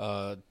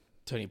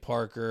 Tony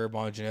Parker,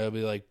 Bon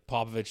Ginobili, like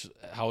Popovich.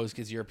 How always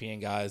gets European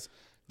guys.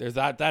 There's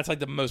that. That's like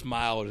the most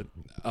mild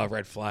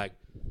red flag.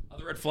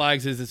 Other red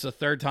flags is it's the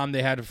third time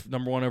they had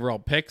number 1 overall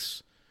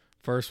picks.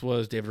 First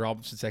was David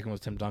Robinson. Second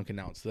was Tim Duncan.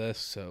 Now it's this.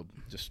 So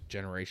just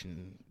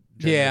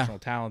generational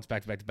talents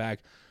back to back.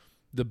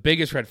 The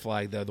biggest red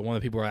flag, though, the one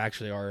that people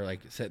are like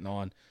sitting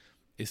on,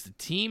 is the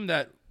team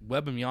that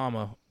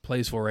Wembanyama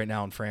plays for right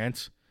now in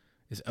France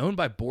is owned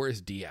by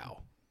Boris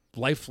Diaw,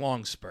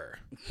 lifelong Spur.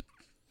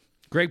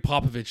 Greg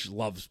Popovich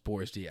loves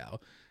Boris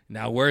Diaw.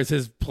 Now, where is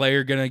his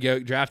player going to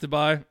get drafted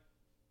by?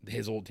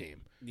 His old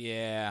team.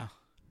 Yeah.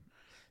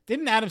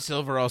 Didn't Adam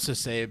Silver also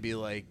say it'd be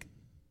like,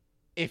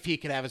 if he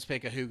could have his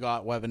pick of who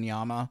got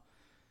Wembanyama,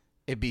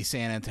 it'd be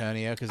San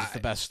Antonio because it's the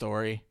best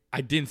story?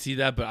 I didn't see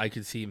that, but I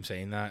could see him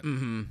saying that.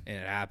 Mm-hmm. And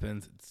it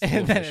happens.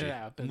 And then it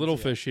happens. Little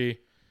fishy.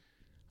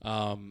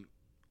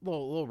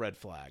 Little red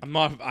flag. I'm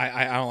not.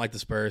 I don't like the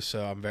Spurs,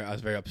 so I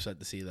was very upset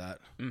to see that.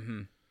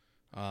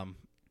 Mm-hmm.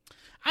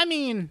 I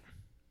mean,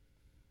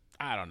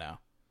 I don't know.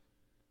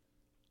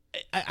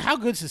 How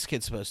good's this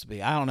kid supposed to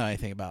be? I don't know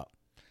anything about.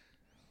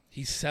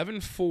 He's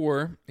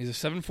 7'4". He's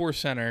a 7'4"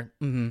 center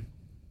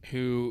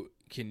who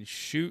can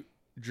shoot,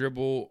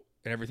 dribble,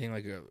 and everything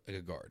like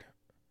a guard.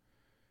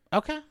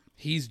 Okay.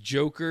 He's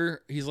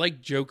Joker. He's like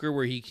Joker,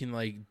 where he can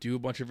like do a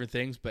bunch of different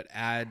things, but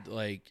add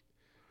like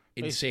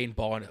insane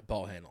ball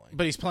handling.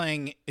 But he's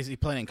playing. Is he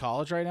playing in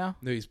college right now?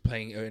 No, he's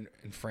playing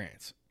in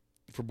France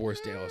for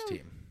Boris Diaw's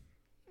team.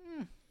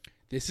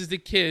 This is the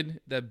kid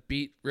that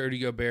beat Rudy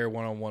Gobert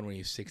 1-on-1 when he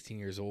was 16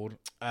 years old.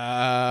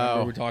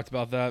 Remember we talked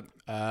about that?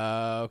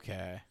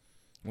 Okay.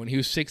 When he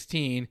was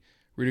 16,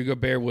 Rudy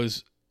Gobert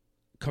was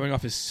coming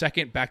off his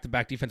second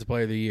back-to-back Defensive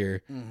Player of the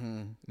Year.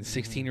 Mm-hmm. The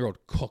 16-year-old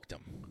cooked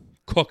him.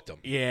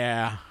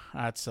 Yeah,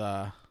 that's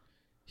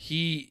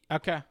He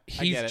okay.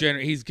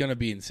 He's gonna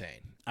be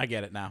insane. I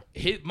get it now.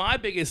 My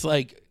biggest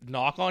like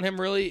knock on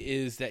him really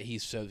is that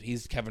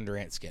he's Kevin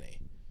Durant skinny.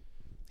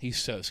 He's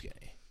so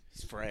skinny.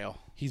 He's frail.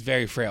 He's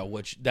very frail,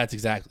 which that's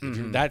exactly. If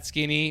you're that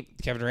skinny,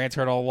 Kevin Durant's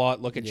hurt a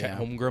lot. Look at Chet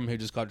Holmgren, who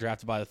just got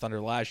drafted by the Thunder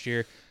last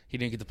year. He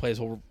didn't get to play his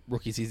whole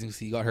rookie season because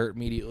he got hurt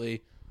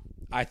immediately.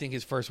 I think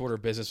his first order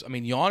of business. I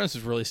mean, Giannis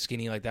was really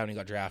skinny like that when he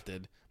got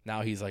drafted.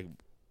 Now he's like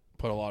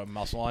put a lot of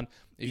muscle on.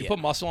 If you put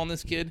muscle on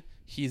this kid,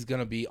 he's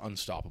gonna be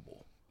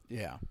unstoppable.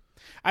 Yeah.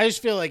 I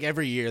just feel like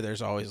every year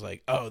there's always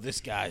like, oh,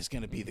 this guy's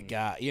going to be the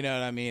guy. You know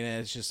what I mean?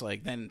 And it's just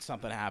like then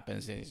something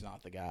happens and he's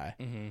not the guy.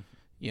 Mm-hmm.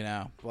 You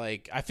know?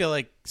 Like, I feel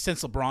like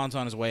since LeBron's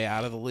on his way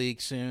out of the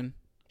league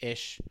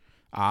soon-ish,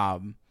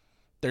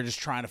 they're just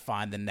trying to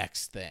find the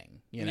next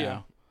thing, you know?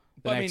 Yeah.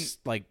 The next,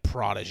 like,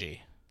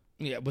 prodigy.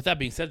 Yeah, with that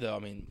being said, though, I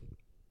mean,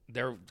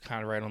 they're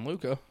kind of right on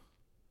Luka.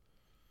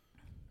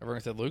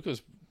 Everyone said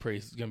Luka's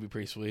going to be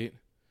pretty sweet.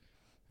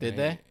 Did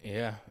they?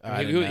 Yeah.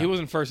 He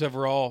wasn't first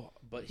overall,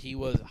 but he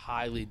was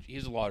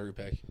a lottery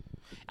pick.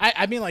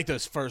 I mean like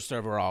those first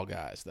overall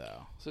guys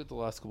though. It's like the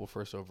last couple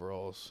first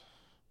overalls.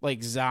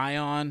 Like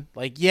Zion,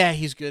 like yeah,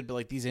 he's good, but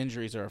like these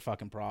injuries are a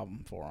fucking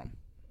problem for him.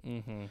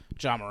 Mm-hmm.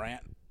 John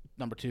Morant,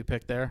 number 2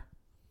 pick there.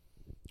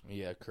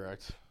 Yeah,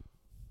 correct.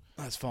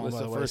 That's falling List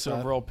by the of first wayside.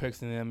 overall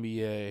picks in the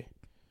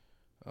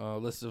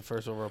NBA. List of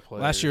first overall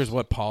players. Last year's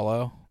what,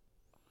 Paulo?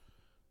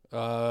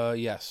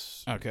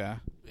 Yes. Okay.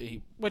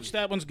 He Which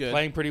that one's good.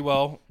 playing pretty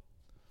well.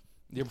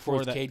 The year before Before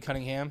was that- Cade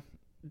Cunningham.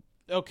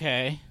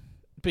 Okay.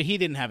 But he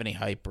didn't have any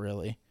hype,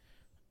 really.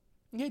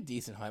 He had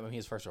decent hype. I mean,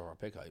 his first overall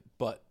pick hype.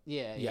 But,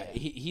 Yeah, yeah,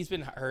 he's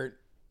been hurt.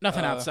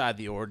 Nothing outside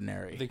the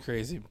ordinary. Nothing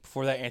crazy.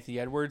 Before that, Anthony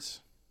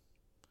Edwards.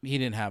 He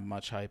didn't have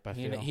much hype, I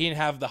He feel. didn't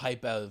have the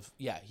hype of,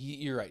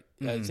 you're right.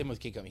 Same with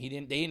Cade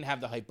Cunningham. They didn't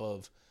have the hype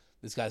of,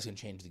 this guy's going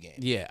to change the game.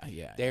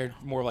 Yeah. They're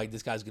more like,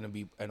 this guy's going to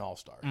be an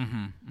all-star.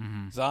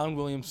 Mm-hmm. Zion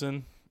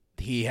Williamson.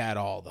 He had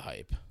all the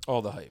hype.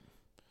 All the hype.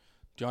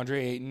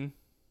 DeAndre Ayton.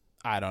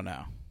 I don't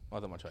know.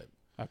 Not that much hype.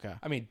 Okay.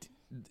 I mean,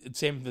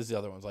 same as the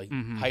other ones. Like,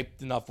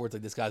 hyped enough where it's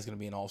like, this guy's going to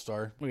be an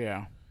all-star.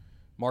 Yeah.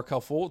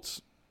 Markelle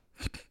Fultz.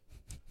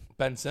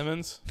 Ben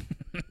Simmons.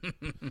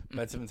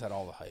 Ben Simmons had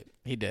all the hype.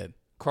 He did.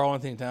 Karl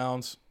Anthony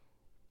Towns.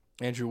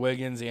 Andrew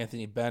Wiggins.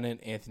 Anthony Bennett.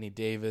 Anthony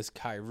Davis.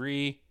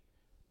 Kyrie.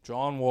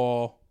 John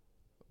Wall.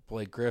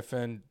 Blake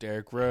Griffin.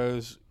 Derrick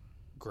Rose.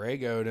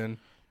 Greg Oden.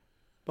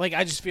 Like,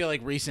 I just feel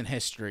like recent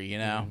history, you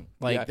know?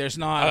 Like, Yeah. there's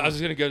not I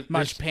was going to go.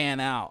 much pan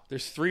out.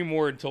 There's 3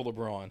 more until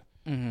LeBron.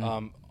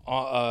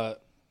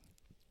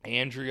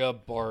 Andrea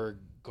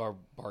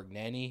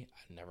Bargnani.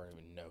 I never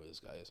even know who this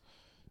guy is.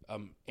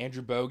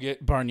 Andrew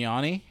Bogut.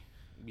 Bargnani?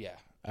 Yeah.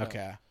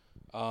 Okay.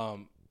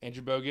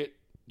 Andrew Bogut.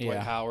 Dwight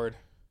Yeah. Howard.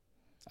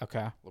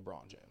 Okay.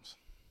 LeBron James.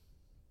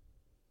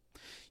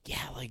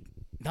 Yeah, like,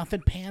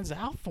 nothing pans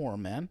out for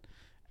him, man.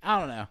 I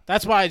don't know.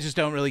 That's why I just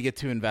don't really get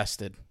too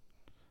invested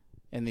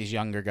in these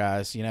younger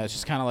guys. You know, it's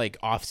just kind of like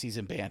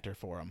off-season banter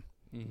for them.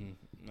 Mm-hmm.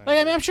 Like,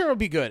 I mean, I'm sure it'll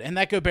be good. And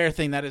that Gobert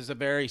thing, that is a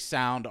very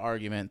sound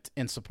argument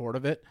in support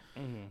of it.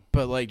 Mm-hmm.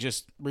 But, like,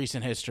 just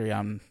recent history,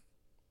 I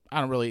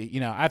don't really, you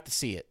know, I have to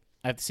see it.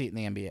 I have to see it in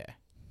the NBA.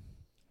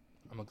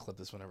 I'm going to clip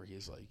this whenever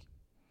he's like,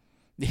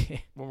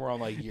 when we're on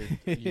like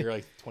year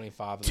like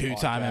 25 of the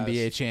 2-time podcast.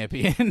 NBA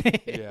champion.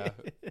 Yeah.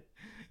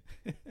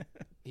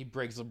 He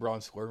breaks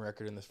LeBron's scoring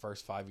record in the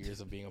first 5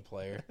 years of being a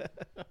player.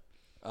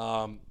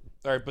 All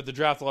right, but the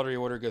draft lottery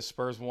order goes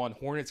Spurs 1.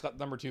 Hornets got the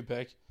number 2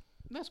 pick.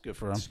 That's good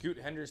for him. Scoot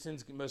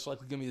Henderson's most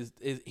likely going to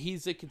be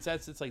he's the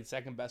consensus like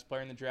second best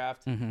player in the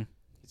draft. Mm-hmm.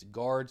 He's a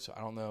guard, so I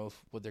don't know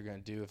what they're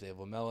going to do if they have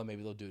Lamella.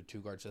 Maybe they'll do a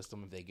 2-guard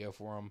system if they go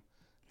for him.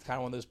 It's kind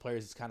of one of those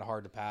players that's kind of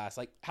hard to pass.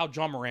 Like how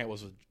John Morant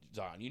was with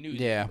Zion. You knew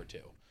he was number 2.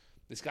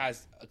 This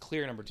guy's a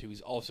clear number 2.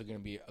 He's also going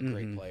to be a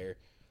great player.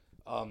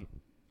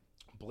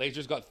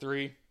 Blazers got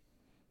 3.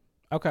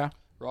 Okay.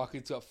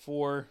 Rockets got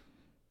 4.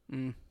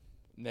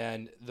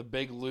 Then the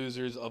big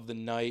losers of the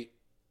night,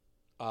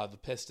 the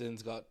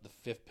Pistons got the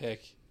 5th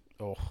pick.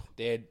 Oh,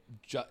 They had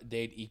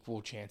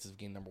equal chances of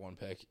getting number 1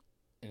 pick,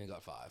 and they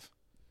got 5.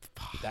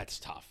 That's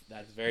tough.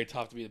 That's very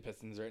tough to be the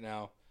Pistons right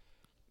now.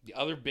 The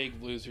other big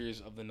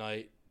losers of the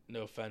night,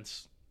 no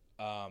offense,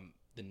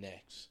 the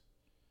Knicks.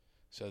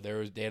 So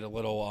they had a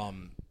little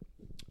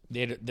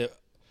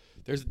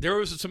there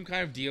was some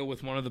kind of deal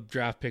with one of the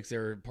draft picks. They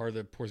were part of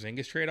the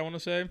Porzingis trade, I want to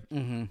say,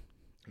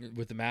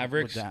 with the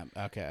Mavericks.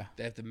 Okay.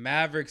 That the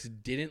Mavericks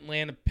didn't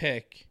land a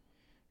pick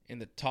in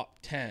the top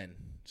 10.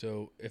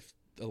 So if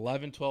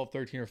 11, 12,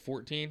 13, or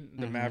 14,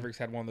 the Mavericks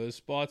had one of those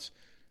spots,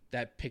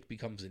 that pick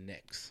becomes the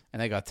Knicks.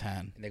 And they got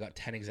 10. And they got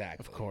 10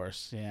 exactly. Of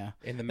course, yeah.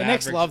 And the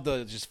Knicks Mavericks love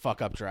to just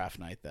fuck up draft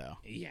night, though.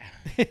 Yeah.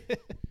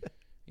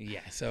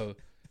 Yeah. So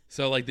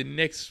like the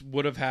Knicks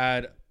would have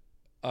had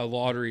a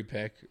lottery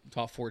pick,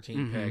 top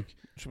 14 pick.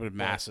 Which would have been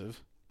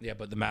massive. Yeah,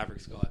 but the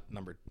Mavericks got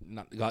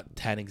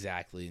 10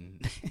 exactly,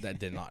 and that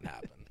did not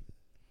happen.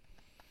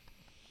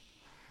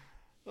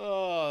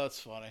 Oh, that's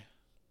funny.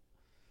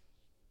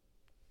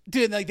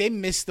 Dude, like they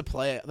missed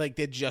the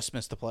they just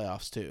missed the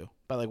playoffs too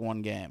by like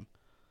 1 game.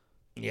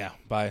 Yeah,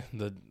 by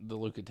the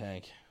Luka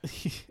tank.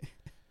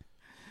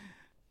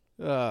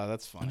 Oh,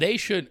 that's funny.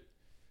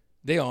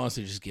 They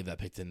honestly just give that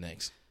pick to the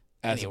Knicks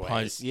as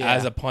Anyways,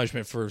 a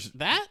punishment for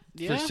that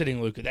for sitting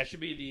Luka. That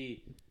should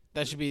be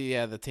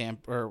the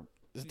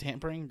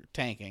tampering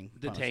tanking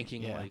the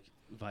tanking yeah. like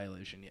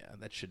violation. Yeah,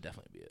 that should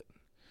definitely be it.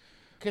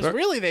 Because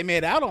really they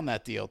made out on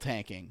that deal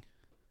tanking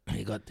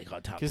They got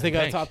top because 10 they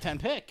got pick. a top 10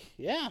 pick.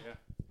 Yeah.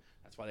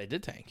 That's why they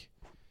did tank.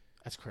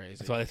 That's crazy.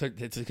 That's why I took.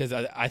 It's because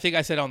I think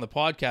I said on the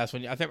podcast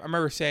I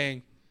remember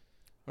saying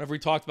whenever we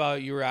talked about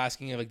it, you were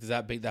asking like, does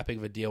that big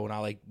of a deal when I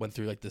like went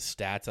through like the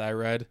stats I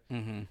read.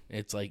 Mm-hmm.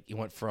 It's like you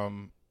went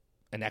from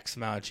an X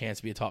amount of chance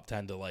to be a top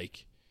 10 to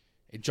like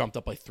it jumped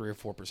up like 3 or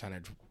 4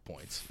 percentage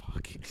points.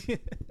 Fuck.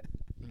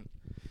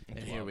 And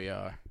here we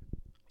are.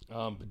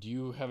 But do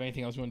you have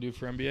anything else you want to do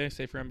for NBA?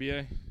 Say for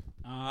NBA?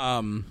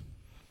 No.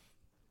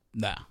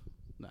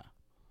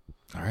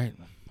 All right,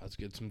 that's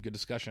good. Some good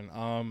discussion.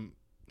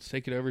 Let's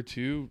take it over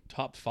to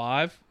top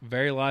 5.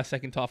 Very last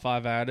second top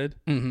 5 added.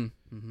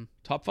 Mm-hmm.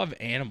 Top 5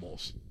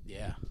 animals.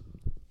 Yeah.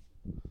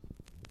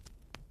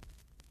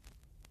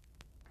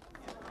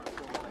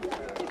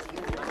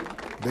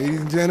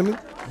 Ladies and gentlemen,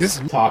 this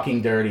is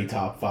Talking Dirty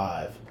Top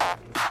 5.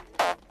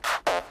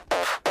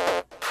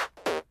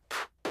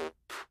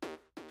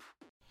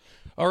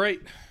 All right.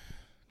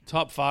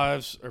 Top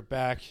 5s are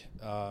back.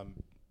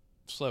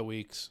 Slow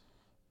weeks.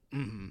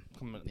 Come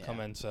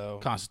in, so.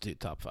 Constitute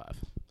top 5.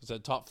 So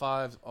top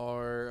 5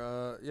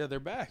 are, they're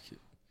back.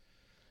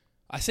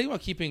 I say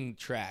about keeping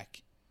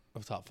track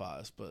of top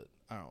 5s, but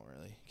I don't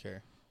really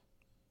care.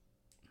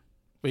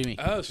 What do you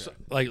mean? Oh, so,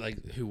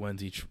 like who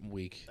wins each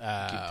week? Keep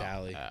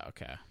tally.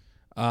 Okay.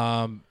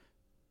 But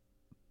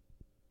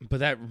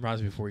that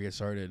reminds me, before we get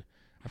started,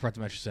 I forgot to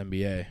mention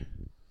NBA. I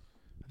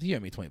think you owe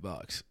me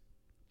 $20.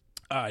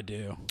 I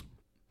do.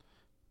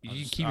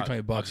 You keep your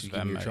 $20. You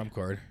give me your trump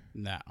card.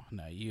 No,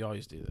 you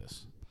always do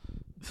this.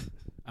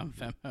 I'm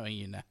Venmoing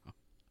you now.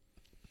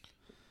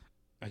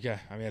 Okay,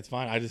 I mean that's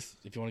fine.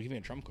 If you want to give me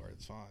a trump card,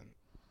 it's fine.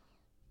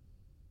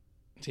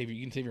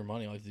 You can save your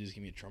money. All you have to do is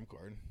give me a trump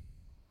card.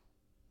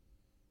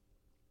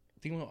 I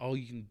think all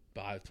you can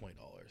buy is $20.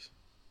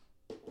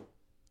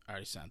 I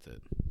already sent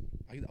it.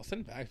 I'll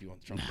send it back if you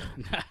want the trump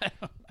card.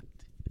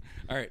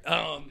 All right.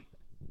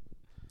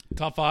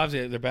 Top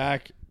 5s, they're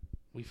back.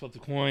 We flipped a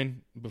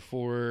coin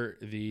before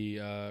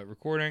the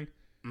recording.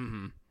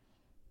 Mm-hmm.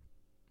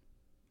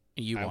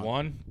 You I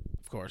won.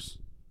 Of course.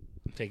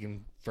 I'm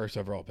taking first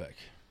overall pick.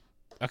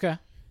 Okay.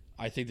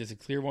 I think there's a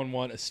clear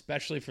 1-1,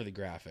 especially for the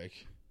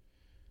graphic.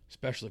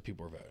 Especially if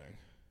people are voting.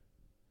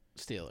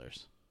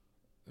 Steelers.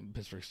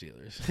 Pittsburgh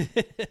Steelers.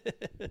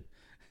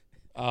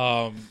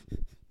 No,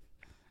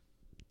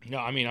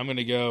 I mean, I'm going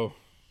to go.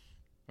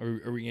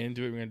 Are we going to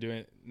do it? We're going to do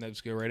it.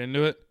 Let's go right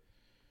into it.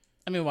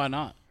 I mean, why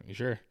not? You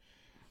sure?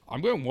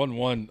 I'm going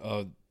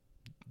 1-1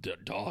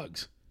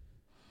 dogs.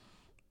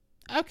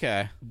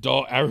 Okay.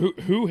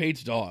 Who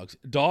hates dogs?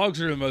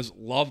 Dogs are the most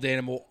loved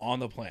animal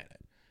on the planet.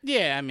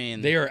 Yeah, I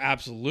mean, they are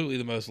absolutely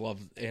the most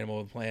loved animal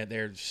on the planet.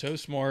 They're so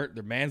smart.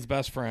 They're man's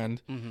best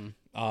friend.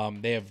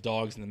 Mm-hmm. They have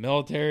dogs in the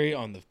military,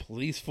 on the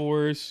police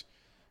force,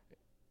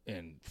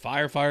 and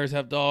firefighters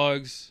have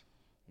dogs.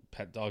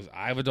 Pet dogs.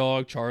 I have a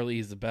dog. Charlie,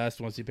 he's the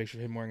best. Want to see a picture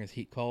of him wearing his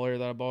heat collar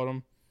that I bought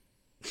him?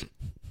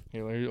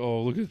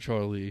 Oh, look at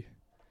Charlie.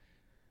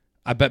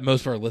 I bet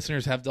most of our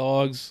listeners have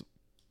dogs.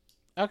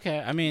 Okay,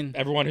 I mean,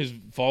 everyone who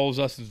follows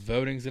us is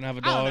voting is gonna have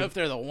a dog. I don't know if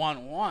they're the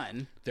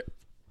 1-1.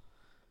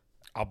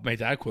 I'll make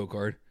that a quote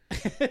card.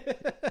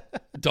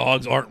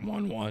 Dogs aren't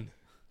 1-1.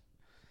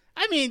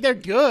 I mean, they're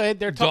good.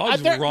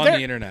 Dogs run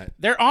the internet.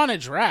 They're on a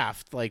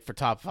draft, like for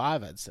top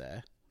 5, I'd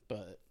say.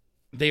 But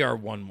they are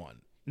 1-1.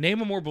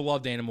 Name a more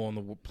beloved animal on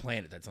the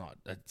planet that's not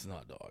a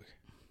dog.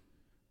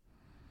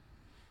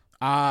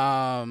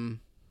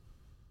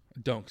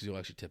 Don't, because you'll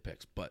actually tip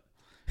picks. But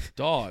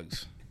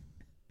dogs.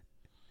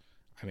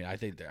 I mean, I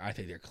think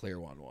they're clear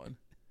 1-1.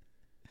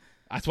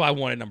 That's why I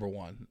wanted number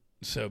 1.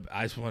 So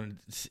I just wanted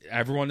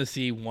everyone to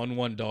see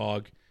 1-1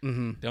 dog.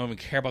 Mm-hmm. They don't even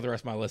care about the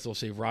rest of my list. They'll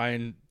say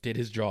Ryan did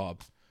his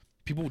job.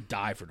 People will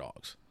die for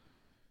dogs.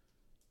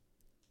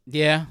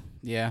 Yeah.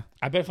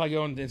 I bet if I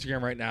go on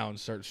Instagram right now and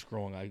start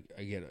scrolling,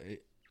 I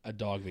get a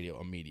dog video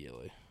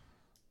immediately.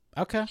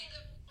 Okay.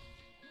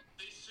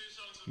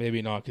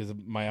 Maybe not, because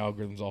my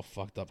algorithm's all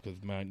fucked up because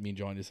me and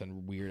John just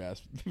send weird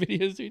ass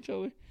videos to each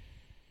other.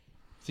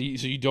 So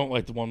you don't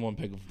like the 1-1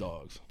 pick of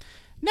dogs?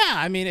 No,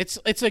 I mean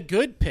it's a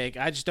good pick.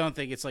 I just don't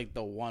think it's like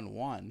the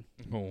 1-1.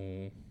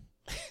 Oh,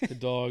 the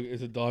dog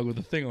is a dog with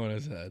a thing on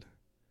his head.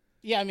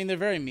 Yeah, I mean they're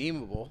very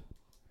memeable.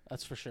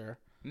 That's for sure.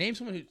 Name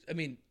someone who. I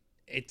mean,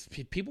 it's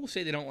people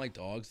say they don't like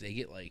dogs. They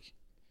get like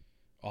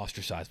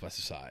ostracized by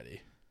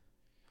society.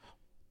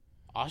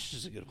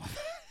 Ostrich is a good one.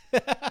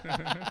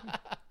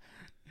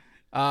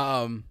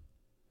 I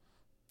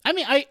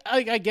mean,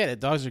 I get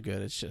it. Dogs are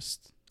good. It's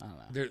just I don't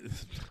know.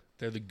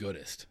 They're the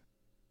goodest.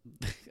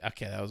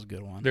 Okay, that was a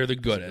good one. They're the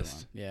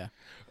goodest. Yeah.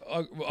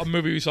 A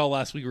movie we saw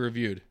last week we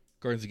reviewed,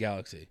 Guardians of the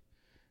Galaxy.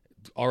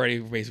 Already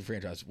amazing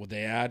franchise. Would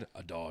they add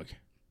a dog?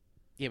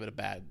 Yeah, but a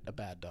bad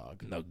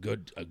dog. No, a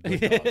good dog.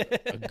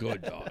 A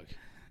good dog.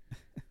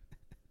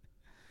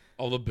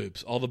 All the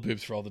boops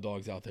for all the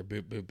dogs out there.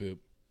 Boop, boop, boop.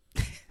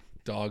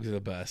 Dogs are the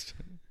best.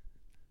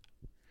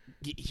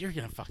 You're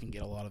gonna fucking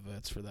get a lot of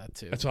votes for that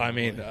too. That's what I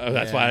mean.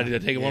 That's why I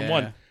did take it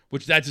 1-1,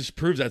 which that just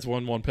proves that's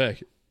 1-1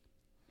 pick.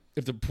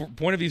 If the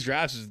point of these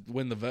drafts is to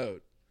win the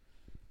vote.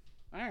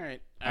 All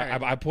right.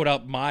 I put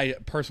out my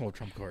personal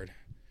trump card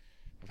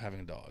of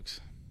having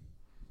dogs.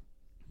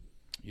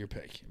 Your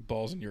pick.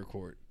 Ball's in your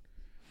court.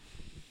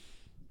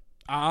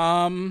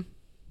 I'm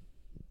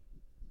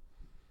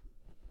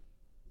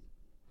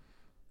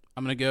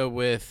gonna go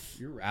with.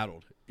 You're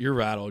rattled. You're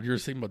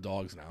thinking about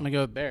dogs now. I'm gonna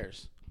go with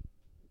bears.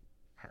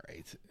 All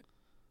right.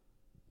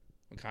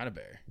 What kind of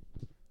bear?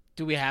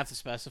 Do we have to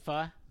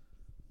specify?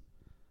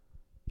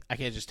 I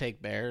can't just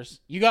take bears.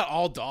 You got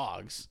all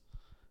dogs.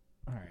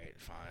 All right,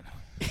 fine.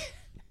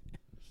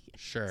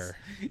 Sure.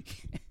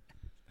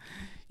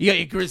 You got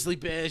your grizzly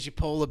bears, your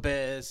polar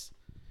bears,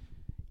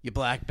 your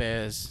black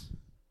bears,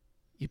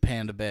 your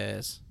panda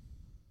bears.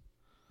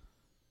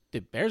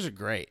 Dude, bears are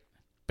great.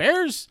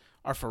 Bears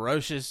are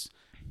ferocious.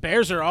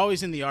 Bears are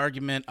always in the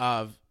argument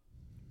of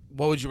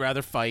what would you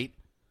rather fight,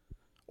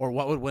 or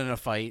what would win in a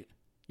fight.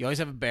 You always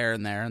have a bear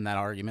in there in that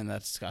argument,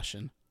 that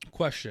discussion.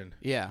 Question.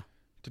 Yeah.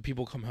 Do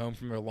people come home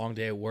from their long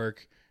day at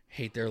work,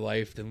 hate their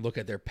life, then look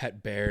at their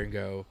pet bear and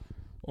go,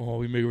 oh,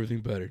 we make everything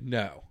better?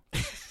 No.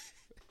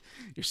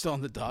 You're still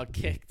on the dog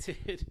kick,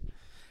 dude.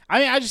 I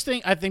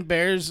mean, I think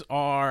bears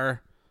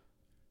are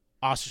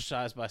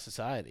ostracized by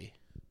society,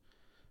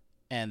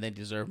 and they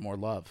deserve more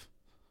love.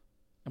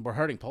 And we're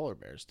hurting polar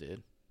bears,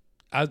 dude.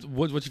 What's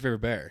your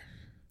favorite bear?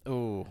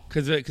 Ooh.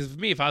 Because for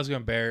me, if I was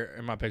going to bear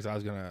in my picks, I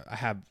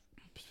have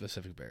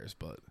specific bears,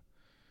 but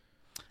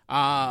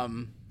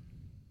I'd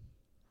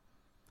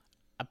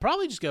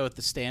probably just go with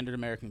the standard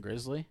American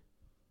grizzly.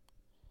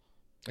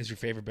 Is your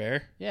favorite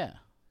bear? Yeah.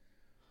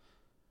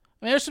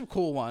 I mean, there's some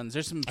cool ones.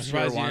 There's some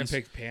obscure ones.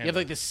 You have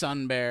like the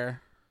sun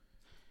bear.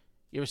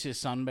 You ever see a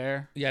sun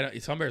bear? Yeah, no,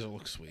 sun bears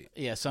look sweet.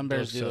 Yeah, sun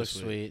bears do look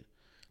sweet.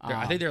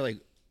 I think they're like.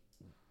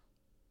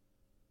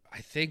 I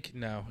think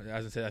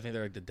as I said, I think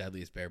they're like the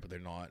deadliest bear, but they're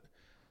not.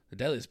 The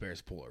deadliest bear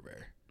is polar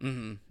bear.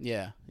 Mm-hmm.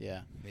 Yeah.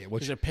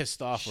 Which they're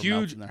pissed off or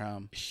melting their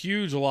home.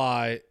 Huge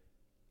lie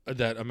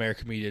that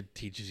American media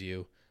teaches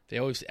you. They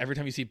always, every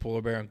time you see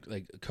polar bear on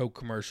like Coke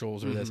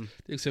commercials or this, they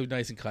look so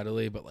nice and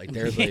cuddly, but like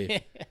they're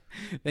like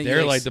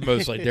they're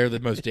the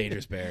most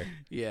dangerous bear.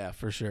 Yeah,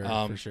 for sure.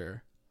 For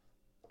sure.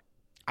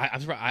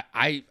 I'm surprised.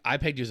 I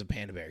pegged you as a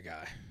panda bear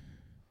guy.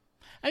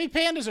 I mean,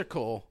 pandas are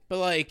cool, but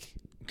like,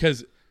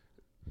 because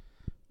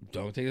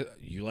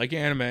you like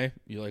anime,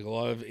 you like a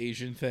lot of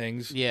Asian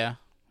things. Yeah.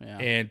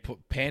 And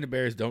panda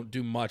bears don't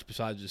do much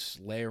besides just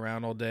lay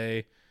around all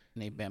day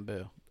and eat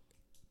bamboo.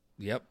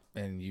 Yep,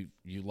 and you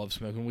love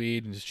smoking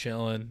weed and just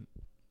chilling.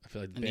 I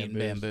feel like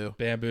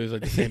bamboo is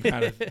like the same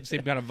kind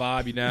of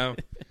vibe, you know.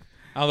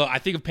 Although I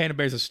think of panda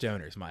bears as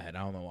stoners in my head. I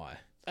don't know why.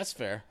 That's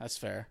fair.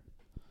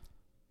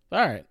 All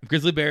right.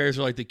 Grizzly bears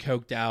are like the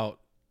coked out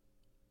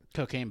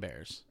cocaine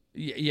bears.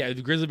 Yeah,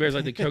 the grizzly bears are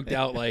like the coked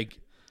out like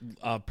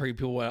pretty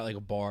people at like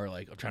a bar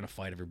like I'm trying to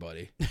fight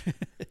everybody.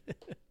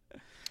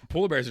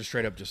 Polar bears are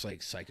straight up just like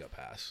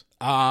psychopaths.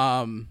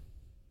 All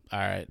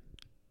right.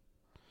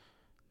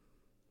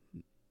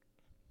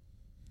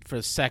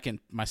 For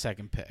my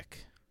second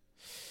pick.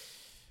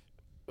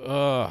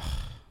 Ugh.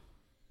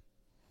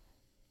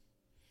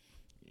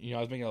 You know,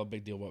 I was making a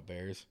big deal about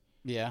bears.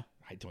 Yeah.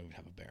 I don't even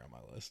have a bear on my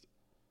list.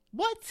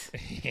 What?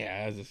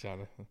 Yeah, I was just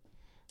trying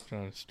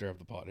to stir up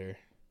the pot here.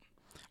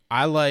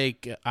 I'm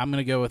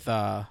gonna go with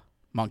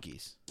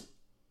monkeys.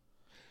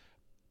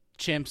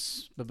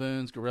 Chimps,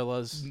 baboons,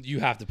 gorillas. You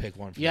have to pick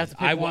one. You have to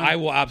pick one. I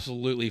will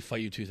absolutely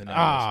fight you tooth and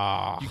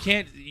nail. You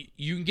can't.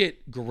 You can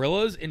get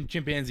gorillas and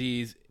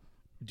chimpanzees.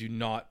 Do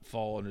not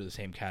fall under the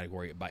same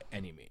category by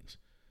any means.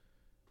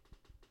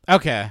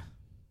 Okay.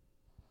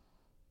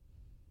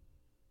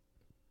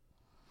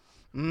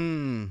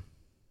 Maybe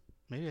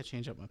I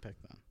change up my pick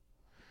then.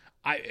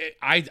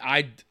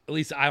 At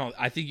least I don't.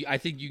 I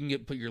think you can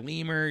put your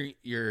lemur,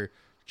 your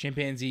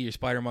chimpanzee, your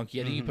spider monkey.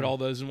 I think you put all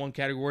those in one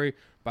category.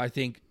 But I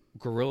think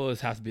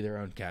gorillas have to be their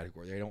own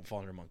category. They don't fall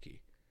under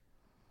monkey.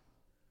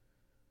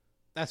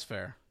 That's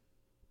fair.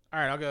 All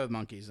right, I'll go with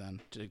monkeys then.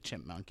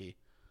 Chimp monkey.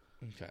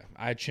 Okay,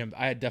 I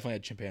definitely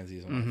had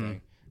chimpanzees on my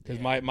thing because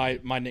my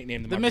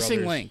nickname to the my missing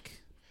brothers,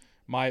 link.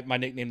 My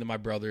nickname to my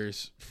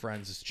brother's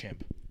friends is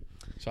Chimp,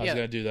 so I was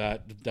gonna do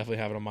that. Definitely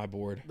have it on my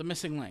board. The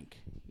missing link,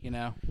 you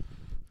know,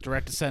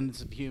 direct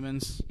descendants of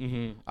humans.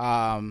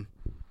 Mm-hmm.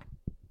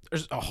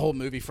 There's a whole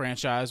movie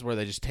franchise where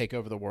they just take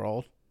over the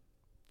world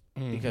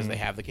because they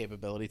have the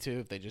capability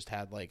to. If they just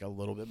had like a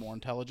little bit more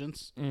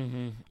intelligence.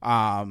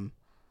 Yeah,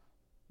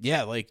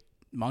 like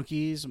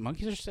monkeys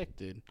are sick,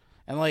 dude,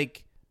 and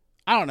like.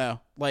 I don't know.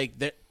 Like,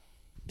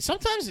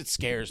 sometimes it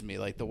scares me,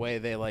 like the way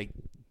they like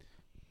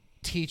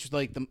teach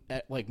like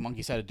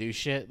monkeys how to do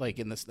shit, like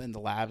in the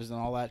labs and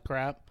all that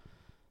crap.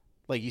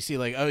 Like you see,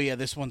 like, oh yeah,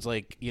 this one's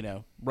like, you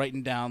know,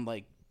 writing down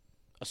like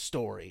a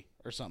story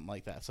or something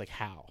like that. It's like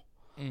how,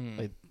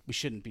 like we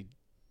shouldn't be,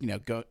 you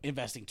know,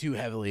 investing too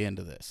heavily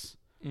into this.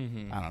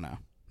 I don't know,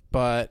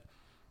 but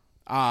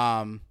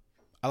I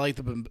like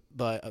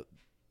the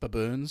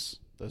baboons.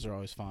 Those are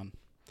always fun.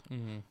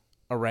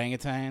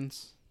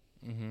 Orangutans.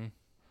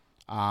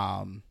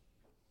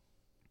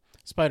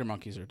 Spider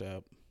monkeys are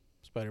dope.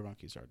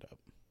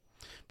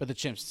 But the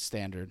chimp's the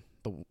standard,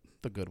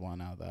 the good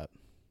one out of that.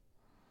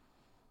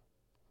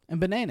 And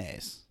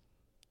bananas.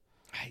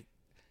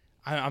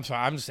 I'm sorry.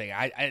 I'm just saying.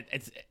 I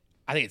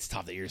think it's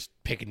tough that you're just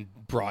picking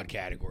broad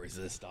categories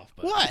of this stuff.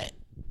 But what?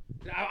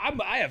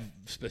 I have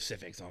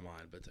specifics on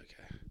mine, but it's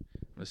okay.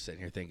 I'm just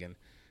sitting here thinking,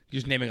 you're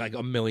just naming like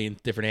a million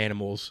different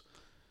animals.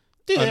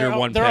 Dude, under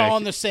one they're pick. all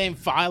in the same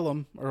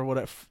phylum or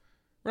whatever.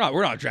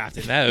 We're not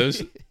drafting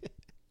those.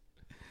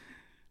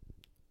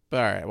 But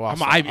all right. Well,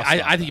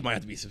 I think you might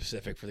have to be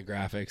specific for the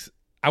graphics.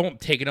 I won't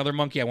take another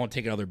monkey. I won't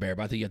take another bear.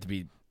 But I think you have to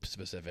be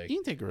specific. You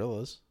can take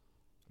gorillas.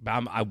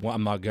 But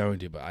I'm not going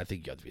to. But I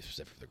think you have to be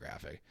specific for the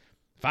graphic.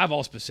 If I have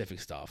all specific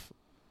stuff,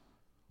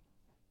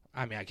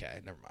 I mean,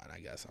 okay, never mind. I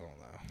guess I don't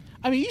know.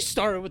 I mean, you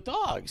started with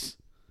dogs.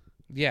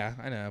 Yeah,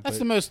 I know. That's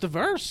the most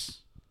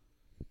diverse.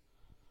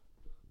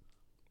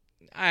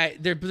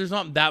 there's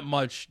not that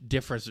much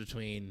difference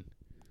between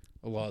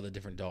a lot of the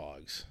different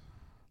dogs.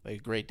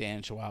 Like Great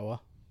Dane Chihuahua.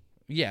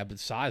 Yeah, but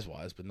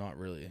size-wise, but not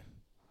really.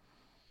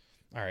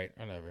 All right,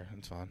 whatever.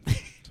 It's fine.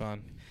 It's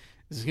fine.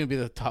 This is going to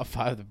be the top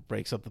 5 that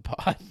breaks up the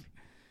pod.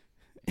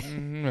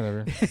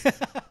 Whatever.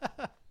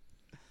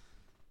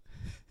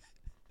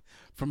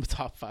 From the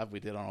top 5 we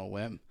did on a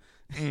whim.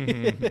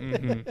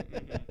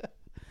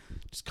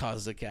 Just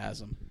causes a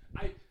chasm.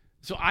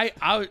 What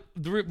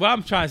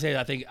I'm trying to say,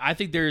 I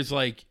think there's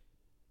like,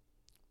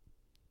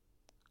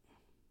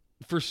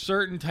 for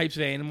certain types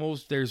of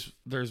animals, there's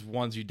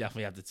ones you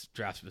definitely have to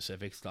draft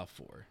specific stuff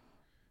for.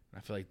 And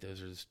I feel like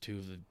those are just 2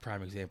 of the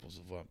prime examples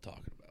of what I'm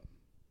talking about.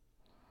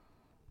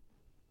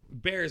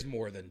 Bears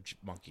more than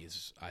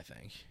monkeys, I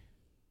think.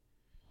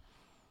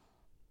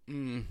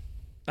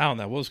 I don't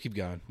know. We'll just keep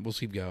going.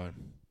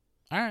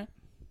 All right.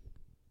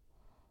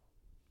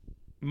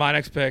 My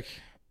next pick,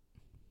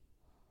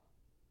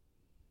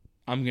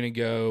 I'm going to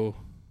go...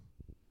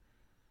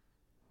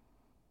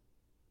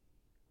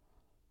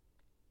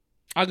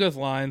 I'll go with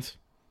lions.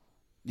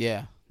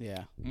 Yeah.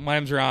 My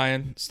name's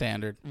Ryan.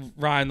 Standard.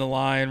 Ryan the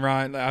Lion.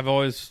 Ryan. I've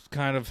always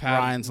kind of had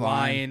Ryan's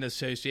lion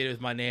associated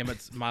with my name.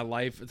 It's my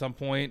life at some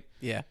point.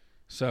 Yeah.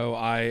 So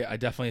I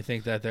definitely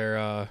think that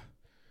they're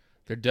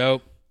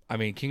dope. I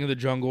mean, King of the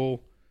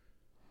Jungle.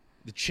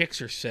 The chicks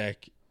are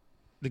sick.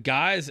 The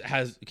guys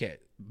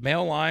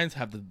male lions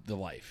have the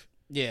life.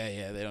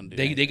 Yeah. They don't do.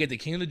 They get the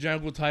King of the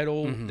Jungle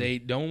title.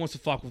 Mm-hmm. No one wants to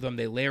fuck with them.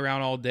 They lay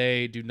around all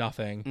day, do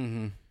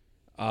nothing.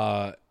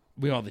 Mm-hmm.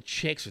 We know the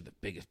chicks are the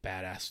biggest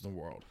badass in the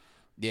world.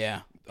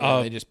 Yeah.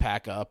 They just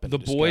pack up. And the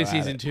just boys go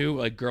at season it. 2,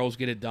 like girls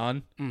get it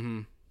done.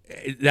 Mm-hmm.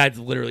 That's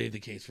literally the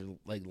case for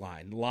like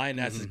lion. The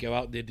lionesses go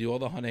out, they do all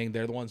the hunting.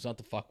 They're the ones not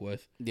to fuck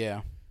with.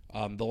 Yeah.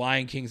 The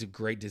Lion King's a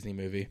great Disney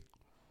movie.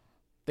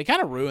 They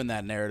kind of ruined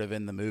that narrative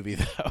in the movie,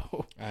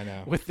 though. I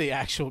know. With the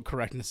actual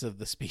correctness of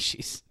the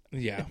species.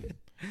 Yeah.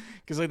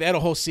 Because like they had a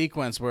whole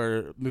sequence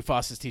where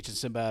Mufasa's teaching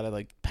Simba how to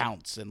like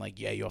pounce and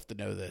like, yeah, you have to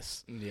know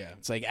this. Yeah.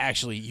 It's like,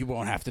 actually, you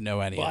won't have to know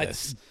any of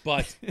this.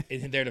 But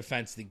in their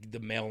defense, the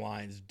male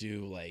lions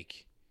do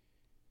like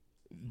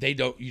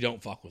you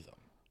don't fuck with them.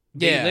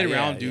 They lay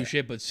around do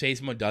shit, but say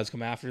someone does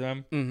come after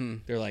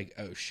them, they're like,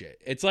 oh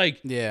shit. It's like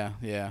yeah.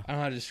 I don't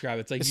know how to describe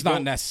it. It's like it's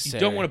not necessary.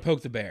 You don't want to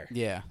poke the bear.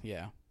 Yeah.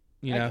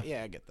 You know?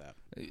 I get that.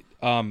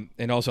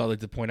 And also I'd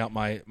like to point out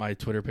my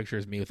Twitter picture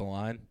is me with a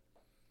lion.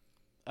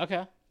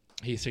 Okay.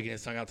 He's sticking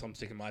his tongue out, so I'm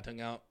sticking my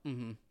tongue out.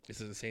 Mm-hmm. This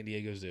is the San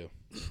Diego Zoo.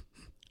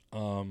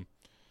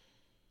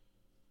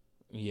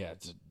 Yeah.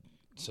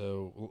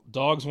 So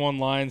dogs 1,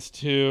 lions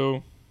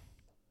 2.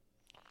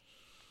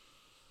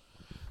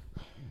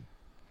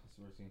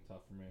 This is getting tough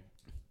for me.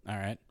 All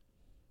right.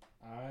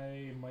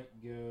 I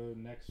might go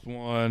next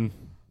one.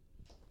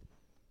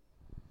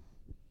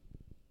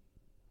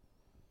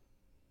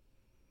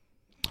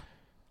 I'm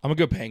gonna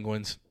go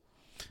Penguins.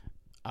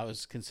 I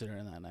was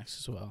considering that next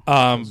as well.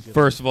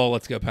 First of all,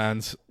 let's go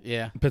Pens.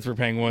 Yeah. Pittsburgh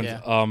Penguins.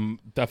 Yeah.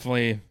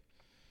 Definitely.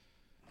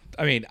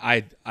 I mean,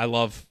 I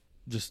love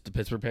just the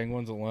Pittsburgh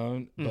Penguins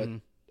alone, but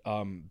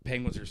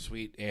Penguins are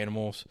sweet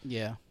animals.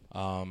 Yeah.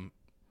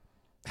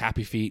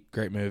 Happy Feet,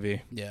 great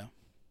movie. Yeah.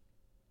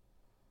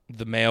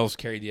 The males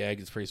carry the egg.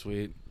 It's pretty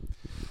sweet.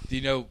 Do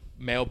you know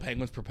male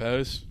penguins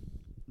propose?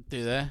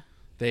 Do they?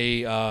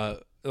 They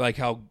like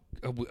how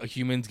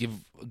humans give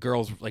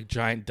girls like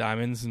giant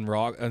diamonds and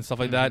rock and stuff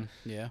like that.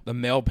 Yeah. The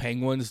male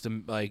penguins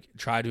to like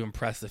try to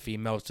impress the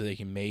females so they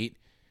can mate.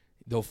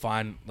 They'll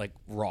find like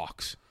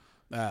rocks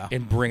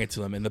and bring it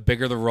to them. And the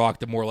bigger the rock,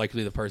 the more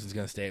likely the person's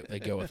gonna stay.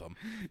 Like go with them.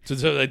 So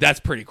like,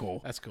 that's pretty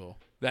cool. That's cool.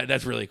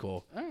 That's really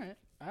cool. All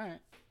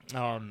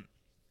right.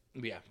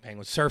 Yeah,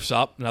 Penguins. Surf's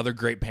Up, another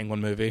great penguin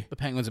movie. The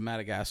Penguins of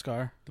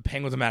Madagascar. The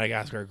Penguins of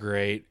Madagascar are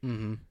great.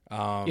 Mm-hmm.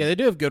 Yeah, they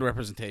do have good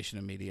representation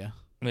in media.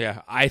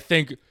 Yeah, I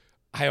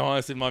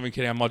honestly, I'm not even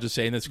kidding. I'm not just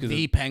saying this because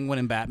the Penguin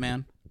in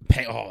Batman.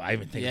 I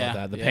even think about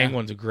that. The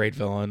Penguin's a great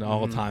villain,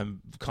 all-time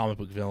comic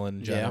book villain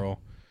in general.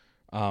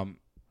 The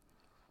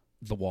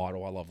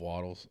Waddle, I love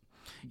Waddles.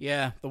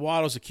 Yeah, the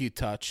Waddle's a cute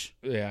touch.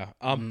 Yeah,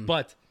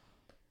 but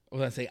I was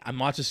gonna say, I'm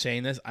not just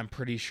saying this. I'm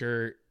pretty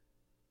sure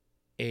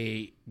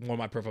one of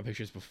my profile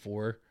pictures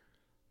before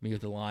me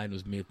with the lion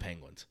was me with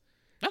penguins.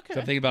 Okay. So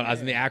I'm thinking about I was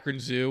in the Akron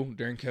Zoo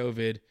during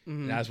COVID,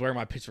 and I was wearing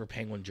my Pittsburgh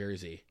Penguin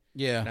jersey.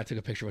 Yeah. And I took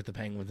a picture with the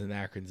penguins in the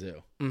Akron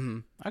Zoo.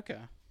 Mm-hmm. Okay.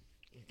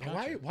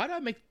 Gotcha. Why do I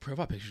make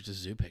profile pictures just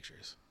zoo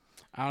pictures?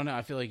 I don't know.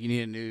 I feel like you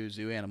need a new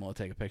zoo animal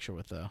to take a picture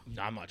with, though.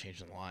 No, I'm not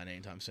changing the lion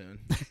anytime soon.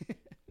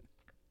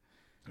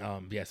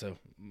 Yeah, so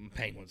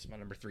penguins, my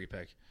number 3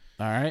 pick.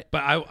 All right.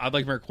 But I'd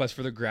like my request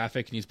for the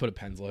graphic. Can you just put a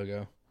Pens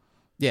logo?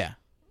 Yeah.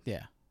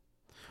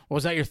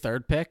 Was that your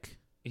 3rd pick?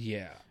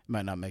 Yeah.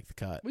 Might not make the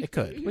cut. It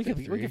could. We could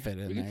fit it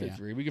in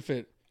there. We could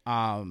fit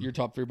your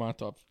top 3, my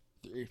top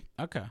 3.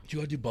 Okay. You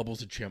gotta do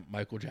Bubbles a Chimp,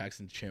 Michael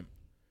Jackson Chimp.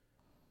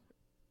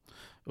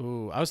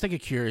 Ooh, I was thinking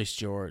Curious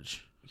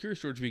George. Curious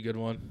George would be a good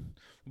one.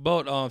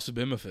 What about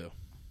Subimafu?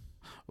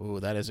 Ooh,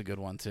 that is a good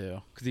one,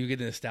 too. Because you get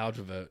the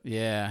nostalgia vote.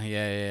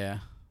 Yeah.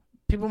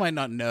 People might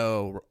not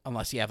know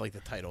unless you have, like, the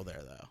title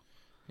there, though.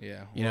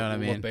 Yeah. You know what I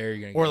mean? What bear are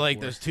you gonna or get like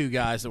for? those two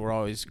guys that were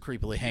always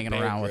creepily hanging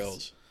Bear around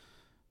Grylls.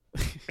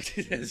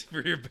 That's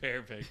for your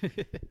bear pick.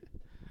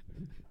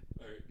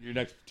 All right, your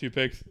next 2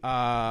 picks.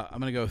 I'm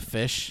gonna go with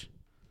fish.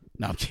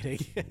 No, I'm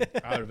kidding.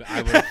 I would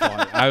have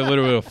fought. I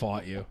literally would have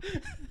fought you.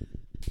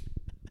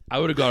 I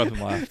would have gone up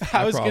and left.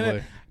 I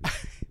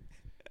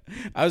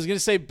was gonna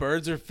say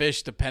birds or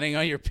fish, depending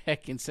on your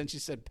pick. And since you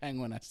said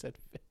penguin, I said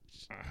fish.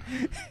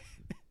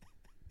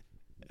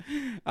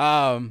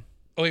 Oh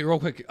wait, real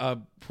quick,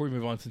 before we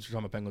move on, since we're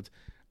talking about penguins,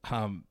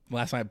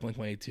 last night at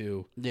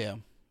Blink-182, Yeah.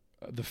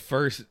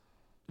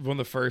 One of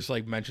the first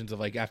like mentions of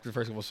like after the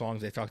first couple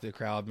songs, they talk to the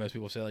crowd. Most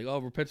people say like, "Oh,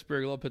 we're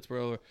Pittsburgh, love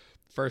Pittsburgh."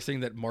 First thing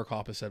that Mark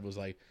Hoppus said was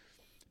like,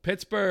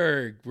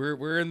 "Pittsburgh,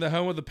 we're in the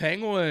home of the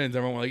Penguins."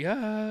 Everyone went like,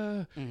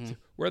 "Yeah,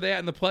 where are they at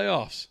in the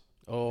playoffs?"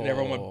 Oh, And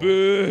everyone went,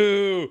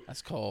 "Boo!"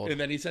 That's cold. And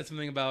then he said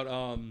something about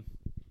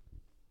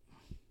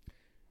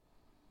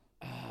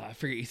I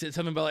forget. He said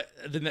something about like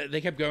then they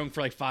kept going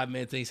for like 5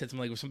 minutes, and he said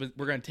something like,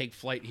 "We're going to take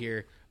flight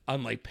here,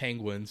 unlike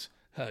penguins."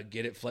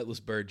 Get it?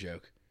 Flightless bird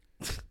joke.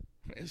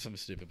 It's something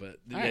stupid, but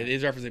it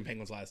is referencing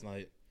penguins last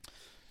night.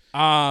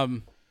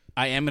 I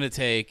am gonna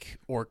take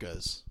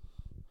orcas.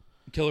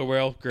 Killer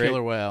whale, great.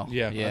 Killer whale.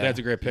 Yeah, that's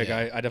a great pick.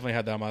 Yeah. I definitely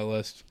had that on my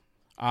list.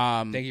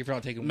 Thank you for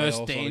not taking most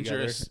whales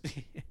dangerous,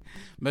 altogether.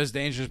 most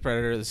dangerous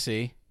predator of the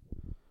sea.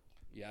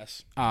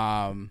 Yes.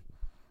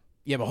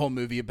 You have a whole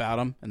movie about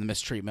them and the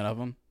mistreatment of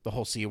them. The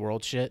whole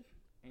SeaWorld shit.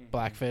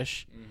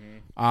 Blackfish.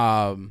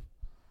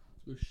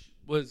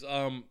 Was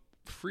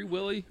Free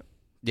Willy?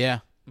 Yeah.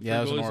 Free Yeah,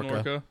 it was an Willy's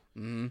orca.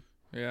 Mm-hmm.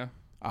 Yeah.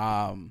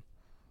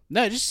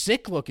 No, just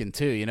sick looking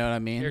too. You know what I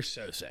mean? They're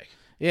so sick.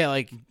 Yeah,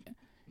 like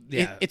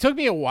it took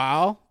me a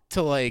while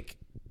to like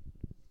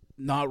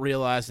not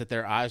realize that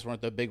their eyes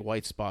weren't the big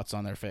white spots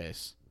on their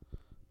face.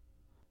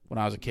 When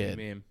I was a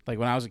kid, like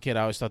when I was a kid,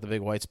 I always thought the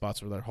big white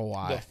spots were their whole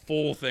eye. The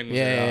full thing. Was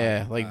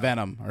Yeah, like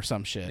Venom or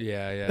some shit.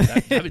 Yeah.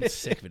 That'd been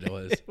sick if it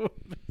was. It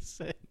would've been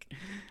sick.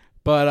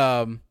 But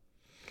all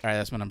right,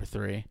 that's my number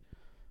 3.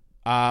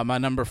 My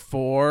number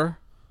 4.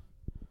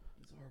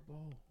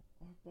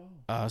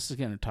 This is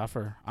getting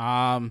tougher.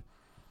 I'm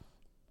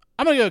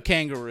gonna go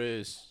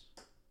kangaroos.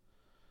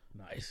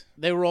 Nice.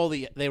 They rule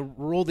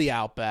the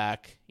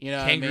outback. You know,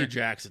 Kangaroo what I mean?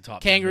 Jack's a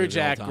top. Kangaroo 10 movie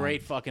Jack, all time.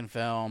 great fucking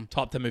film.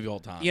 Top 10 movie all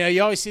time. You know,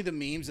 you always see the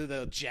memes of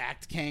the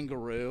jacked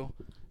kangaroo.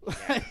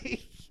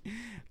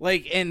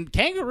 Like, and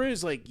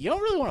kangaroos, like, you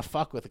don't really want to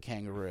fuck with a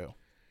kangaroo.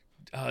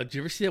 Did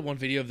you ever see that one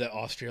video of that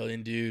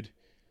Australian dude?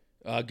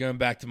 Going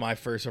back to my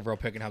first overall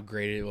pick and how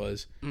great it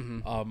was.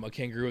 A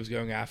kangaroo was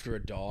going after a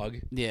dog.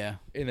 Yeah.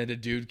 And then the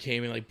dude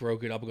came and like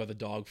broke it up and got the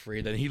dog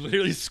free. Then he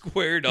literally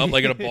squared up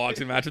like in a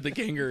boxing match with the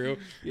kangaroo.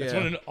 That's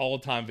one of the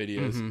all-time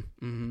videos.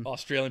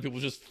 Australian people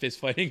just fist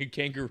fighting a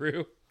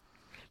kangaroo.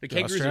 The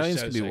kangaroos Australians are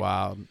so can be sick.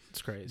 wild.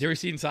 It's crazy. Did you ever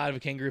see inside of a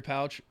kangaroo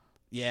pouch?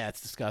 Yeah, it's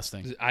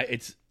disgusting.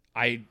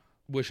 I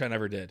wish I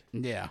never did.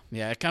 Yeah,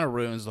 it kind of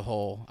ruins the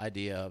whole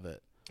idea of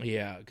it.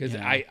 Yeah, because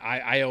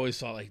I always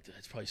thought like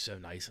it's probably so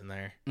nice in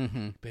there,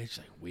 but it's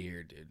like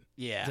weird, dude.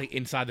 Yeah, it's like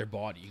inside their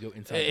body. You go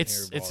inside.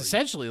 It's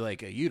essentially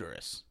like a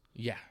uterus.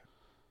 Yeah.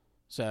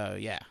 So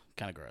yeah,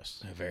 kind of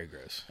gross. Yeah, very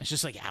gross. It's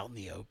just like out in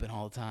the open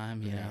all the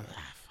time. You know.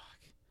 Fuck.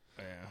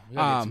 Yeah. We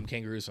gotta get some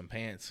kangaroos some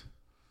pants.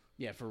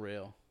 Yeah, for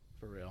real.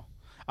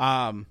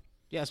 Yeah,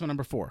 that's my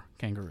number 4.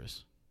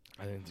 Kangaroos.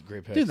 I think it's a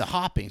great pick. Dude, the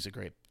hopping's a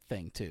great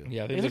thing too.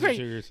 Yeah, I think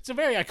it's a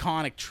very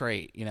iconic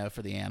trait, you know,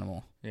 for the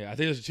animal. Yeah, I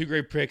think those are 2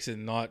 great picks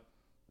and not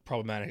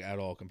problematic at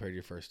all compared to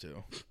your first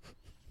 2.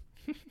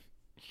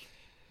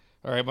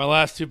 All right, my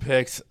last 2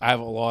 picks. I have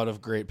a lot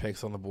of great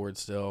picks on the board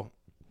still.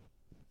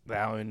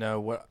 I don't even know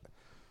what.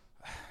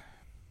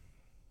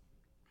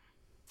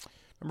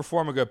 Number 4,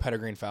 I'm gonna go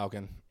Peregrine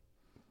Falcon.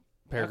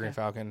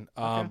 Falcon.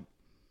 Okay.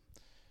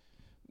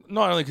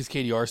 Not only because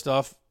KDR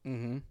stuff,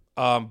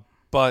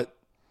 but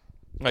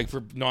like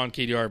for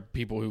non-KDR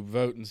people who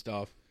vote and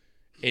stuff,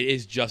 it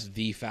is just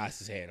the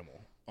fastest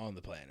animal on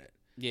the planet.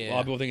 Yeah. A lot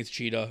of people think it's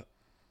cheetah.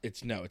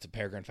 It's a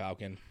peregrine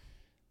falcon.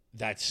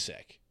 That's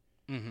sick.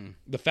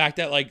 The fact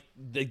that like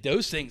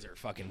those things are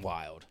fucking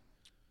wild.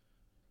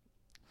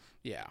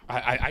 Yeah.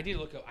 I need to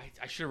look up.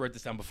 I should have wrote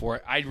this down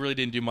before. I really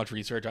didn't do much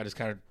research. I just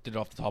kind of did it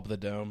off the top of the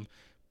dome.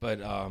 But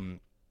let me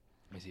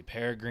see.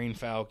 Peregrine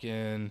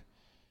falcon,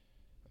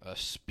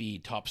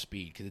 top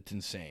speed because it's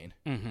insane.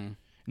 And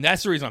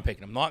that's the reason I'm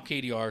picking them. Not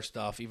KDR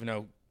stuff, even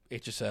though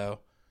HSO.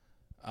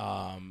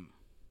 I'm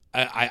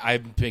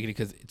picking it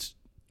because it's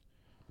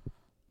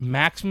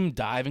maximum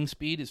diving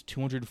speed is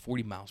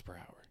 240 miles per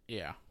hour.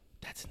 Yeah.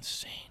 That's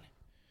insane.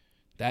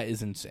 That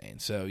is insane.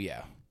 So,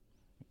 yeah.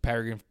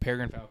 Peregrine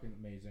Falcon,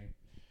 amazing.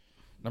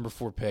 Number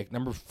 4 pick.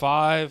 Number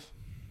 5.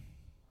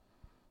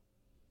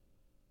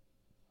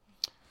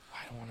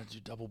 I don't want to do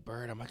double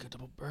bird. I might go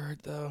double bird,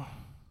 though.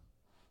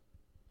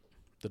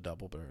 The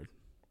double bird.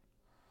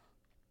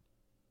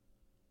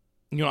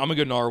 You know, I'm going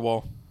to go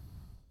narwhal.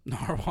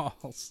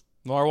 Narwhals.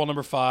 Narwhal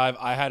number 5.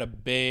 I had a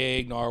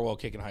big narwhal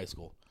kick in high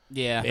school.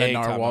 Yeah, big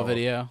that narwhal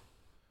video.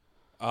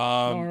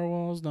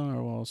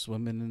 Narwhals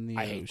swimming in the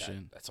I hate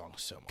ocean. that song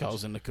so much.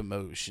 Causing a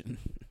commotion.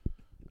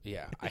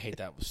 Yeah, I hate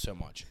that so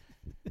much.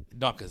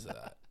 Not because of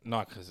that.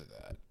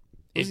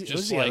 It's What's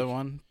just the like other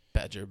one?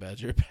 Badger.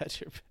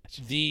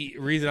 the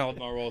reason I love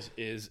narwhals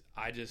is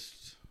I don't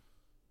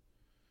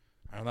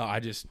know. I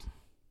guess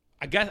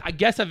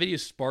that video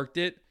sparked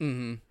it.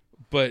 Mm-hmm.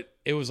 But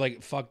it was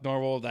like fuck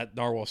narwhal, that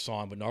narwhal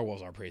song. But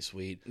narwhals are pretty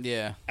sweet.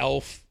 Yeah.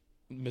 Elf,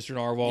 Mr.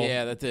 Narwhal.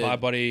 Yeah, that did. My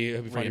buddy,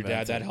 Hope You Find Your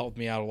Dad. Reinvented. That helped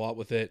me out a lot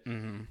with it.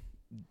 Mm-hmm.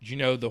 Did you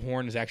know the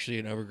horn is actually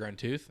an overgrown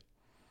tooth?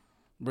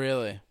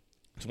 Really?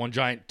 It's one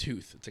giant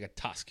tooth. It's like a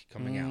tusk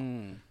coming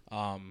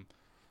out.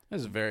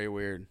 That's very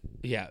weird.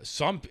 Yeah,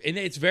 and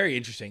it's very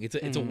interesting. It's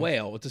a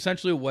whale. It's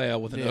essentially a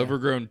whale with an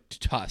overgrown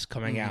tusk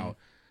coming out.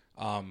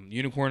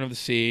 Unicorn of the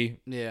sea.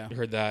 Yeah. You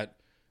heard that.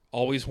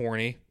 Always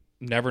horny.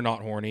 Never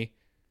not horny.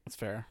 That's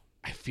fair.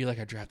 I feel like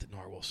I drafted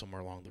narwhal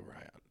somewhere along the way.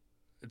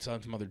 It's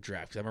on some other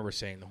draft because I remember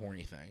saying the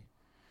horny thing.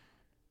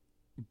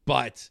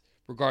 But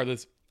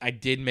regardless, I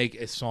did make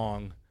a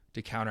song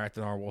to counteract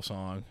the narwhal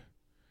song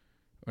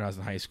when I was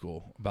in high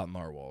school about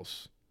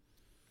narwhals.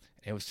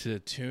 It was to the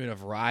tune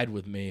of "Ride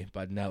With Me"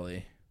 by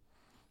Nelly.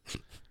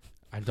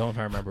 I don't know if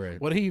I remember it.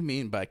 What do you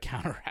mean by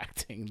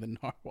counteracting the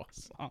narwhal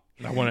song?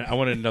 I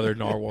wanted another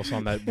narwhal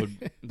song that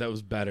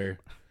was better.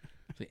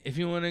 If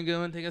you want to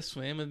go and take a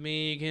swim with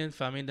me, you can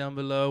find me down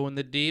below in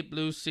the deep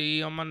blue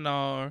sea on my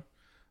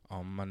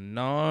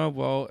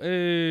narwhal,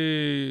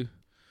 hey,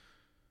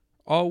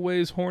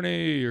 always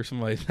horny or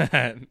something like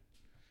that.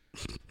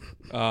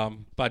 But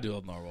I do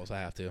love narwhals. I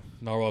have to.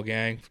 Narwhal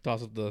gang,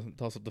 toss up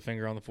the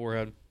finger on the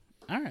forehead.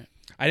 All right.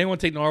 I didn't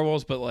want to take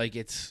narwhals, but like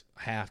I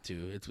have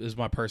to. It was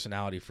my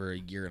personality for a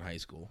year in high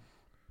school.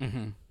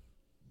 Mm-hmm.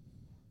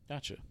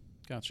 Gotcha.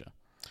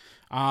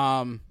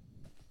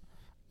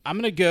 I'm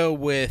gonna go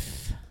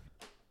with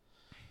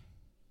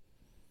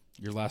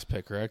Your last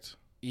pick, correct?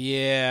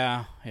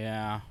 yeah.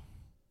 I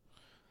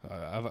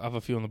have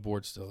a few on the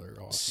board still.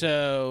 They're awesome.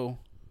 So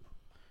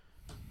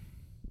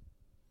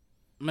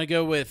I'm gonna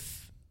go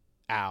with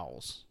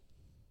owls.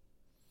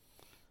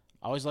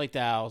 I always liked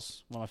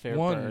owls. One of my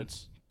favorite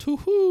birds.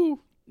 2,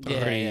 3.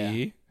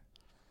 Yeah.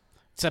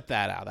 Except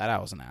that owl. That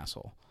owl's an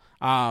asshole.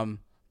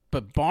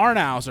 But barn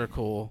owls are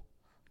cool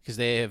because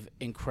they have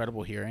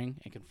incredible hearing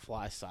and can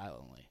fly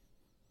silently.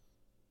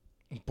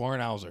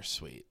 Barn owls are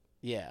sweet.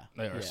 Yeah,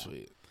 They are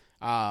sweet.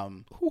 I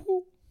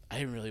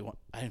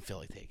didn't feel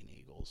like taking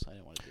eagles. I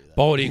didn't want to do that.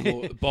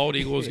 Bald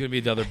eagle is gonna be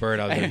the other bird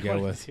I was gonna go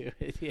with.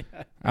 Yeah.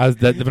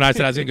 When I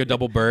said I was gonna go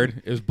double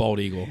bird, it was bald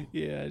eagle.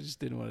 Yeah, I just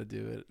didn't want to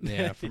do it.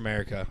 Yeah, from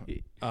America.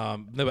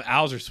 No, but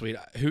owls are sweet.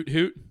 Hoot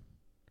hoot.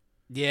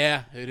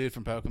 Yeah, Hoot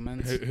from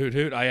Pokemon. Hoot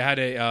hoot. I had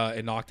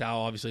a knocked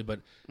owl, obviously, but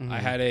I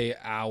had a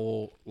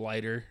owl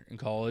lighter in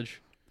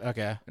college,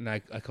 Okay. and I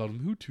called him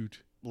Hoot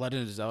hoot.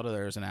 Legend of Zelda,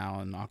 there's an owl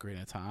in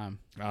Ocarina of Time.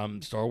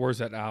 Star Wars,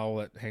 that owl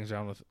that hangs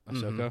around with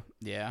Ahsoka.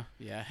 Yeah,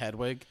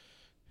 Hedwig.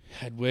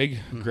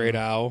 Great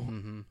owl.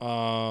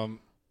 Mm-hmm.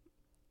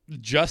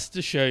 Just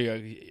to show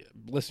you,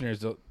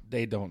 listeners,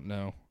 they don't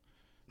know.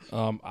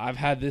 I've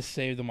had this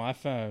saved on my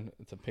phone.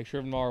 It's a picture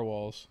of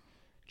narwhals,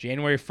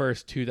 January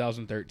 1st,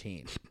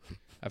 2013.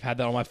 I've had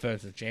that on my phone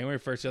since January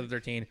 1st,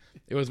 2013.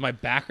 It was my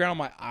background on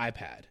my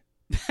iPad.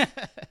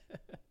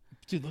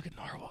 Dude, look at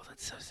narwhals.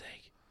 That's so sick.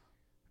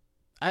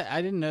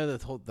 I didn't know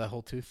the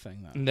whole tooth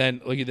thing though. And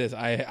then look at this.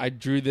 I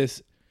drew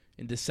this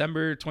in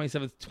December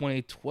 27th,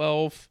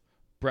 2012.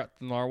 Brett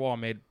the narwhal. I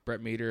made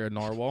Brett Meter a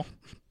narwhal.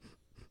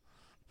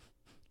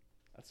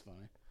 That's funny.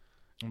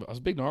 I was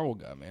a big narwhal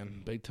guy,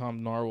 man. Big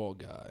Tom narwhal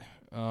guy.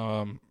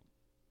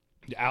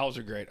 The owls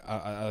are great.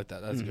 I like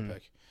that. That's a good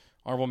pick.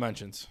 Honorable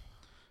mentions.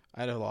 I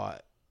had a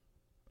lot.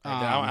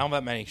 I don't have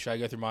that many. Should I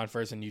go through mine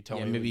first and you tell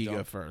me? Maybe you don't?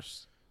 go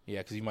first. Yeah,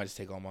 because you might just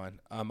take all mine.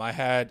 I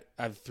have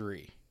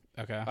 3.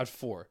 Okay. I had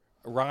 4.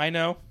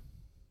 Rhino.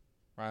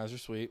 Rhinos are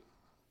sweet.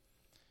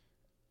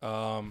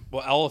 Well,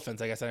 elephants.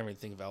 I guess I didn't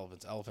even think of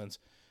elephants. Elephants.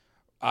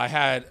 I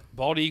had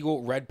bald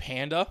eagle, red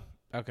panda.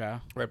 Okay.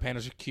 Red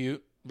pandas are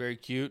cute. Very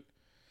cute.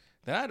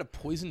 Then I had a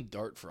poison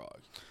dart frog.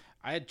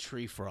 I had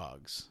tree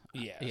frogs.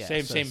 Yeah. So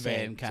Same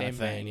vein. kind Same of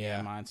thing. vein,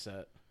 yeah.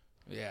 Mindset.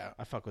 Yeah.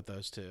 I fuck with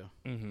those too.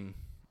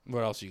 Mm-hmm.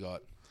 What else you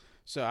got?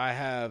 So I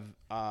have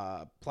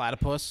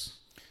platypus.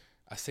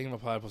 I was thinking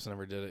about platypus.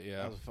 Never did it.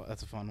 Yeah.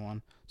 That's a fun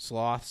one.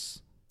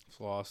 Sloths.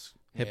 Sloths.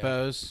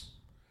 Hippos.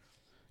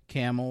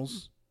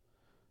 Camels.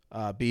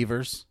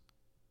 Beavers.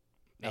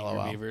 Angry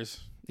LOL. beavers.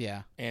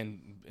 Yeah.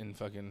 And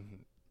fucking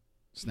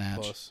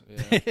Snatch. puss.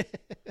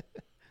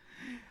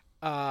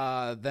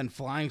 Yeah. Then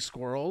flying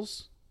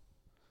squirrels.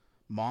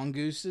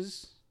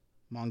 Mongooses.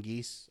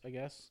 Mongoose, I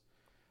guess.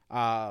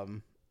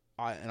 An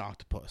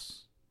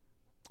octopus.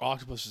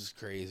 Octopus is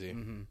crazy.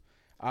 Mm-hmm.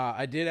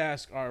 I did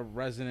ask our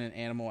resident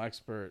animal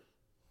expert,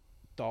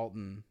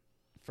 Dalton,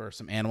 for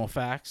some animal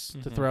facts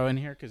to throw in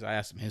here because I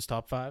asked him his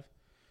top 5.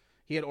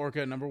 He had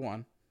orca at number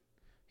 1.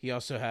 He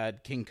also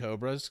had king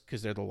cobras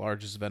because they're the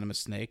largest venomous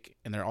snake,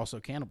 and they're also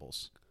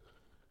cannibals.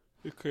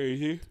 You're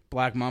crazy.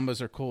 Black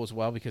mambas are cool as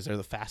well because they're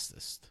the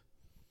fastest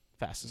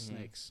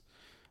snakes.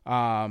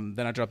 Then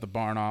I dropped the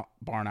barn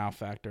owl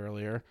fact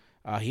earlier.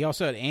 He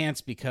also had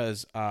ants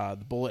because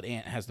the bullet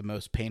ant has the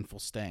most painful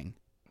sting.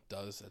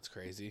 does. That's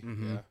crazy.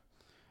 Mm-hmm.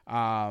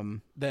 Yeah.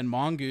 Then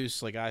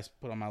mongoose, like I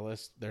put on my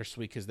list, they're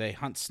sweet because they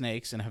hunt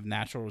snakes and have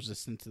natural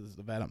resistance to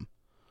the venom.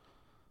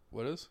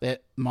 What is?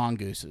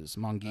 Mongoose.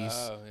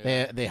 Oh,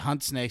 yeah. They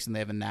hunt snakes and they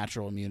have a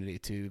natural immunity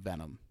to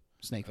venom,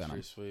 snake That's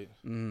venom. pretty sweet.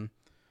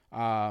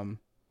 Mm-hmm.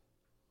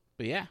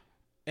 But yeah,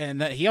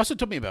 and he also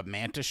told me about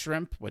mantis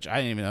shrimp, which I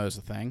didn't even know was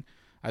a thing.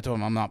 I told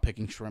him I'm not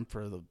picking shrimp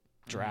for the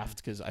draft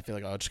because I feel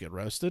like I'll just get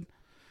roasted.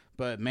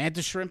 But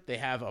mantis shrimp, they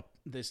have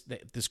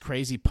this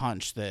crazy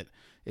punch that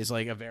is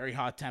like a very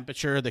hot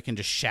temperature that can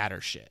just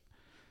shatter shit.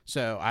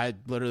 So I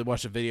literally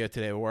watched a video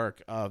today at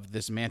work of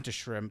this mantis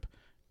shrimp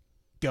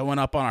going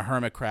up on a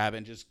hermit crab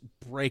and just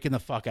breaking the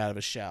fuck out of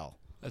a shell.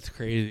 That's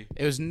crazy.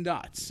 It was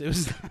nuts.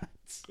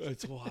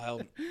 It's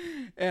wild.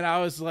 And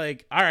I was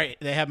like, all right,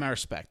 they have my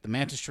respect. The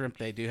mantis shrimp,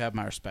 they do have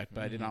my respect,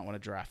 but I did not want to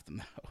draft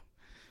them,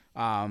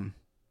 though.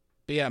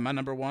 But yeah, my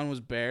number 1 was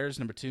bears.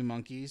 Number 2,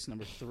 monkeys.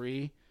 Number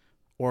 3,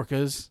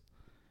 orcas.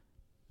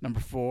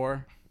 Number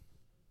 4,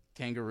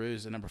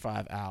 kangaroos. And number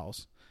 5,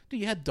 owls. Dude,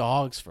 you had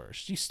dogs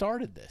first. You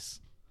started this.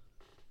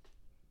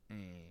 If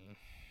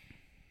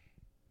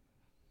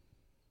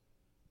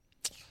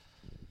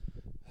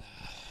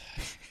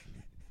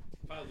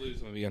I lose,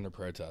 I'm going to be under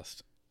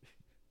protest.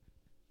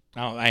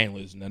 I ain't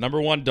losing. No. Number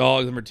 1,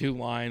 dogs. Number 2,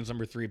 lions.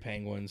 Number 3,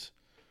 penguins.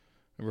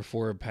 Number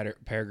 4,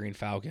 peregrine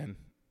falcon.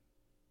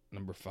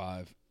 Number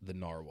 5, the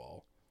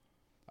narwhal.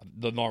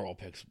 The narwhal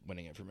pick's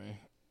winning it for me.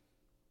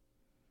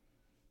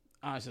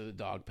 Honestly, the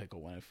dog pick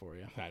will win it for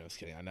you. I was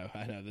kidding. I know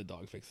the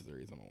dog pick is the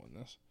reason I'll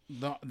win this.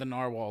 The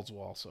narwhals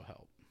will also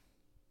help.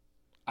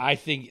 I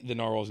think the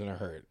narwhal's going to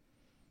hurt.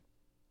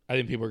 I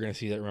think people are going to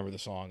see that, remember the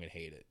song, and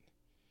hate it.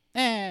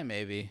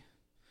 Maybe.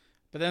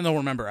 But then they'll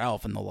remember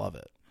Elf and they'll love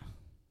it.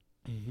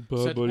 But,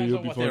 so it depends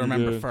on what they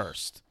remember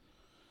first.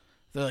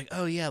 They're like,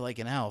 oh, yeah, like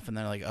an elf. And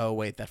they're like, oh,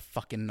 wait, that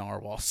fucking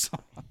narwhal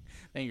song.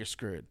 Then you're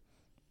screwed.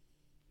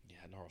 Yeah,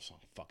 narwhal song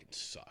fucking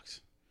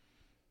sucks.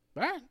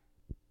 All right.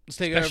 Let's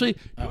take Especially, it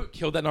over. you know what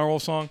killed that narwhal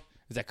song?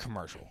 Is that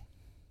commercial.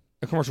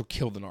 The commercial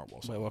killed the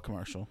narwhal song. Wait, what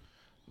commercial?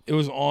 It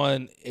was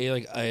on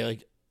a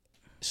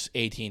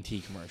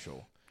AT&T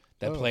commercial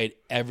that played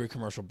every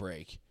commercial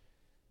break.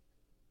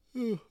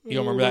 You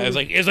don't remember that?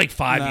 It was like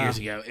 5 years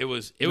ago. It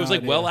was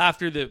like well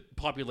after the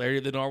popularity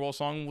of the narwhal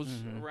song was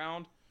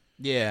around.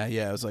 Yeah,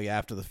 it was like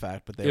after the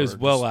fact, but it was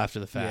well after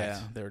the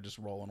fact. Yeah, they were just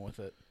rolling with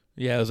it.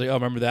 Yeah, I was like, oh,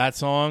 remember that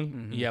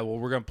song? Yeah, well,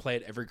 we're gonna play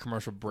it every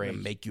commercial break.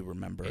 Make you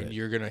remember it, and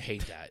you're gonna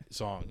hate that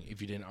song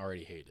if you didn't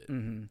already hate it.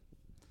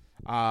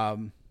 All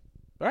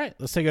right,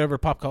 let's take it over to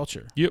pop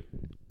culture. Yep.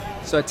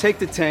 So I take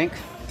the tank,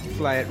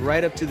 fly it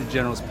right up to the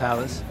general's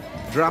palace,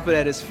 drop it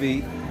at his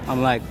feet.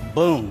 I'm like,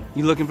 boom,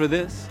 you looking for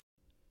this?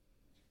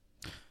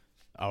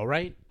 All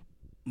right,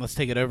 let's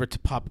take it over to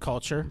pop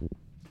culture.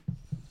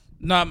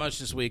 Not much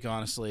this week,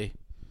 honestly.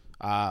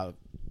 I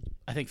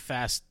think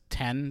Fast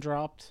 10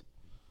 dropped,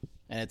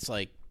 and it's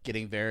like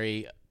getting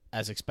very,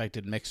 as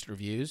expected, mixed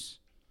reviews.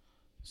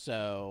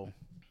 So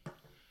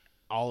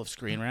all of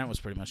Screen Rant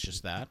was pretty much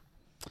just that.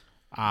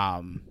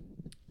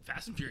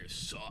 Fast and Furious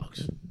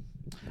sucks.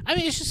 I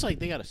mean, it's just like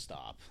they got to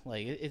stop.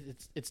 Like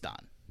it's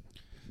done.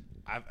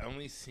 I've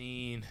only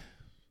seen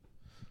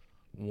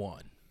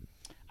 1.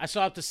 I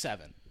saw up to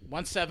 7.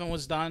 Once 7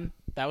 was done,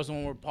 that was the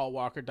one where Paul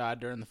Walker died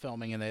during the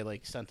filming, and they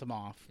like sent him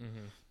off.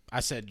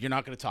 I said, "You're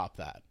not going to top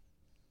that.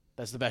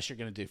 That's the best you're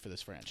going to do for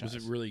this franchise."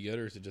 Was it really good,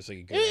 or is it just like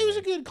a good? It was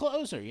a good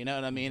closer. You know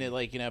what I mean? It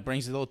like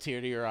brings a little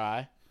tear to your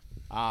eye.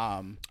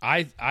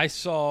 I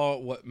saw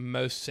what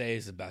most say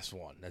is the best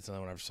one. That's the only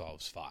one I ever saw.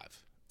 Was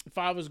 5.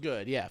 5 was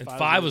good. Yeah, and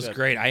 5 was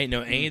great. I didn't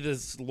know any of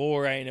this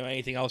lore. I didn't know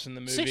anything else in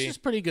the movie. 6 was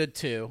pretty good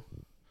too.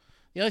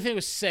 The only thing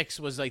with 6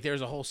 was like there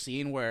was a whole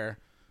scene where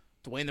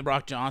Dwayne The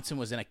Rock Johnson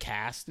was in a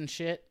cast and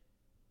shit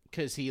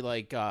because he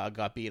like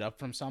got beat up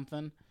from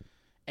something,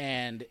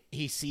 and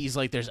he sees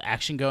like there's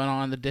action going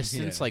on in the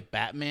distance, like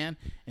Batman,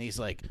 and he's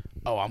like,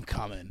 "Oh, I'm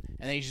coming,"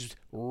 and then he just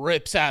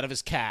rips out of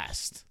his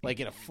cast like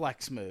in a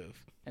flex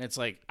move, and it's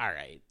like, all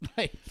right,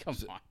 like come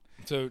on.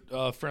 So,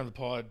 friend of the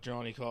pod,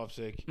 Johnny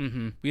Kopsick,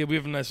 we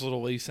have a nice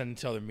little. We send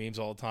each other memes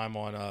all the time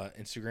on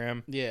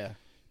Instagram. Yeah,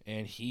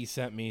 and he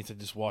sent me to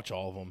just watch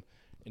all of them.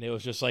 And it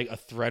was just like a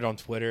thread on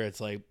Twitter. It's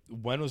like,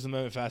 when was the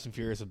moment Fast and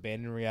Furious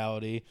abandoned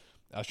reality?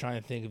 I was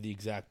trying to think of the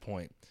exact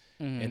point.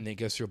 And then it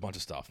goes through a bunch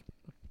of stuff.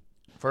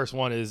 First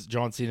one is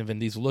John Cena and Vin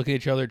Diesel look at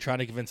each other, trying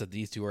to convince that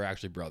these two are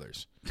actually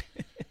brothers.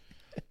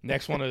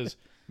 Next one is,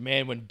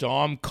 man, when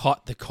Dom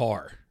caught the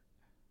car.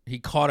 He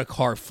caught a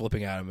car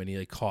flipping at him, and he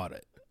like caught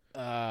it.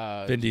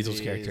 Vin Diesel's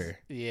character.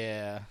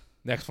 Yeah.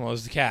 Next one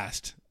was the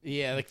cast.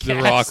 Yeah, the cast. The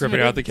Rock ripping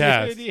out the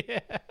cast. Yeah.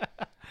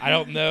 I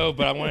don't know,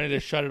 but I wanted to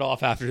shut it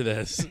off after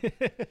this.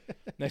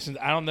 Next one,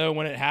 I don't know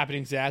when it happened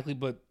exactly,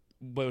 but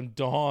when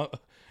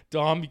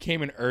Dom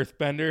became an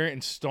earthbender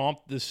and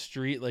stomped the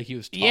street like he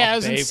was top it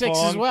was in 6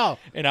 as well.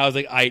 And I was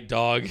like, "Aight,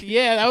 dog."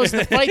 Yeah, that was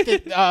the fight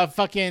that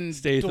fucking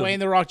Statham. Dwayne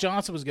The Rock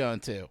Johnson was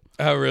going to.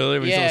 Oh,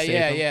 really?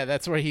 Yeah.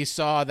 That's where he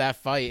saw that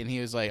fight, and he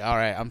was like, "All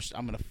right, I'm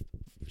gonna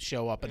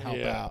show up and help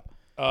out."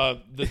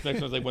 This next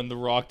one was like when The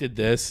Rock did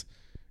this,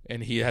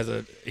 and he has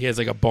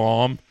like a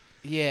bomb.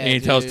 Yeah, and he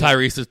tells dude.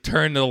 Tyrese to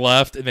turn to the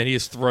left, and then he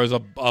just throws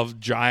a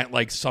giant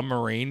like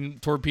submarine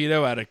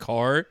torpedo at a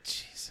car.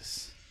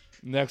 Jesus.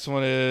 Next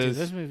one is Dude,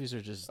 those movies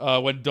are just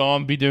when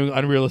Dom be doing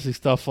unrealistic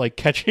stuff like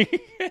catching.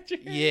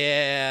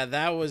 Yeah,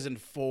 that was in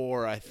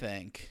 4, I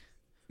think.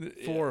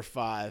 4 or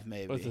 5,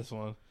 maybe. What's this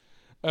one?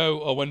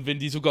 Oh, when Vin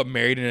Diesel got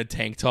married in a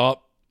tank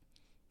top.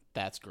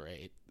 That's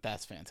great.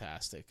 That's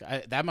fantastic.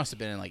 That must have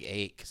been in like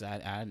 8 because I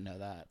didn't know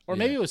that. Or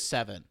maybe it was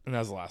 7. And that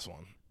was the last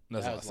one.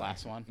 That was the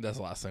last one? That's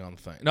the last thing on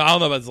the thing. No, I don't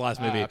know about the last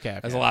movie. Okay.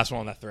 That's the last one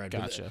on that thread.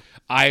 Gotcha.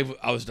 I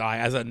was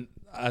dying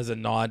as a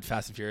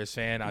non-Fast and Furious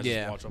fan. I was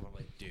Yeah. just watching. I'm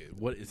like, dude,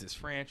 what is this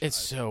franchise? It's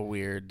so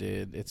weird,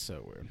 dude. It's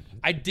so weird.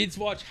 I did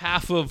watch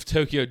half of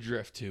Tokyo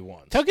Drift 2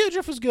 once. Tokyo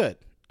Drift was good.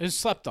 It was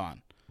slept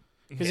on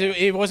because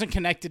it wasn't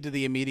connected to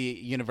the immediate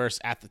universe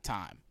at the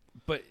time.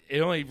 But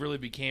it only really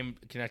became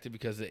connected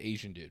because of the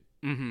Asian dude.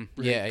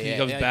 Mm-hmm. He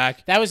comes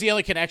back. That was the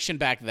only connection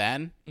back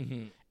then.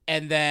 Mm-hmm.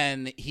 And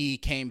then he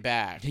came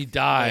back. He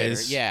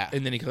dies. Later. Yeah.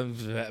 And then he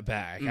comes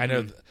back.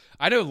 Mm-hmm.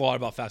 I know a lot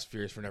about Fast and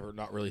Furious for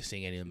not really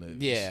seeing any of the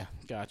movies. Yeah.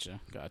 Gotcha.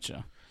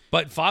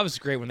 But 5 is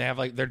great when they have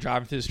like they're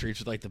driving through the streets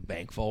with like the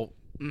bank vault.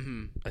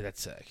 Mm-hmm. Like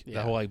that's sick. Yeah.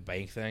 The whole like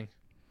bank thing.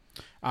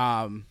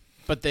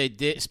 But they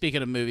did.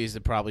 Speaking of movies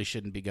that probably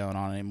shouldn't be going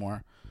on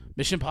anymore,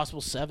 Mission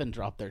Impossible 7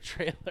 dropped their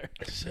trailer.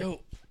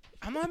 So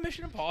I'm not a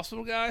Mission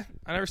Impossible guy.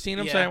 I never seen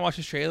him, so Yeah. I didn't watch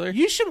his trailer.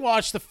 You should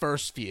watch the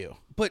first few.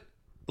 But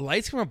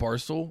Lights from a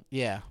Barstool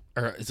Yeah.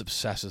 is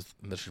obsessed with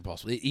Mission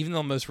Impossible. Even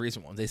the most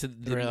recent ones. They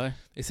said Really?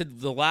 They said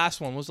the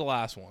last one was the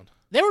last one.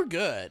 They were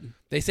good.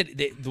 They said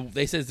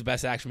they said it's the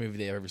best action movie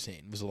they've ever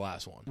seen. Was the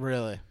last one.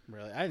 Really?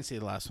 I didn't see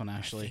the last one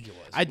actually. I think it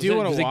was. I do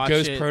want to watch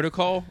Ghost it.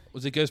 Protocol?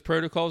 Was it Ghost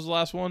Protocol was the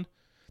last one?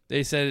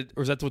 They said,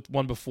 or was that the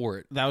one before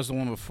it? That was the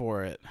one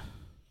before it.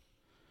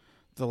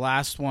 The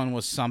last one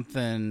was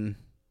something.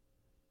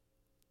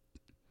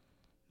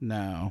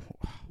 No.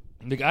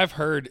 Like I've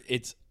heard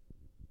it's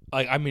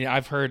like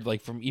I've heard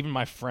like from even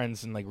my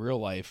friends in like real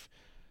life,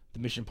 the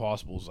Mission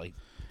Impossible is like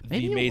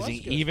Maybe the it amazing. was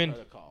Ghost Even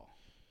Protocol.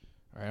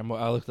 all right,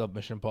 I looked up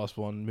Mission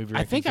Impossible on movie.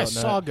 I think I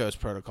rankings.net. saw Ghost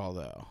Protocol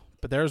though,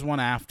 but there was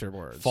one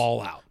afterwards.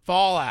 Fallout.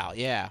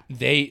 Yeah.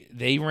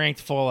 They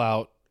ranked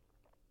Fallout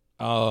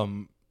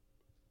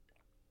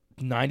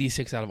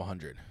 96 out of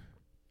 100.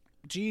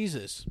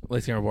 Jesus.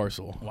 Let's get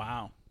Barstool.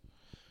 Wow.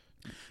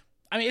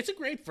 I mean, it's a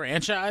great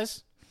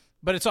franchise,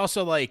 but it's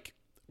also like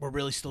we're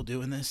really still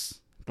doing this.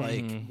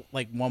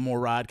 Like one more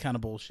ride kind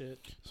of bullshit.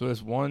 So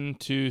it's 1,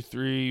 2,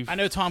 3. I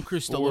know Tom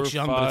Cruise still 4, looks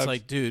young, but it's 5.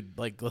 like, dude,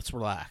 like let's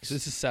relax. So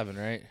this is 7,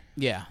 right?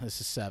 Yeah,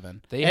 this is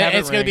 7. They have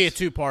it's it going to be a ranked-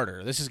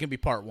 2-parter. This is going to be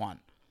part 1.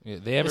 Yeah,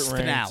 they have This it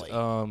ranked.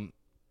 finale.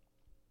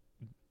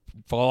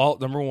 Fallout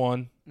number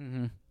 1.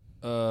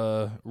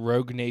 Mm-hmm.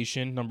 Rogue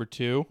Nation number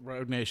 2.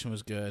 Rogue Nation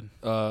was good.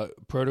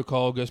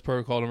 Protocol, Ghost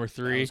Protocol number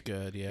 3. That was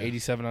good, yeah.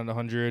 87 out of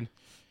 100.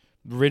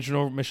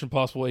 Original Mission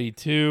Impossible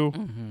 82.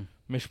 Mm-hmm.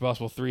 Mission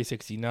Impossible 3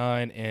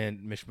 69,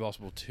 and Mission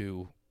Impossible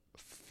 2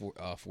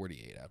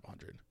 48 out of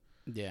 100.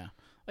 Yeah.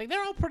 Like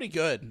they're all pretty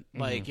good.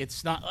 Like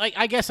it's not like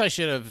I guess I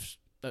should have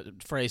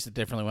phrased it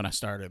differently when I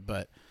started,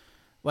 but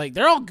like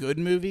they're all good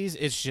movies.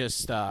 It's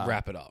just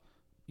Wrap it up.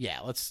 Yeah,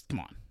 let's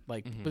come on.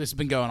 Like but this has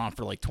been going on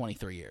for like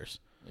 23 years.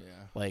 Yeah.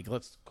 Like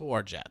let's cool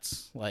our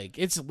jets. Like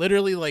it's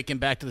literally like in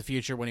Back to the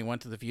Future when he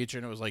went to the future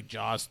and it was like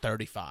Jaws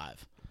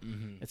 35.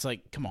 It's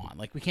like, come on.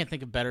 Like we can't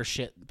think of better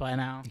shit by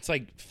now. It's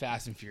like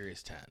Fast and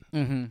Furious 10.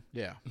 Mm-hmm.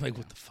 Yeah. Like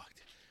what the fuck,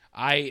 dude?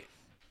 I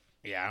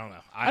don't know.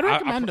 I'd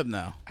recommend them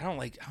though. I don't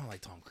like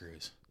Tom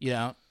Cruise. You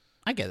know,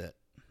 I get it.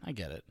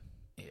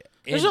 Yeah.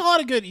 There's a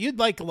lot of good. You'd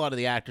like a lot of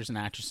the actors and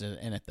actresses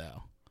in it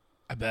though.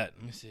 I bet.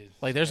 Let me see.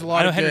 Like there's a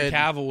lot I know of Henry good.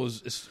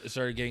 Cavill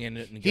started getting in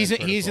it. In He's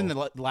Ghost in the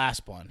Protocol.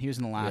 last one. He was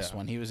in the last Yeah.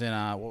 one. He was in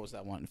what was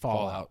that one?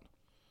 Fallout. Fallout.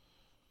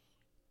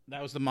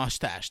 That was the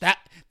mustache.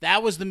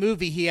 That was the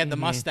movie. He had the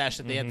mustache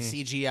that they had the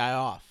CGI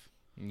off.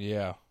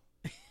 Yeah.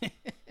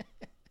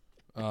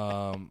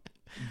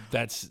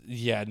 That's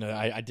no.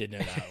 I did know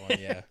that one.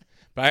 Yeah,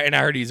 but I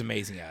heard he's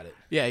amazing at it.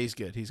 Yeah, he's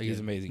good. He's Like, good. he's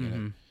amazing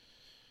in it.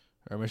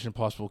 Our Mission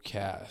Impossible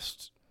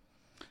cast.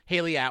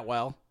 Haley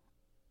Atwell,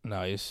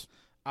 Nice.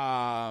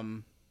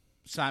 Simon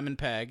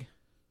Pegg.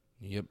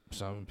 Yep.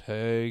 Simon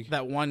Pegg.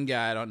 That one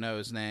guy, I don't know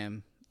his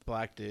name.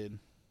 Black dude.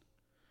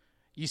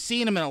 You've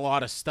seen him in a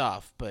lot of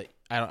stuff, but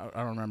I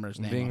don't remember his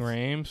name. Ving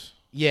Rhames.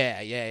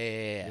 Yeah.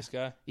 This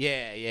guy.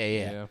 Yeah.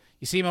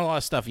 You see him in a lot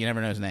of stuff. You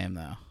never know his name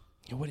though.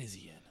 Yeah, what is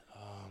he in?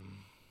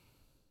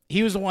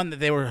 He was the one that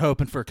they were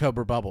hoping for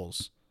Cobra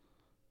Bubbles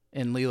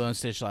in Lilo and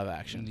Stitch live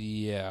action.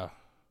 Yeah.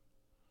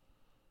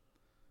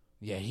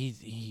 Yeah,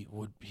 he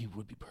would be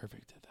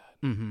perfect at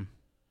that.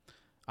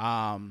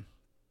 Mm-hmm.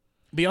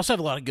 But you also have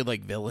a lot of good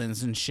like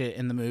villains and shit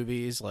in the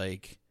movies.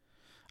 Like,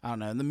 I don't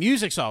know. And the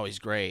music's always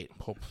great.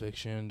 Pulp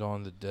Fiction,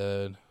 Dawn of the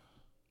Dead.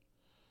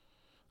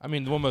 I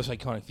mean, the one most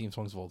iconic theme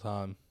songs of all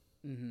time.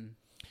 Mm-hmm.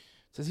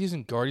 It says he's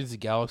in Guardians of the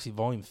Galaxy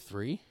Volume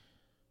 3.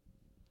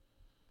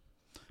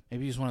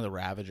 Maybe he's one of the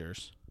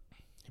Ravagers.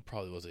 He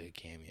probably was a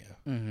cameo.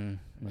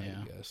 Mm-hmm. I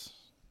Yeah. guess.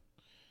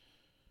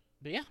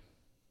 But yeah.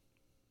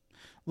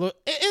 Look,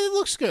 it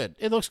looks good.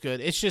 It looks good.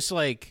 It's just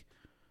like,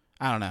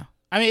 I don't know.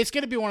 I mean, it's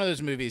going to be one of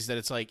those movies that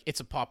it's like, it's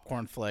a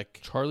popcorn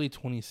flick. Charlie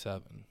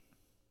 27.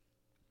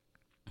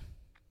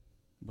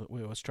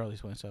 Wait, what's Charlie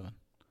 27?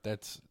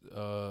 That's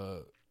A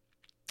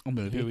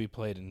movie? who he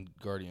played in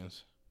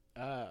Guardians.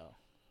 Oh.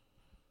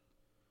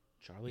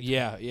 Charlie?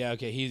 Yeah,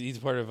 okay. He's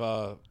part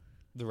of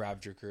the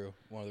Rapture crew.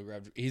 One of the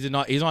Rapture.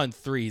 He's on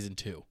 3. He's in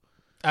 2.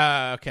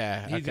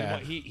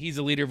 Okay. He's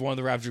the leader of one of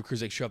the Rapture crews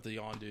that show up to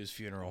Yondu's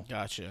funeral.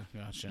 Gotcha.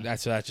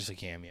 That's just a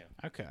cameo.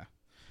 Okay.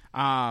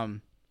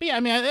 But yeah, I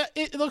mean,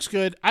 it looks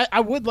good. I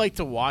would like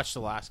to watch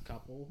the last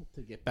couple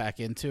to get back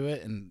into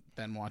it and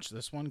then watch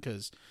this one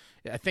because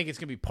I think it's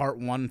going to be part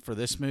 1 for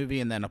this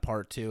movie and then a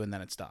part 2 and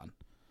then it's done.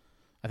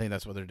 I think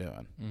that's what they're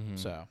doing. Mm-hmm.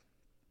 So.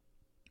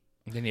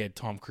 And then you had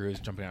Tom Cruise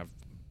jumping out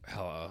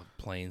of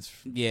planes.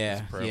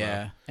 Yeah.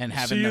 And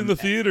having See you in the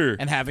theater.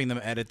 And having them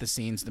edit the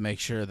scenes to make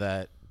sure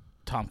that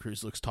Tom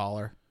Cruise looks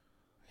taller.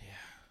 Yeah.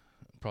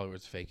 Probably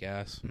was fake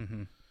ass.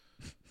 Mm-hmm.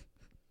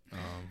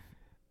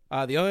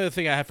 The only other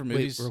thing I have for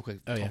movies. Wait, real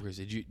quick. Tom Cruise,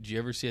 did you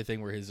ever see a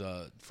thing where his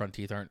front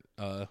teeth aren't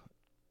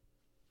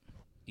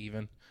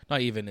even?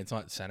 Not even. It's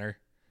not center.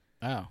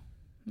 Oh.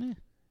 Yeah.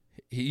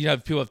 You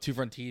have people have 2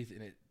 front teeth,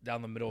 and it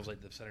down the middle is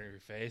like the center of your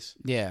face.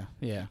 Yeah.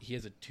 He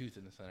has a tooth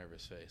in the center of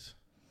his face.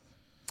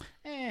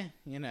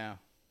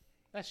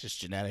 That's just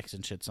genetics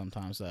and shit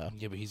sometimes, though.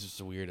 Yeah, but he's just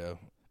a weirdo.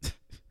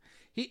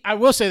 I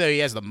will say, though, he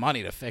has the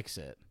money to fix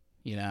it,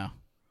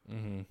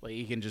 Mm-hmm. Like,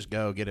 he can just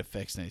go get it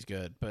fixed and he's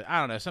good. But I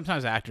don't know.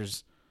 Sometimes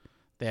actors,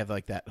 they have,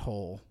 like, that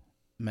whole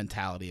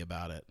mentality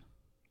about it.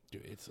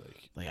 Dude, it's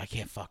like, I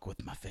can't fuck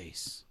with my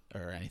face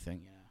or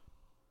anything,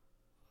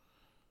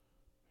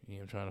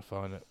 I'm trying to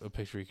find a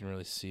picture you can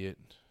really see it.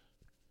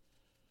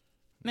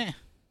 Nah,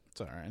 it's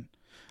all right.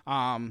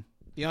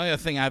 The only other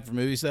thing I have for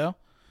movies, though,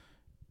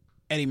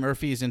 Eddie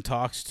Murphy is in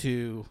talks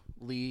to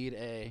lead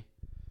a...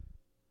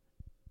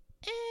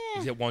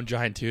 He's got one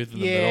giant tooth in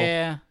the middle.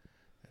 Yeah.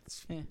 That's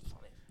funny.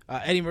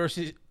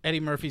 Eddie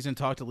Murphy's in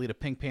talk to lead a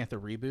Pink Panther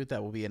reboot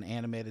that will be an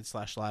animated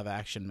 / live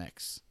action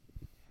mix.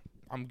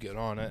 I'm good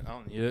on it. I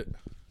don't need it.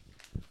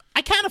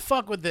 I kind of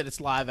fuck with that it's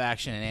live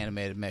action and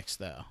animated mix,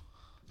 though.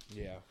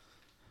 Yeah.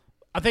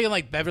 I'm thinking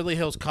like Beverly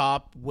Hills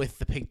Cop with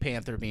the Pink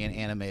Panther being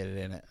animated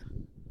in it.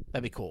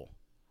 That'd be cool.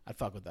 I'd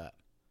fuck with that.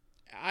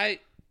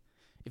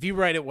 If you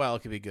write it well,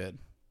 it could be good.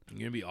 It's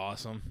gonna be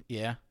awesome.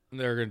 Yeah.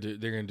 They're gonna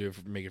do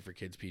it make it for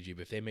kids PG,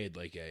 but if they made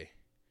like a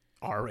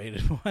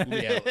R-rated one,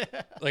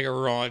 like a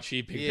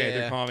raunchy Pink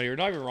Panther comedy, or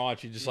not even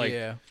raunchy, just like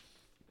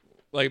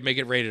like make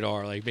it rated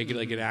R, like make it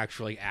like an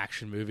actual like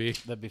action movie.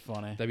 That'd be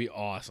funny. That'd be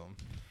awesome.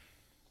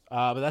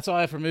 But that's all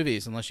I have for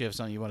movies, unless you have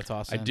something you want to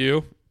toss in. I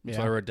do. Yeah.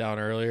 So I wrote down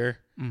earlier.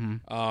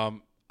 Mm-hmm.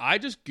 I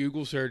just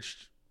Google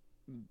searched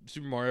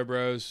Super Mario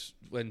Bros.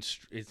 When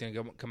it's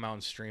gonna come out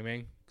in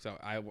streaming. So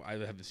I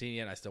haven't seen it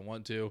yet. I still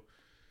want to.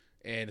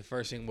 And the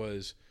first thing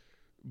was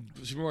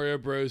Super Mario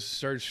Bros.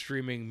 Started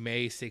streaming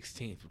May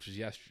 16th, which was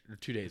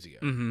 2 days ago.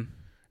 Mm-hmm.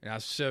 And I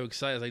was so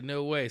excited. I was like,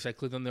 no way. So I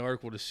clicked on the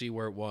article to see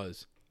where it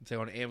was. It's like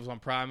on Amazon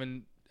Prime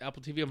and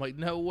Apple TV. I'm like,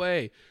 no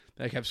way.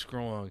 Then I kept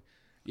scrolling.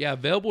 Yeah,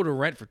 available to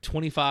rent for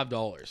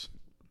 $25.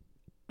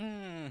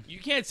 You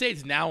can't say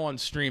it's now on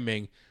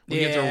streaming when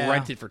you have to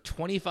rent it for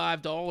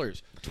 $25.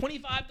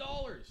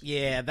 $25.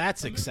 Yeah,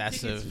 that's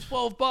excessive. It's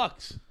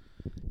 $12.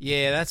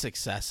 Yeah, that's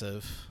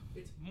excessive.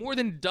 It's more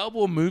than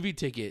double a movie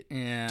ticket.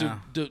 Yeah.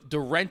 To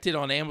rent it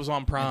on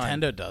Amazon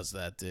Prime. Nintendo does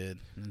that, dude.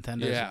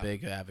 Nintendo's a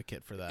big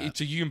advocate for that.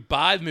 So you can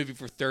buy the movie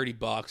for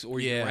 $30 or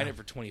you can rent it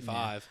for $25.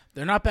 Yeah.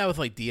 They're not bad with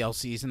like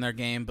DLCs in their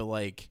game, but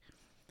like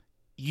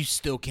you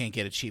still can't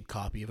get a cheap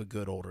copy of a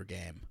good older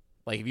game.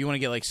 Like if you want to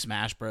get like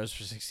Smash Bros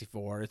for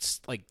 64,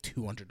 it's like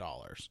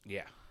 $200.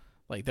 Yeah.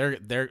 Like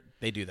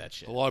they do that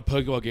shit. A lot of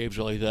Pokemon games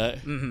are like that.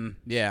 Mm-hmm.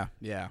 Yeah.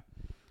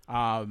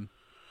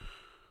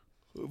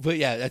 But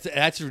yeah,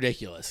 that's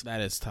ridiculous.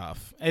 That is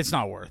tough. It's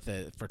not worth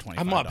it for $25.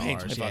 I'm not paying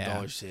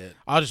 $25 to see it.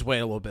 I'll just wait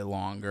a little bit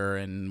longer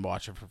and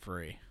watch it for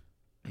free.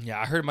 Yeah,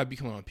 I heard it might be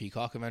coming on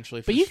Peacock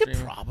eventually. But you could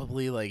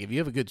probably, like, if you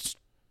have a good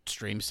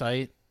stream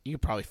site, you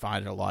could probably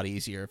find it a lot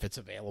easier if it's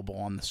available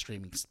on the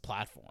streaming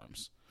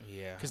platforms.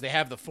 Yeah. Because they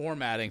have the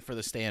formatting for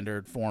the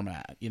standard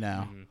format, you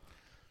know? Mm-hmm.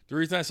 The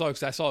reason I saw it,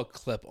 because I saw a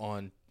clip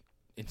on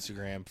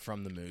Instagram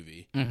from the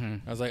movie.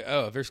 Mm-hmm. I was like,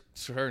 oh, if there's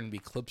starting to be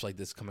clips like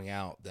this coming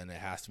out, then it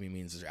has to be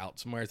means they're out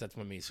somewhere. That's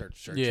when we start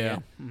searching it.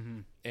 Mm-hmm.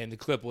 And the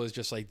clip was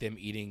just like them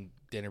eating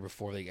dinner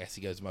before they guess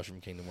he goes to Mushroom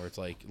Kingdom, where it's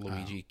like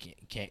Luigi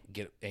can't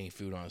get any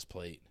food on his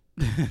plate.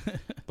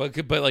 but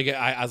like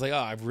I was like, oh,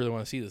 I really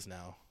want to see this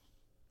now.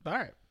 All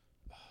right.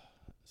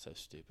 So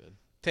stupid.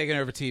 Taking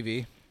over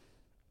TV.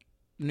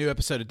 New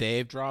episode of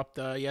Dave dropped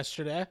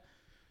yesterday.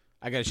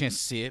 I got a chance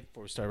to see it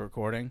before we started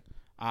recording.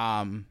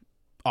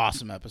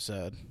 Awesome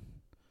episode.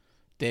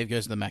 Dave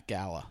goes to the Met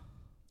Gala.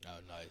 Oh,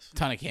 nice.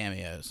 Ton of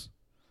cameos.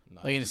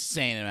 Nice. Like an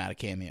insane amount of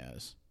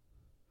cameos.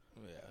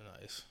 Yeah,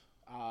 nice.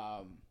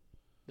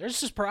 There's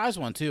a surprise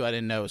one too. I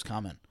didn't know was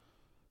coming.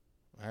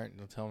 All right,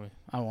 don't tell me.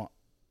 I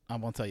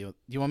won't tell you. Do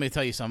you want me to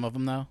tell you some of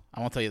them though? I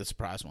won't tell you the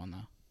surprise one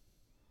though.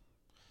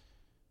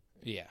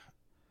 Yeah.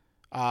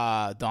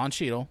 Don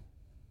Cheadle.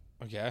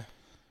 Okay.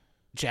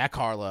 Jack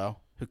Harlow,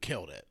 who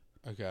killed it.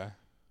 Okay.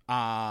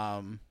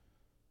 And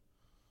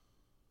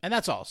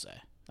that's all I'll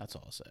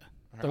say.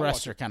 The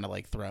rest are kind of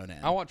like thrown in.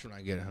 I'll watch when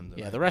I get home.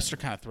 Yeah, the rest are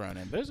kind of thrown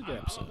in, but it's a good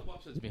episode. I'm a couple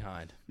episodes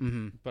behind,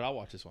 but I'll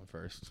watch this one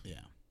first. Yeah.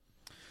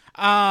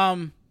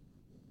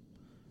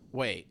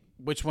 Wait,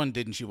 which one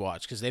didn't you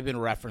watch? Because they've been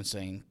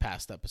referencing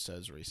past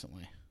episodes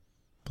recently.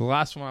 The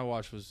last one I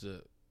watched was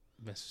the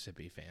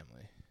Mississippi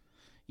Family.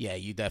 Yeah,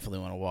 you definitely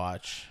want to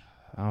watch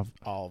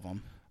all of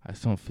them. I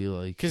just don't feel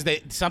like because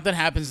something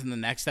happens in the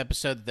next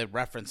episode that they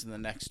reference in the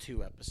next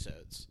 2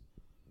 episodes.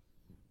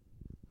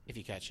 If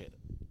you catch it.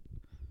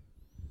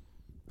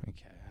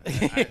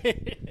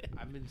 Okay.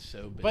 I've been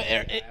so busy.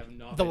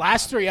 But the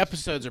last 3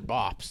 episodes are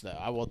bops, though.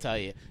 I will tell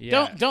you.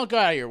 Yeah. Don't go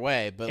out of your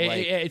way. But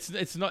it's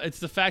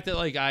the fact that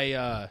like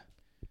I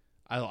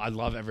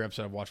love every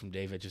episode I've watched from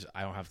David. Just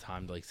I don't have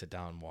time to like sit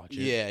down and watch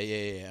it.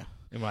 Yeah.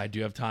 And when I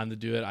do have time to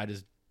do it, I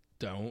just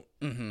don't.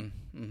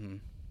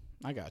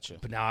 I got you.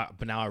 But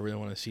now I really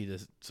want to see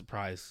this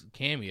surprise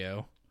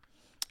cameo.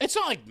 It's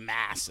not like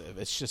massive.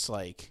 It's just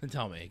like. Then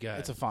tell me. Go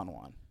ahead. It's a fun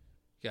one.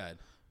 Go ahead.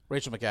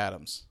 Rachel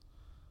McAdams.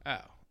 Oh,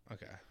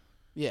 okay.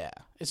 Yeah,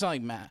 it's not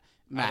like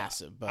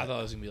massive, but I thought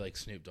it was gonna be like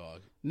Snoop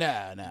Dogg.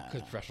 No,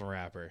 because professional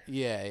rapper.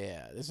 Yeah,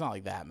 it's not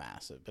like that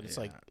massive, but it's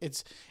like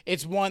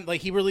it's one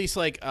like he released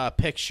like a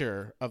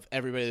picture of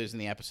everybody that was in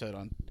the episode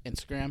on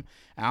Instagram,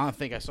 and I don't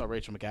think I saw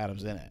Rachel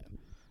McAdams in it,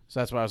 so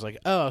that's why I was like,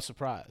 oh, I was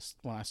surprised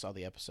when I saw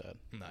the episode.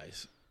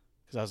 Nice,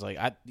 because I was like,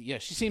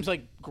 she seems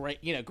like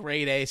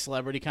grade A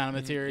celebrity kind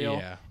of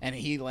material, and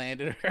he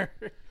landed her.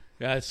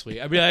 Yeah, that's sweet.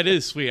 I mean, that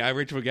is sweet.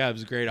 Rachel McAdams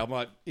is great. I'm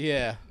not.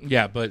 Yeah,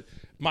 but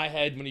my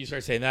head when you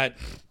start saying that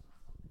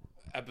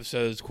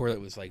episodes correlate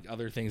with like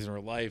other things in her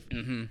life,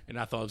 and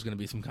I thought it was going to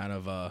be some kind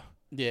of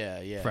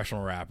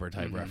professional rapper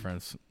type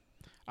reference.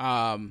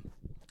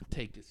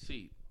 Take a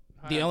seat.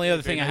 The only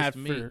other thing I had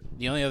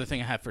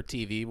for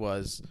TV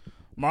was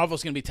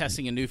Marvel's going to be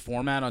testing a new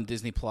format on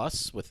Disney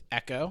Plus with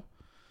Echo.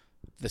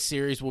 The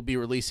series will be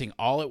releasing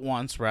all at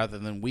once rather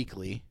than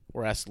weekly,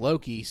 whereas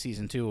Loki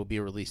season 2 will be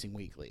releasing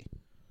weekly.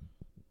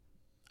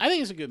 I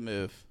think it's a good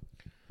move.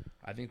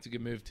 I think it's a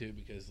good move too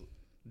because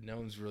no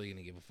one's really going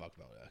to give a fuck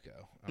about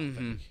Echo. I don't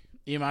think.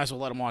 You might as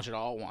well let them watch it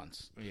all at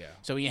once. Yeah.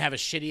 So when you have a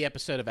shitty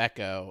episode of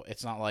Echo,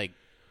 it's not like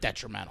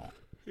detrimental.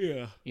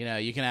 Yeah.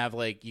 You can have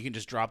you can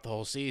just drop the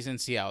whole season,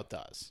 see how it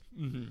does.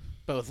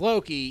 But with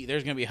Loki,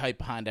 there's going to be hype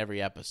behind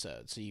every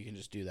episode, so you can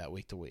just do that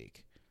week to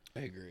week.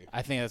 I agree.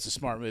 I think that's a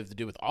smart move to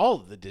do with all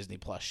of the Disney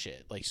Plus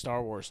shit, like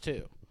Star Wars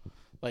too.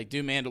 Like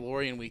do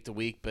Mandalorian week to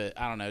week, but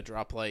I don't know,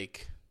 drop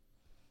like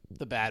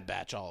The Bad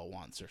Batch all at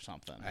once or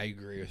something. I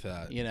agree with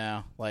that.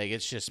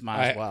 It's just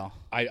might as well.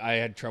 I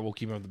had trouble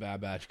keeping up with The Bad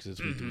Batch because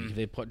it's week to week. If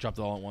they dropped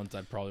it all at once,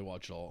 I'd probably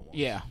watch it all at once.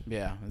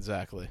 Yeah,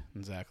 exactly.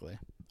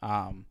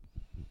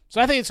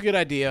 So I think it's a good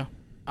idea.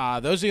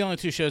 Those are the only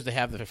 2 shows they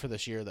have for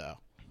this year, though.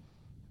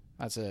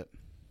 That's it.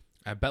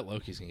 I bet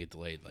Loki's gonna get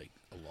delayed like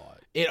a lot.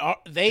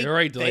 They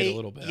already delayed a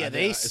little bit. Yeah,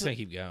 it's gonna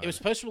keep going. It was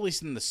supposed to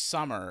release in the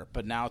summer,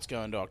 but now it's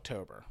going to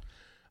October.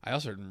 I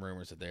also heard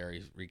rumors that they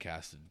already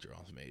recasted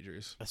Jonathan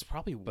Majors. That's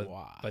probably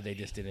why. But they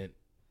just didn't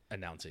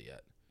announce it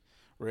yet.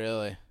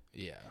 Really?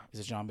 Yeah. Is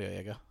it John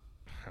Boyega?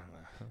 I don't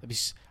know.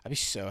 I'd be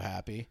so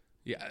happy.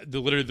 Yeah.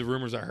 Literally the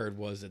rumors I heard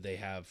was that they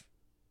have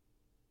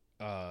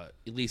at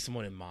least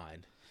someone in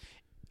mind.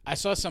 I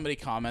saw somebody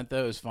comment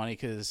though. It was funny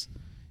because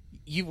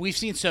we've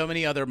seen so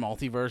many other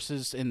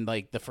multiverses in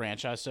like the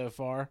franchise so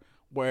far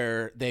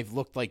where they've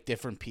looked like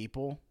different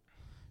people,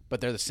 but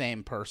they're the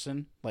same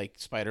person, like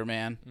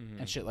Spider-Man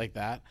and shit like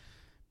that.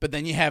 But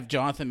then you have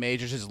Jonathan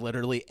Majors is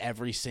literally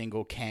every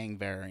single Kang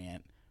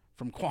variant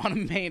from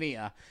Quantum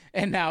Mania,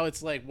 and now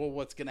it's like, well,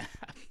 what's gonna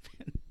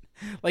happen?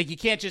 Like you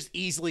can't just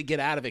easily get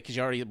out of it because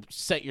you already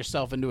set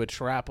yourself into a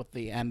trap with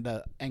the end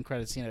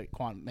credit scene at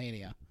Quantum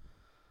Mania.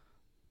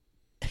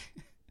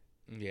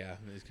 Yeah,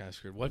 it's kind of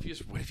screwed. What if you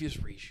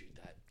just reshoot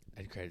that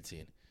end credit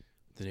scene,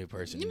 the new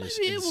person, You and might just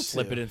be able to.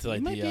 slip it into like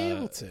You might be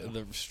able to.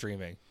 the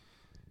streaming?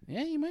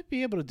 Yeah, you might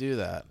be able to do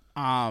that.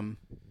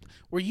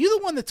 Were you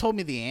the one that told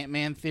me the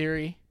Ant-Man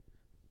theory?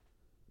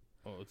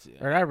 Oh, Or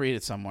did I read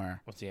it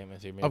somewhere? What's the Ant-Man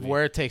theory? Of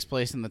where it takes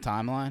place in the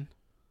timeline?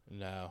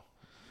 No.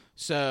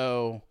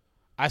 So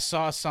I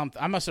saw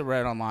something. I must have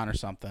read it online or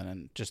something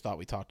and just thought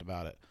we talked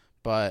about it.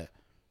 But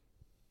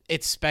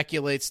it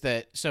speculates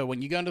that so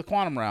when you go into the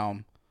quantum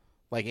realm,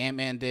 like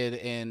Ant-Man did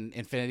in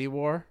Infinity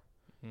War,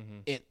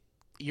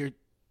 your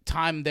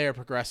time there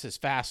progresses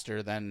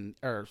faster than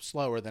or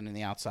slower than in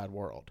the outside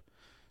world.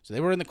 So they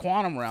were in the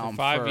quantum realm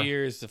for 5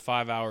 years to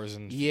 5 hours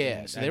and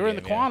so they were in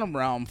the quantum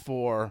realm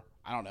for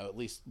I don't know, at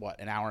least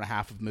an hour and a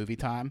half of movie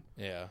time.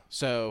 Yeah.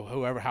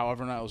 So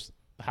however knows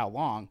how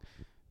long,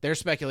 they're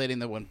speculating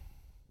that when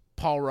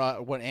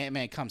when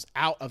Ant-Man comes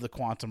out of the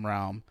quantum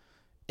realm,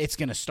 it's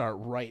going to start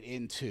right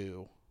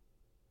into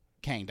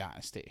Kang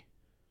Dynasty.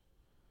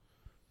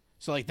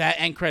 So like that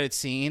end credit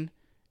scene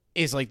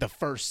is like the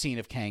first scene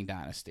of Kang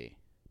Dynasty.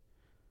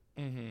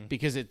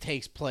 Because it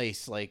takes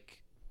place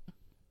like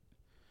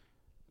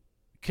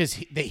because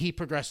he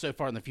progressed so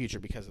far in the future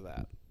because of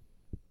that.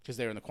 Because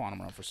they were in the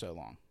quantum realm for so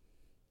long.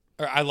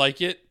 I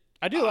like it.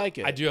 I do like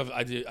it. I do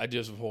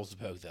have some holes to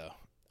poke though.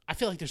 I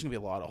feel like there's gonna be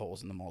a lot of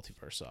holes in the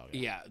multiverse saga.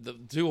 Yeah, the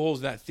 2 holes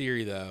in that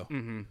theory though.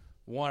 Mm-hmm.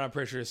 One, I'm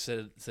pretty sure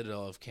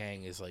Citadel of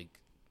Kang is like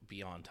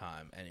beyond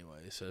time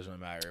anyway, so it doesn't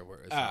matter where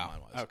it's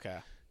timeline-wise. Okay.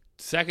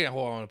 Second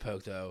hole I want to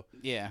poke though,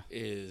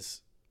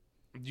 is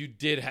you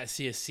did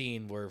see a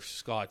scene where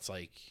Scott's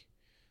like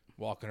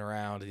walking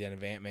around at the end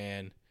of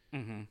Ant-Man,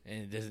 and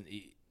it doesn't.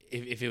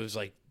 If it was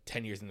like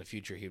 10 years in the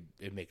future, he'd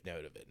make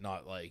note of it,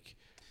 not like,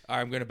 all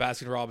right, I'm going to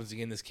Baskin Robbins to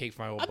get this cake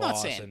for my old boss. I'm not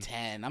saying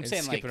 10. I'm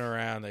saying skipping like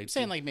around. I'm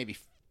saying like maybe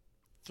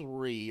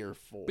 3 or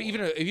 4. But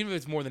even if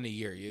it's more than a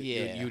year,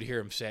 you would hear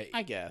him say,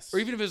 I guess. Or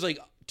even if it was like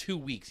 2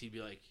 weeks, he'd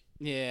be like,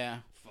 yeah.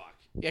 Fuck.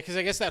 Yeah, because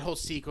I guess that whole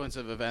sequence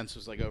of events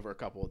was like over a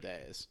couple of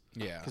days.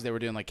 Yeah. Because they were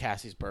doing like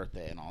Cassie's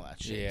birthday and all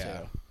that shit Yeah.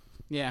 too.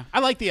 Yeah. I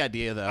like the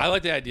idea though. I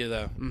like the idea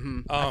though.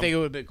 Mm-hmm. I think it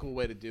would be a cool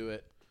way to do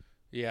it.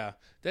 Yeah.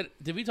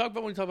 Did we talk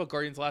about when we talked about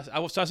Guardians last?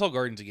 I saw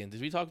Guardians again.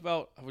 Did we talk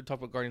about? We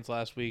talked about Guardians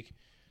last week.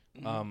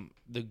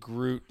 The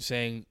Groot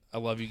saying "I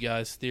love you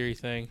guys" theory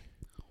thing.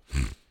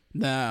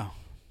 No.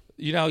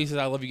 You know how he says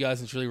 "I love you guys"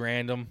 and it's really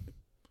random.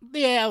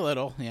 Yeah, a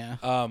little.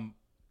 Yeah.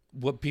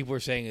 What people are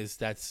saying is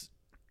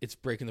it's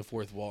breaking the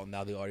fourth wall, and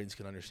now the audience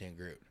can understand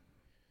Groot.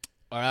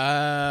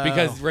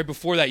 Because right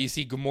before that, you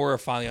see Gamora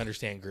finally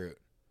understand Groot.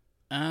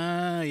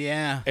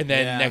 Yeah. And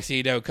then next thing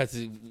you know, it cuts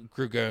to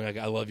Groot going like,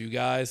 "I love you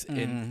guys,"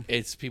 and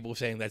it's people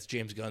saying that's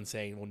James Gunn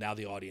saying, "Well, now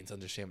the audience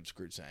understands what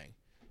Groot's saying.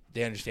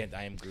 They understand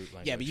I am Groot."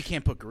 Language. Yeah, but you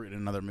can't put Groot in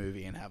another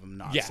movie and have him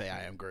not say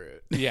I am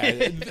Groot.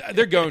 Yeah,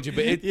 they're going to,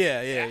 but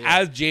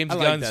as James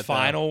Gunn's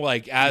final,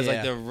 like as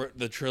like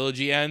the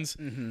trilogy ends,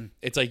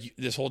 it's like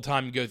this whole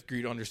time you go with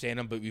Groot to understand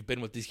him, but we've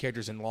been with these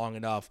characters in long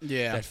enough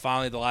that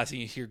finally the last thing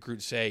you hear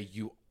Groot say,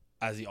 you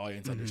as the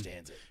audience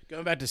understands it.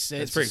 Going back to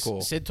Sid, it's pretty cool.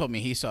 Sid told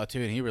me he saw it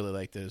too, and he really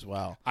liked it as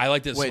well. I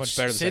liked it so much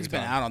better. Sid's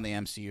been out on the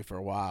MCU for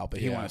a while,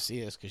 but he wanted to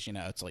see this because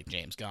it's like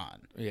James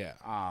Gunn. Yeah.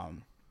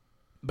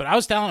 But I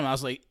was telling him, I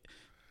was like,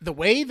 the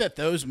way that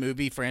those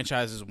movie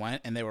franchises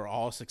went, and they were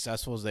all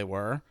successful as they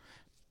were,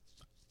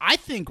 I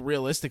think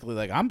realistically,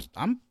 like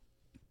I'm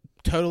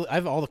totally, I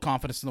have all the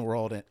confidence in the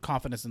world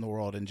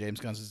in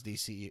James Gunn's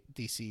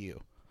DCU.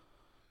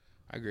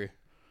 I agree.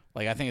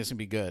 Like I think it's gonna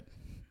be good.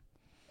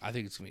 I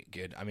think it's gonna be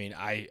good. I mean,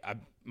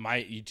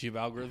 my YouTube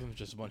algorithm is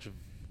just a bunch of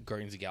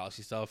Guardians of the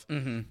Galaxy stuff,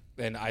 and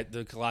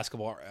the last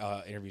couple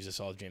interviews I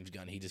saw with James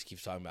Gunn, he just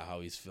keeps talking about how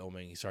he's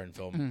starting to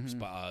film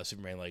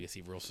Superman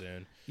Legacy real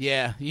soon.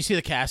 Yeah, you see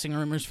the casting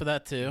rumors for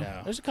that too.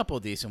 No. There's a couple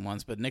of decent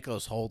ones, but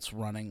Nicholas Holt's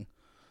running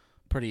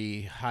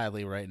pretty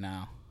highly right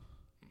now.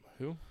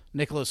 Who?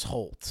 Nicholas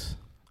Holt.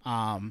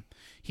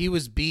 He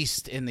was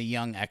Beast in the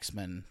Young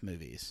X-Men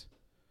movies.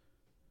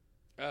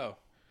 Oh,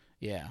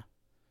 yeah.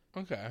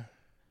 Okay. A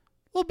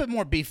little bit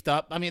more beefed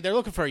up. I mean, they're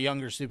looking for a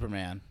younger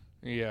Superman.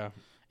 Yeah.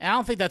 And I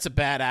don't think that's a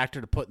bad actor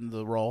to put in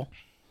the role.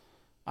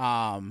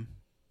 Yeah.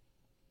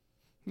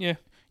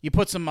 You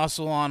put some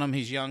muscle on him.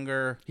 He's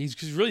younger.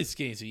 He's really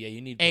skinny, so yeah,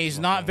 you need. And he's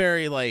not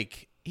very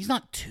like. He's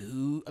not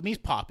too. I mean, he's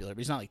popular, but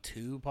he's not like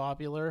too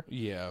popular.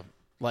 Yeah.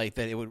 Like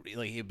that,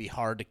 it'd be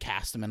hard to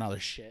cast him in other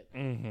shit.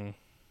 Mm-hmm.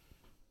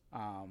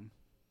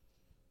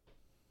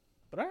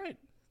 But all right,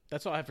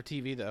 that's all I have for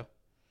TV though.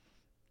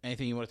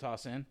 Anything you want to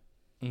toss in?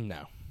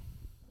 No.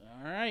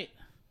 All right.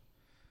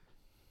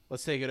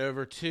 Let's take it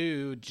over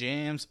to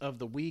Jams of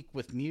the Week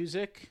with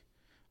music.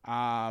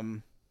 I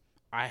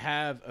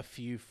have a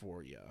few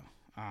for you.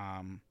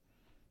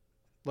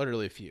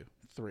 Literally a few.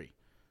 3.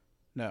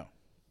 No.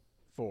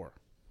 4.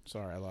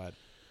 Sorry, I lied.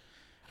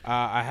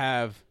 I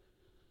have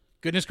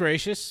Goodness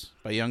Gracious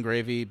by Young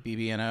Gravy,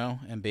 BBNO,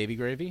 and Baby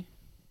Gravy.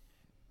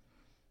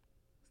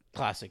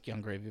 Classic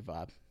Young Gravy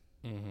vibe.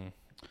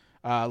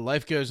 Mm-hmm.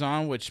 Life Goes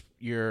On, which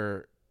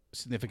your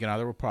significant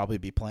other will probably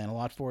be playing a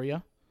lot for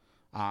you.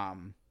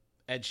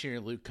 Ed Sheeran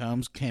and Luke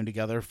Combs came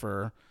together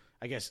for,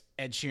 I guess,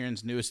 Ed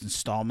Sheeran's newest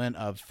installment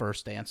of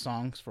First Dance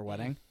Songs for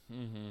Wedding.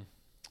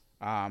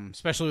 Mm-hmm.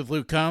 Especially with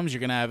Luke Combs, you're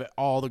going to have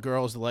all the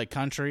girls that like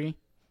country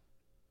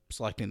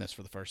selecting this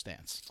for the first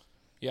dance.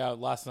 Yeah,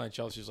 last night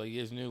Chelsea was like,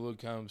 "His new Luke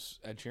Combs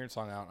Ed Sheeran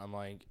song out." I'm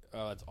like,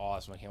 "Oh, that's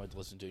awesome! I can't wait to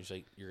listen to it." She's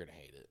like, "You're gonna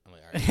hate it." I'm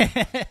like, "All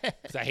right,"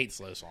 because I hate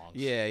slow songs.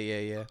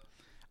 Yeah.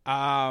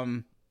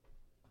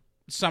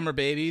 Summer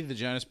Baby, the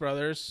Jonas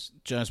Brothers.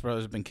 Jonas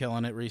Brothers have been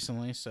killing it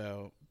recently,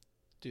 so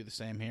do the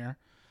same here.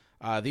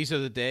 These Are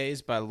the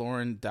Days by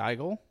Lauren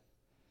Daigle.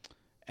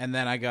 And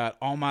then I got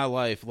All My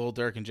Life, Lil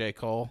Durk and J.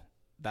 Cole.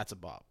 That's a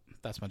bop.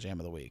 That's my jam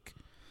of the week.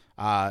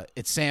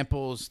 It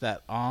samples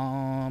that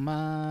All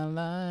My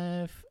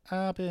Life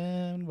I've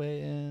been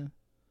waiting.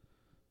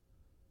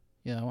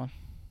 You know what?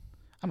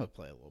 I'm going to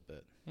play a little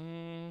bit.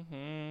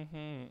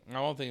 Mm-hmm. I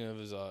won't think of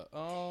it as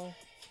oh.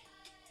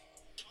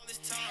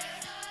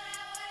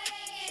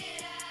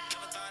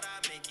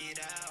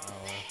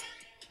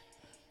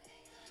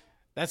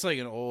 That's like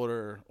an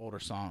older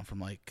song from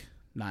like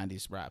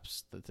 90s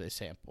raps that they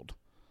sampled.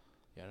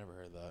 Yeah, I never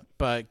heard that.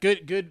 But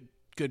good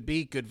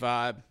beat, good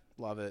vibe.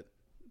 Love it.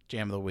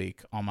 Jam of the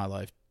week, All My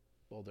Life,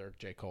 Lil Durk,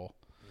 J. Cole.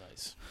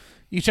 Nice.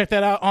 You check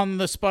that out on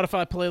the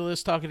Spotify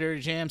playlist, Talking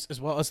Dirty Jams, as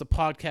well as the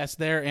podcast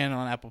there and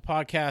on Apple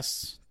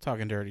Podcasts,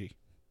 Talking Dirty.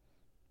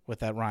 With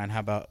that, Ryan,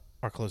 how about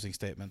our closing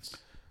statements?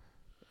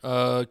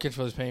 Catch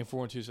Brothers Payne,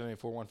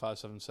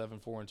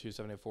 412-784-1577,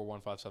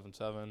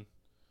 412-784-1577.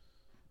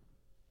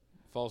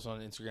 Follow us on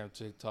Instagram,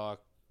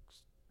 TikTok,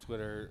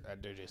 Twitter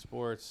at DJ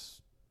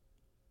Sports.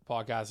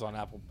 Podcasts on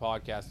Apple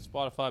Podcasts and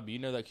Spotify, but you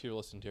know that you're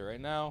listening to it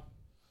right now.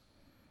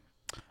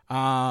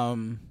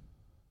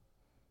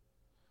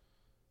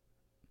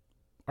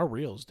 Our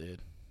reels,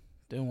 dude.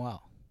 Doing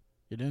well.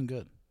 You're doing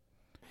good.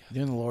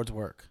 You're doing the Lord's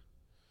work.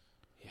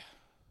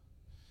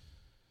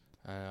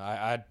 I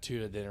had two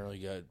that didn't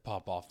really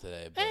pop off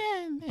today,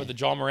 but the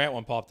John Morant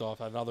one popped off.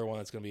 I have another one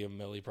that's going to be a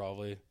milli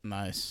probably.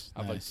 Nice.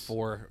 I have like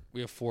 4.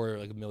 We have 4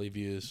 like a milli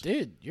views.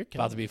 Dude, you're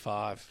killing about to be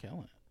 5.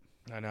 Killing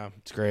it. I know.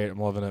 It's great. I'm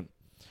loving it.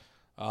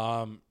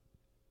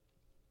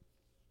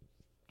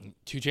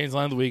 2 Chainz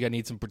line of the week. I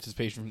need some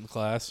participation from the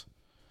class.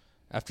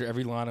 After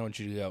every line, I want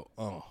you to go,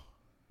 oh.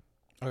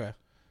 Okay.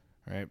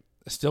 All right.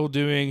 Still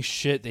doing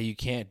shit that you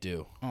can't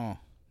do. Oh.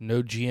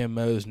 No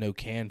GMOs, no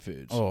canned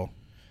foods. Oh.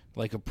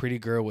 Like a pretty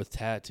girl with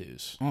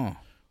tattoos. Oh.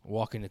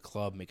 Walk in the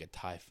club, make a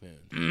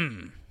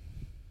typhoon.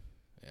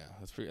 Yeah,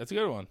 that's a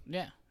good one.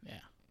 Yeah.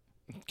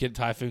 Get a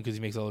typhoon because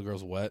he makes all the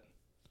girls wet.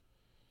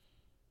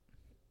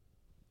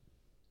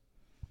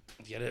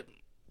 Get it?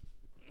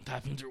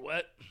 Typhoons are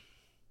wet.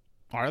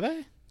 Are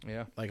they?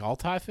 Yeah. Like all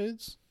Thai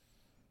foods?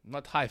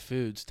 Not Thai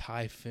foods,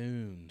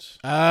 typhoons.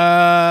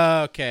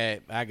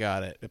 Okay. I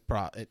got it.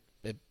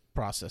 It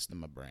processed in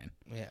my brain.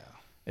 Yeah.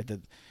 It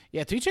did.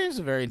 Yeah, 2 Chainz is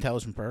a very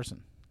intelligent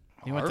person.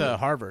 He went to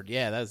Harvard.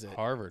 Yeah, that's it.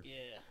 Harvard.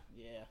 Yeah.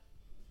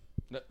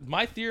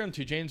 My theory on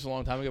 2 Chainz a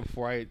long time ago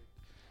before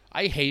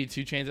I hated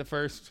 2 Chainz at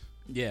first.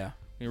 Yeah.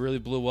 He really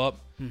blew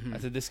up. Mm-hmm. I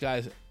said, this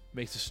guy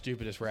makes the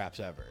stupidest raps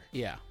ever.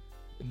 Yeah.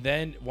 And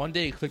then one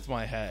day it clicked in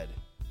my head.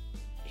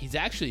 He's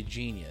actually a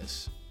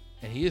genius.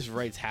 And he just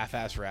writes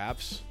half-ass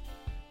raps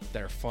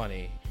that are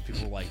funny. And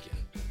people like it.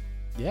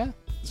 Yeah.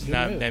 So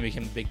now I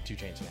became a big 2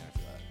 Chainz fan after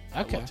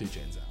that. Okay. I love 2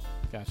 Chainz out.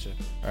 Gotcha.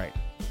 All right.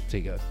 See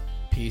you guys.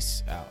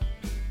 Peace out.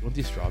 Want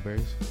these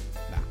strawberries?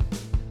 Nah.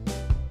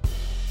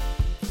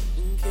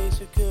 In case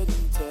you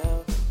couldn't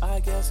tell, I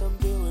guess I'm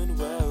doing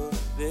well.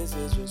 This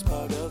is just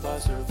part of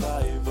our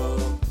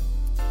survival.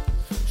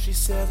 She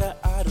said that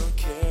I don't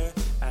care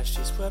as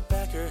she swept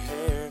back her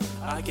hair.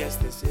 I guess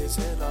this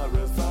isn't our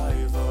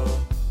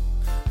revival.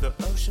 The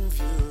ocean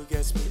view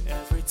gets me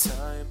every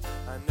time.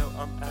 I know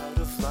I'm out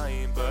of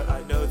line, but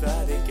I know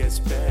that it gets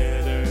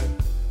better.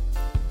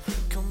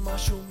 Come on,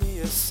 show me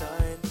a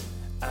sign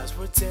as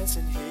we're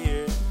dancing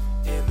here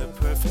in the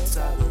perfect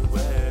silent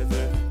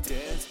weather.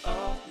 Dance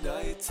all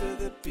night to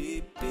the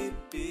beat, beat,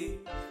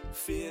 beat.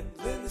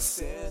 Feeling the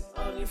sand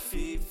on your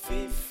feet,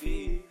 feet,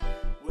 feet.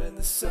 When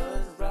the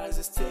sun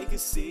rises, take a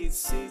seat,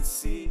 seat,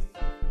 seat.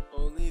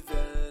 Only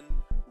then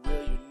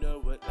will you know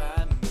what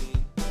I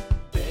mean.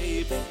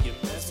 Baby, you're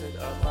messing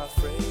up my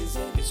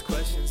phrasing. These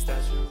questions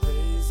that you're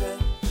raising,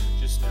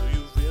 just know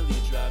you really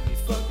drive me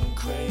fucking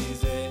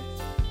crazy.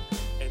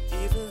 And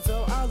even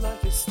though I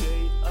like your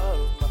state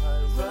of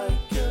mind, right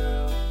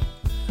girl,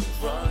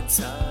 wrong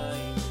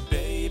time.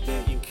 Baby,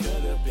 you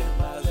could have been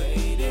my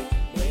lady,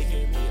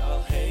 making me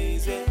all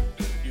hazy.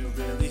 You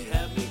really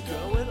had me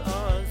going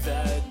on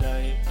that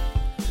night.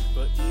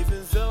 But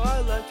even though I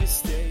like your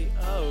state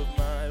of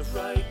mind,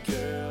 right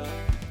girl,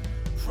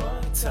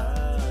 wrong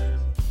time.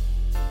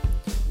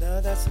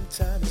 Now that some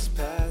time has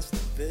passed,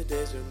 the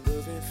days are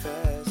moving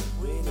fast.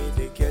 We need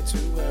to get to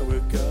where we're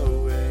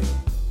going.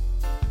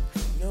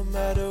 No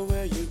matter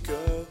where you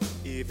go,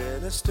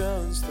 even a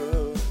stone's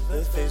throw,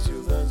 the things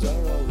you learn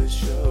are always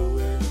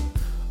showing.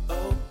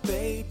 Oh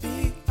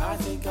baby, I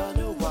think I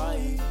know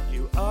why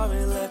you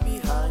aren't left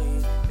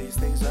behind. These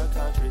things are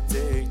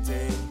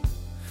contradicting.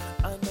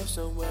 I know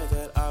somewhere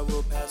that I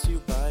will pass you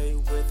by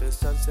with a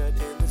sunset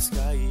in the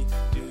sky.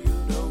 Do you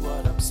know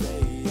what I'm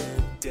saying?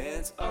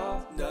 Dance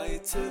all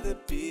night to the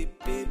beat,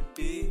 beat,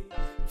 beat.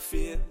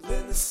 Feeling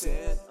the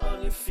sand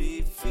on your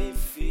feet, feet,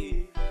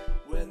 feet.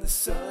 When the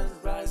sun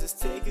rises,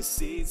 take a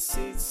seat,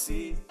 seat,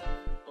 seat.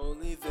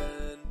 Only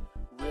then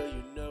will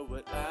you know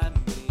what I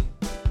mean.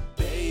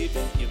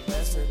 Baby, you're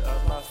messing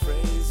up my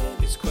phrasing.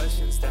 These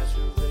questions that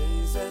you're